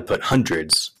 he probably put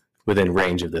hundreds within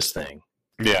range of this thing.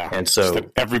 Yeah, and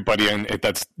so everybody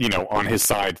that's on his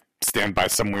side stand by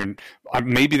somewhere.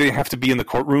 Maybe they have to be in the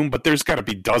courtroom, but there's got to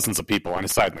be dozens of people on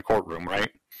his side in the courtroom, right?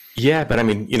 Yeah, but I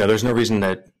mean, there's no reason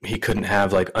that he couldn't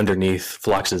have like underneath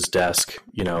Phlox's desk,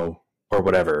 or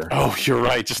whatever. Oh, you're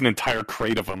right. Just an entire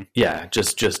crate of them. Yeah,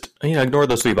 just ignore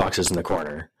those 3 boxes in the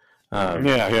corner.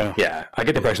 Yeah. I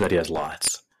get the impression that he has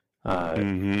lots.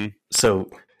 So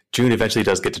June eventually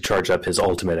does get to charge up his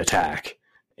ultimate attack.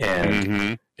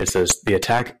 And it says, the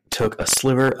attack took a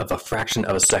sliver of a fraction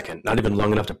of a second, not even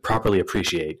long enough to properly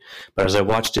appreciate. But as I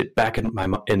watched it back in my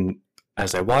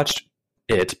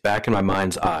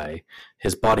mind's eye,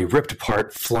 his body ripped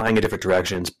apart, flying in different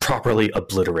directions, properly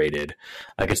obliterated.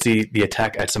 I could see the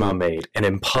attack I'd somehow made, an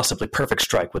impossibly perfect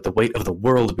strike with the weight of the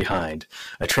world behind,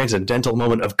 a transcendental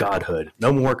moment of godhood,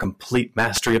 no more complete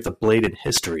mastery of the blade in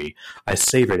history. I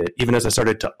savored it, even as I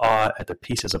started to awe at the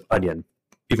pieces of onion.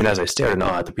 Even as I stared in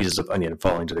awe at the pieces of onion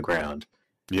falling to the ground.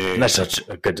 Yeah. And that's such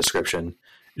a good description.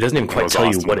 It doesn't even quite tell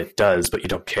you what it does, but you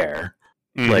don't care.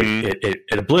 Like, it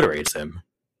obliterates him.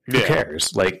 Who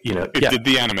cares? Like, It did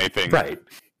the anime thing. Right.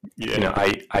 Yeah.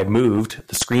 I moved,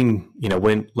 the screen,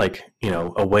 went, like,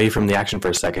 away from the action for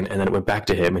a second, and then it went back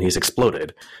to him, and he's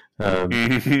exploded.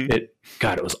 It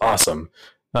was awesome.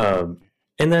 And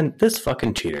then this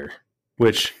fucking cheater.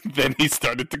 Which then he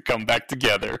started to come back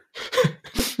together.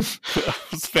 It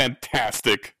was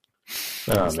fantastic.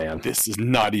 Oh man, this is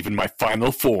not even my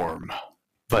final form.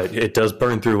 But it does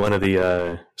burn through one of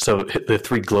the. So the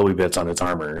 3 glowy bits on its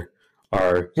armor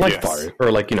are life bars,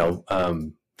 or like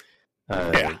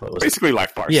basically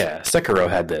life bars. Yeah, Sekiro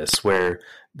had this where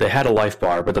they had a life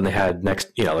bar, but then they had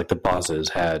next, like the bosses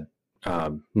had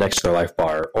next to their life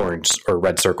bar orange or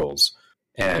red circles.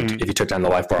 And if you took down the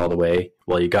life bar all the way,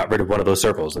 well, you got rid of one of those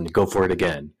circles, and you go for it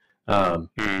again.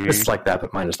 It's like that,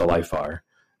 but minus the life bar.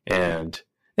 And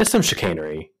it's some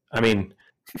chicanery. I mean,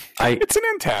 it's an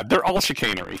Entad. They're all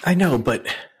chicanery. I know, but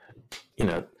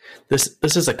this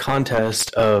is a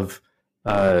contest of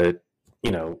who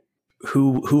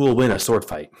will win a sword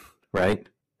fight, right?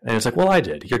 And it's like, well, I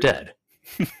did. You're dead.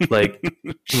 Like,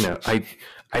 I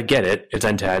get it. It's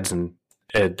Entads, and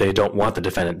they don't want the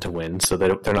defendant to win, so they're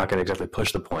not going to exactly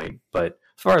push the point. But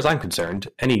as far as I'm concerned,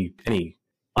 any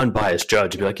unbiased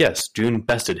judge would be like, yes, June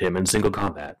bested him in single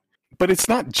combat. But it's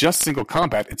not just single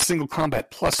combat; it's single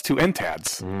combat plus 2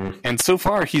 Entads. And so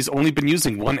far, he's only been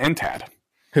using 1 Entad.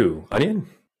 Who? Onion?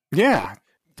 Yeah,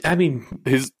 I mean,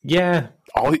 he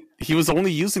was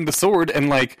only using the sword, and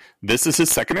like this is his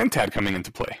second Entad coming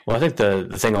into play. Well, I think the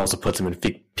thing also puts him in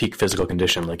peak physical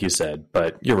condition, like you said.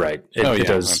 But you're right. It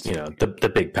does.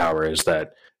 The big power is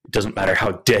that it doesn't matter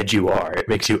how dead you are; it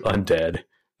makes you undead.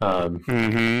 I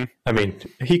mean,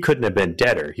 he couldn't have been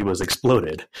deader. He was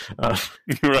exploded.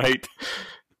 Right.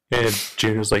 And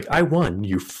June was like, "I won,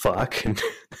 you fuck."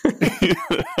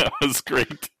 That was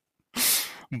great.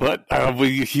 But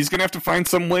he's going to have to find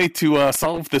some way to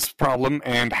solve this problem,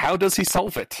 and how does he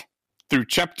solve it? Through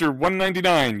Chapter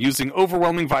 199, using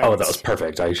overwhelming violence. Oh, that was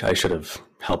perfect. I should have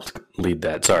helped lead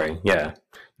that. Sorry. Yeah,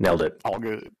 nailed it. All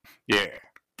good. Yeah.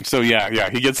 So,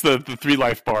 he gets the 3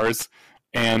 life bars,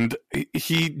 and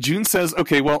June says,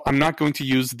 okay, well, I'm not going to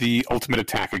use the ultimate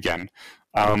attack again.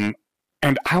 And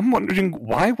I'm wondering,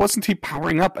 why wasn't he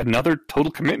powering up another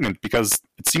total commitment? Because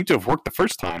it seemed to have worked the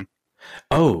first time.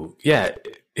 Oh, yeah.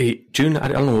 June, I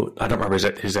don't know, I don't remember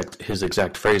his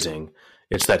exact phrasing.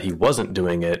 It's that he wasn't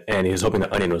doing it, and he was hoping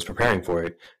that Onion was preparing for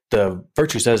it. The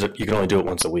virtue says that you can only do it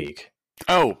once a week.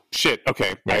 Oh, shit.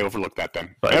 Okay, Yeah. I overlooked that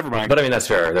then. But, Never mind. But I mean, that's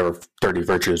fair. There were 30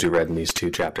 virtues we read in these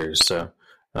 2 chapters, so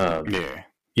yeah.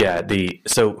 yeah.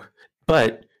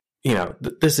 But you know,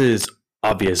 this is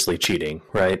obviously cheating,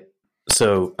 right?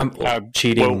 So I'm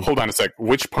cheating. Well, hold on a sec.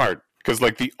 Which part? Because,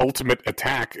 like, the ultimate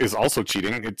attack is also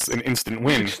cheating. It's an instant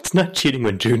win. It's not cheating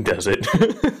when June does it.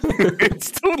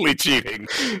 It's totally cheating.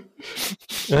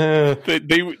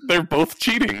 They're both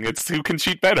cheating. It's who can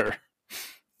cheat better.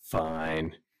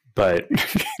 Fine, but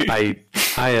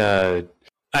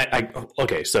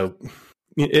okay. So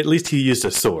at least he used a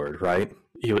sword, right?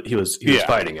 He was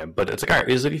fighting him, but it's like, all right,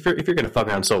 if you're gonna fuck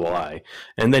around, so will I.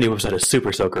 And then he whips out a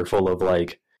super soaker full of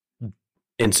like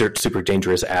insert super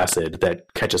dangerous acid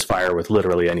that catches fire with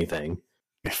literally anything.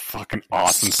 It's fucking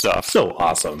awesome stuff. So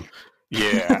awesome.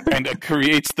 Yeah, and it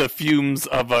creates the fumes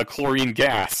of chlorine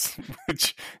gas,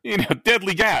 which,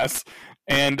 deadly gas.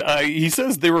 And he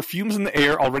says, there were fumes in the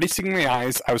air already stinging my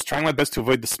eyes. I was trying my best to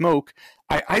avoid the smoke.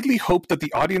 I idly hoped that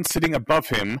the audience sitting above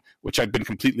him, which I'd been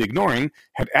completely ignoring,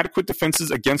 had adequate defenses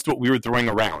against what we were throwing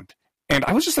around. And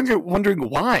I was just wondering,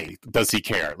 why does he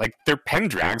care? Like, they're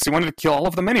Pendrags. He wanted to kill all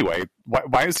of them anyway.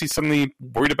 Why is he suddenly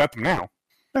worried about them now?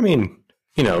 I mean,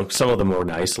 some of them were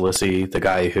nice. Lissy, the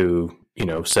guy who,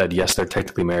 said, yes, they're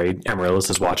technically married. Amaryllis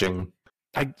is watching.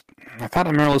 I thought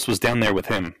Amaryllis was down there with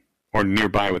him, or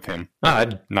nearby with him.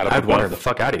 I'd want her the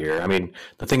fuck out of here. I mean,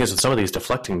 the thing is with some of these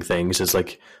deflecting things is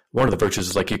like, one of the virtues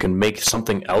is like you can make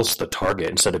something else the target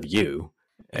instead of you.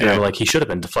 And yeah. Like he should have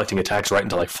been deflecting attacks right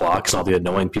into like Phlox and all the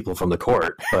annoying people from the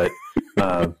court. But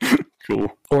cool.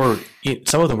 Or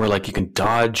some of them were like you can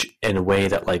dodge in a way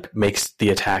that like makes the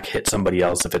attack hit somebody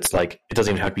else if it's like it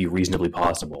doesn't even have to be reasonably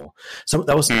possible.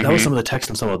 That was some of the text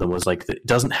in some of them was like it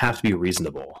doesn't have to be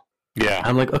reasonable. Yeah.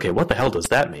 I'm like, okay, what the hell does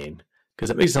that mean?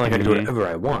 Because it makes it sound like I can do whatever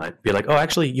I want. Be like, oh,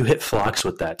 actually, you hit Phlox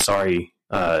with that. Sorry,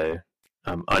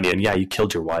 Onion. Yeah, you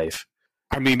killed your wife.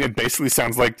 I mean, it basically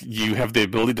sounds like you have the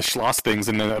ability to schloss things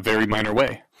in a very minor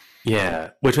way.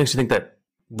 Yeah, which makes you think that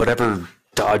whatever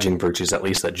dodging virtues, at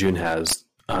least that June has,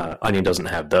 Onion doesn't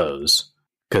have those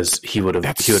because he would have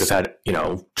had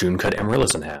June cut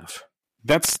Amaryllis in half.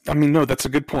 That's a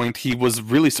good point. He was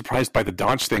really surprised by the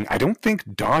dodge thing. I don't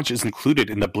think dodge is included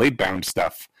in the blade bound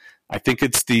stuff. I think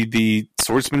it's the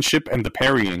swordsmanship and the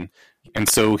parrying. And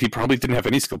so he probably didn't have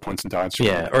any skill points in dodge.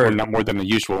 Yeah, or not more than the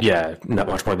usual. Yeah, not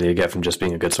much more than you get from just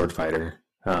being a good sword fighter.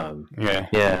 Yeah.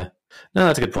 Yeah. No,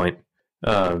 that's a good point.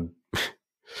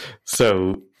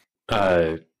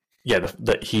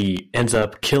 He ends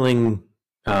up killing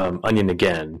Onion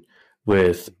again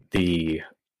with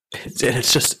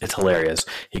it's hilarious.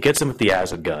 He gets him with the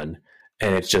acid gun,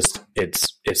 and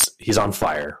he's on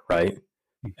fire, right?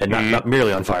 And not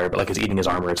merely on fire, but like he's eating his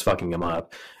armor, it's fucking him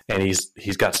up. And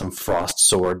he's got some frost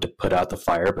sword to put out the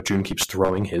fire, but June keeps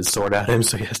throwing his sword at him,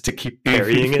 so he has to keep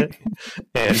parrying it.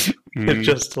 And it's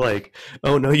just like,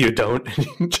 oh no, you don't.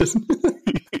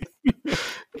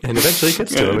 And eventually he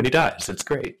gets to him and he dies. It's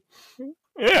great.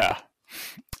 Yeah.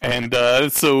 And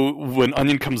so when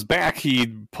Onion comes back,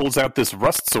 he pulls out this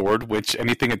rust sword, which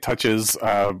anything it touches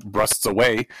rusts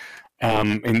away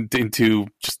into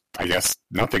just, I guess,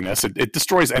 nothingness. It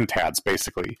destroys entads,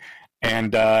 basically.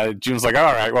 And June's like,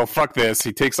 all right, well, fuck this.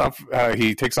 He takes off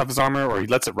his armor, or he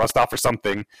lets it rust off or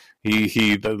something.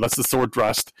 He lets the sword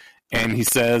rust, and he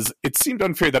says, it seemed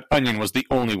unfair that Onion was the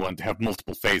only one to have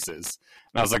multiple phases.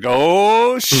 And I was like,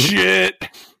 oh, shit.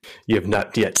 You have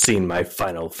not yet seen my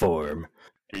final form.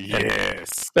 Yes.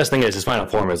 And best thing is, his final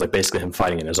form is like basically him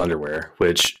fighting in his underwear,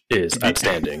 which is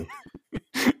outstanding.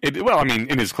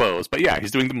 In his clothes, but yeah,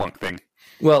 he's doing the monk thing.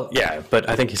 Well, yeah, but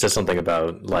I think he says something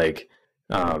about like,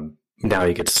 now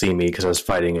you get to see me because I was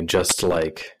fighting in just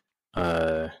like,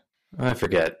 I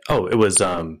forget. Oh, it was,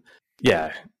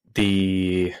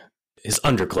 his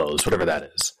underclothes, whatever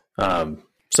that is.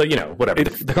 So, whatever.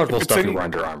 The comfortable stuff you wear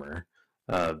under armor.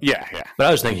 Yeah. But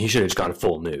I was thinking he should have just gone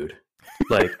full nude.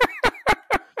 Like,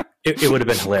 it would have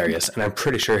been hilarious. And I'm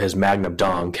pretty sure his Magnum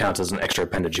Dong counts as an extra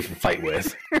appendage you can fight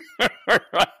with.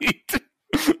 Right.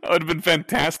 That would have been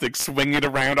fantastic. Swing it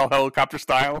around all helicopter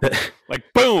style. Like,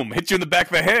 boom, hit you in the back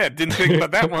of the head. Didn't think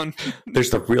about that one. There's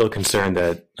the real concern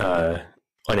that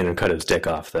Onion would cut his dick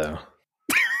off, though.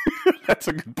 That's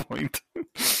a good point.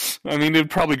 I mean, it'd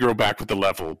probably grow back with the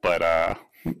level, but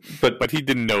he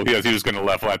didn't know he was going to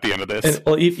level at the end of this. And,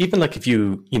 well, even like if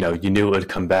you knew it would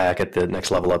come back at the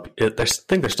next level up, there's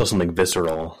still something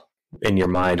visceral in your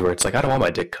mind where it's like, I don't want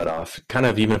my dick cut off. Kind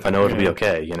of, even if I know it'll be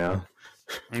okay, Yeah.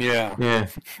 Yeah.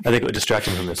 I think it would distract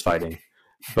him from this fighting.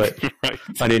 But Right.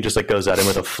 Onion just like goes at him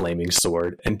with a flaming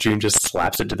sword, and June just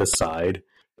slaps it to the side,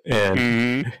 and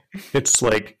Mhm. it's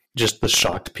like just the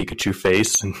shocked Pikachu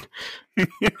face,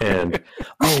 and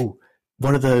oh,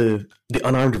 one of the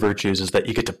unarmed virtues is that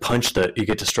you get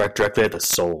to strike directly at the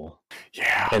soul,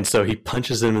 Yeah. and so he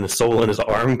punches him in the soul, and his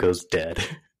arm goes dead.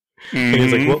 And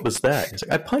he's like, Mhm. "What was that?" He's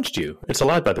like, "I punched you. It's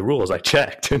allowed by the rules. I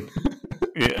checked."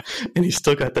 Yeah. And he's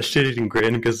still got the shit-eating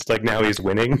grin because like now he's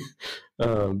winning,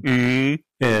 Mhm.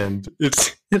 and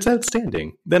it's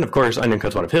outstanding. Then of course Onion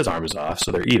cuts one of his arms off,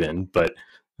 so they're even. But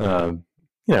you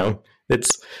know,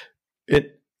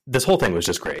 this whole thing was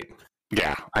just great.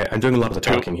 Yeah. I'm doing a lot of the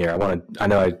talking here. I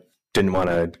know I didn't want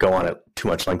to go on at too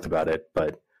much length about it,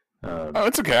 but Oh,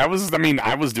 it's okay. I was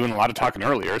doing a lot of talking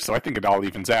earlier, so I think it all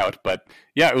evens out. But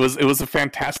yeah, it was a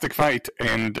fantastic fight,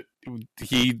 and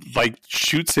he like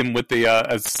shoots him with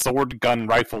a sword gun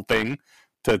rifle thing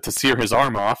to sear his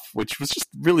arm off, which was just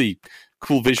really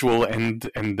cool visual. And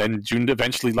then June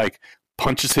eventually like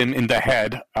punches him in the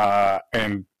head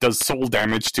and does soul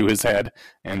damage to his head,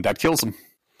 and that kills him.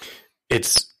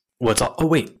 oh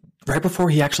wait, right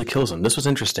before he actually kills him, this was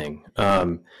interesting.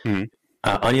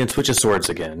 Onion switches swords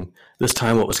again. This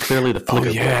time, what was clearly the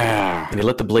flicker blade, and he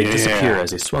let the blade disappear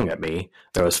as he swung at me.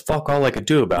 There was fuck all I could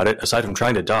do about it, aside from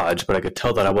trying to dodge, but I could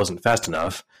tell that I wasn't fast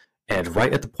enough. And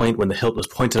right at the point when the hilt was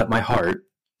pointed at my heart,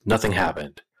 nothing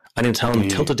happened. Onion's helm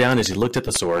tilted down as he looked at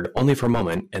the sword, only for a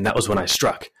moment, and that was when I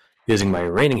struck, using my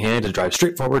remaining hand to drive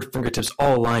straight forward, fingertips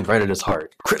all aligned right at his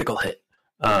heart. Critical hit.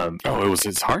 It was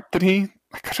his heart that he...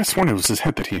 I could have sworn it was his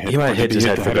head that he hit. He might have hit his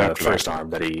head for the after first that? arm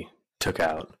that he took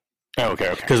out. Oh,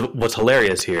 okay. Because what's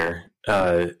hilarious here,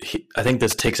 I think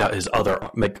this takes out his other,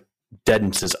 like,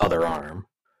 deadens his other arm.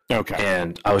 Okay.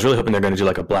 And I was really hoping they're going to do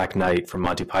like a Black Knight from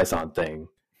Monty Python thing.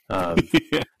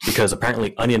 Because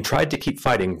apparently Onion tried to keep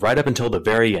fighting right up until the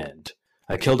very end.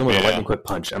 I killed him with a lightning quick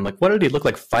punch. I'm like, what did he look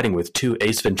like fighting with two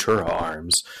Ace Ventura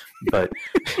arms? But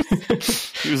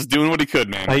He was doing what he could,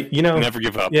 man. Never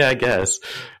give up. Yeah, I guess.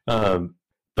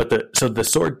 But the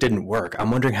sword didn't work. I'm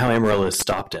wondering how Amaryllis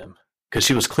stopped him. Because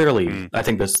she was clearly, I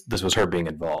think this was her being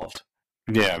involved.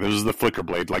 Yeah, this was the flicker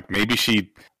blade. Like maybe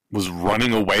she was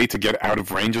running away to get out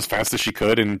of range as fast as she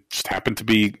could, and just happened to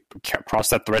be cross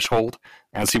that threshold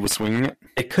as he was swinging it.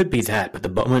 It could be that, but the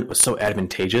moment was so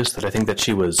advantageous that I think that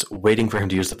she was waiting for him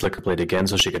to use the flicker blade again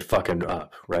so she could fuck him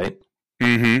up, right?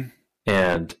 Mm-hmm.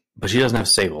 But she doesn't have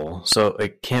Sable, so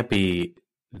it can't be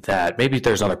that. Maybe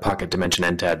there's another pocket dimension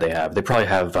Entad they have. They probably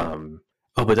have.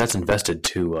 But that's invested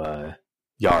to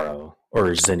Yarrow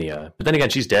or Zinnia. But then again,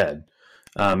 she's dead.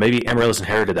 Maybe Amaryllis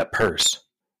inherited that purse.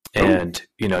 And,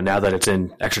 now that it's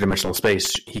in extra dimensional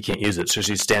space, he can't use it. So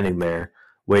she's standing there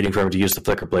waiting for him to use the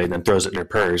flicker blade and then throws it in her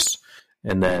purse.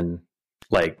 And then,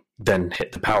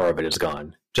 hit the power of it is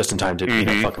gone just in time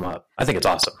to, fuck him up. I think it's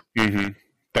awesome. Mm-hmm.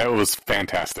 That was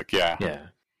fantastic. Yeah. Yeah.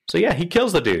 So yeah, he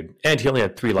kills the dude. And he only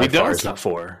had 3 life bars, does. not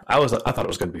 4. I thought it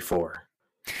was going to be 4.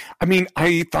 I mean,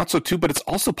 I thought so too, but it's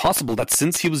also possible that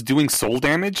since he was doing soul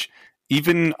damage,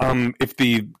 even if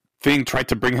the thing tried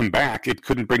to bring him back, it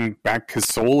couldn't bring back his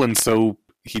soul, and so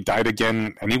he died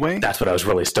again anyway. That's what I was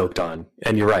really stoked on.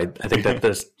 And you're right. I think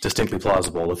that's distinctly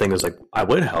plausible. The thing is, I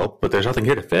would help, but there's nothing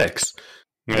here to fix.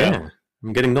 Yeah.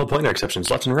 I'm getting null pointer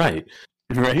exceptions left and right.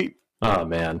 Right? Oh,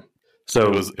 man.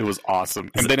 So it was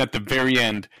awesome. And then at the very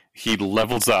end, he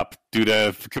levels up due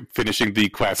to finishing the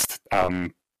quest,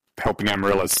 helping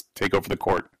Amaryllis take over the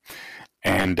court.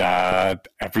 And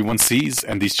everyone sees,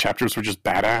 and these chapters were just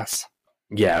badass.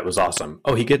 Yeah, it was awesome.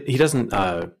 Oh, he doesn't,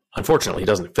 unfortunately, he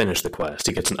doesn't finish the quest.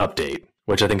 He gets an update,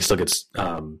 which I think still gets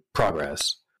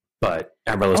progress. But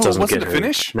Amaryllis doesn't get her.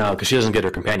 Finish? No, because she doesn't get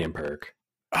her companion perk.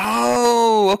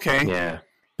 Oh, okay. Yeah.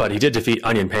 But he did defeat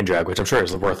Onion Pendrag, which I'm sure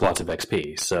is worth lots of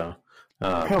XP. So,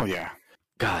 hell yeah.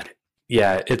 God.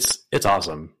 Yeah, it's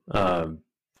awesome.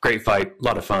 Great fight, a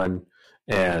lot of fun.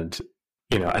 And,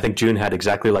 I think June had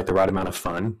exactly the right amount of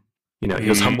fun. He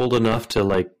was humbled enough to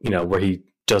where he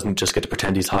doesn't just get to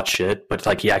pretend he's hot shit,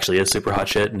 but he actually is super hot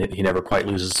shit, and he never quite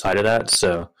loses sight of that.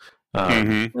 So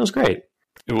it was great.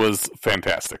 It was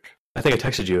fantastic. I think I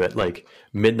texted you at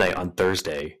midnight on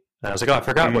Thursday. And I was like, I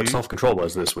forgot what self-control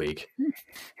was this week.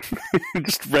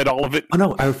 Just read all of it. Oh,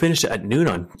 no, I finished it at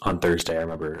noon on Thursday, I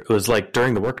remember. It was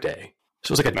during the workday.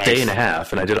 So it was a day and a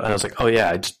half, and I was like, oh yeah,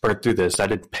 I just burned through this. I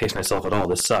didn't pace myself at all.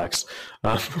 This sucks.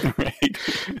 Right.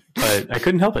 But I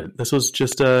couldn't help it. This was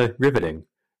just riveting.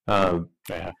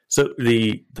 Yeah. So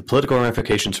the political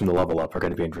ramifications from the level up are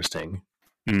going to be interesting.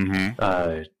 Mm-hmm.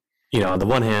 On the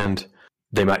one hand,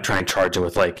 they might try and charge him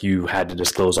with you had to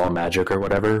disclose all magic or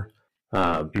whatever.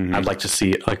 I'd like to see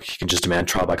you can just demand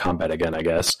trial by combat again, I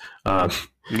guess.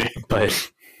 But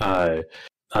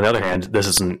on the other hand, this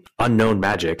is an unknown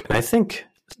magic, and I think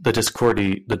the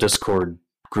Discord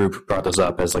group brought this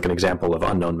up as like an example of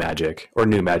unknown magic or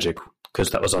new magic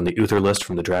because that was on the Uther list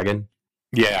from the dragon.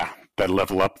 Yeah, that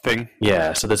level up thing.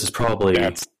 Yeah, so this is probably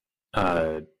this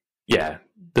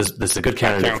is a good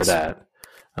candidate for that.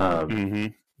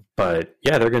 But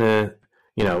yeah, they're gonna,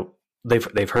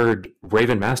 they've heard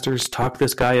Raven Masters talk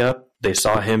this guy up. They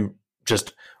saw him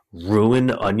just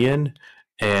ruin Onion,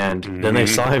 and then they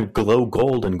saw him glow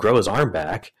gold and grow his arm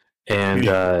back. And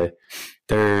I'm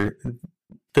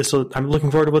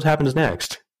looking forward to what happens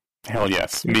next. Hell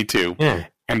yes, me too. Yeah,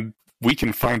 and we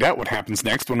can find out what happens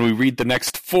next when we read the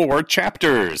next 4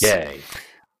 chapters. Yay!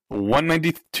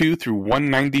 192 through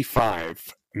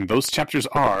 195. And those chapters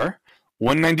are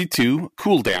 192,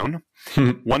 Cooldown,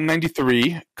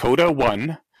 193, Coda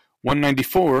 1,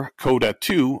 194, Coda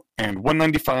 2, and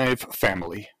 195,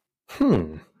 Family.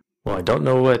 Well, I don't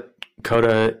know what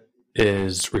Coda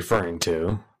is referring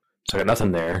to, so I got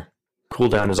nothing there.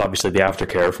 Cooldown is obviously the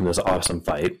aftercare from this awesome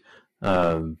fight.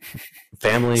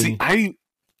 Family... See,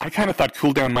 I kind of thought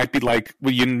cooldown might be like,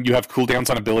 well, you have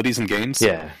cooldowns on abilities in games.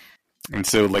 Yeah. And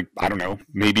so, like, I don't know,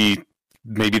 maybe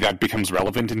that becomes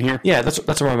relevant in here. Yeah,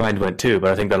 that's where my mind went too. But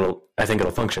I think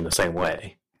it'll function the same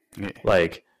way. Yeah.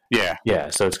 Like, yeah.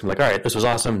 So it's like, all right, this was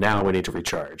awesome. Now we need to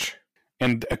recharge.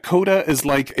 And a coda is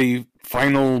like a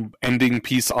final ending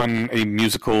piece on a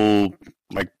musical,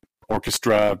 like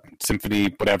orchestra,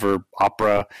 symphony, whatever,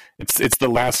 opera. It's the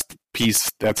last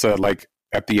piece that's like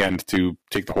at the end to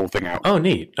take the whole thing out. Oh,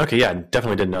 neat. Okay, yeah,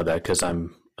 definitely didn't know that because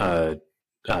I'm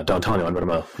don't tell anyone, but I'm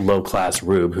a low class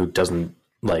rube who doesn't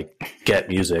like get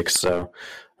music. So,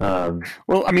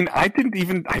 well, I mean, I didn't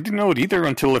know it either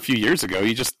until a few years ago.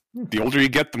 The older you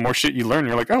get, the more shit you learn.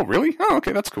 You're like, oh, really? Oh,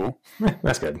 okay, that's cool.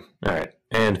 That's good. All right,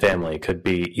 and family could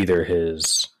be either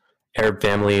his Arab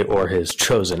family or his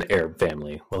chosen Arab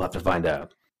family. We'll have to find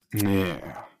out.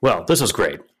 Yeah. Well, this was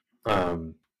great.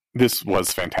 This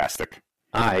was fantastic.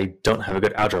 I don't have a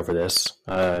good outro for this.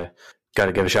 Got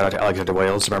to give a shout out to Alexander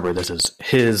Wales. Remember, this is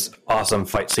his awesome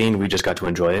fight scene. We just got to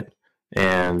enjoy it.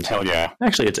 And hell yeah.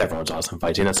 Actually, it's everyone's awesome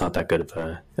fight scene. It's not that good of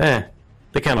a...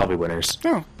 they can't all be winners.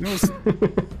 No.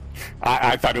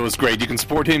 I thought it was great. You can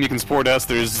support him. You can support us.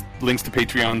 There's links to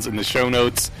Patreons in the show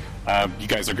notes. You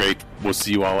guys are great. We'll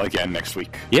see you all again next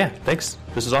week. Yeah, thanks.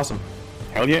 This is awesome.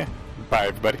 Hell yeah. Bye,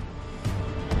 everybody.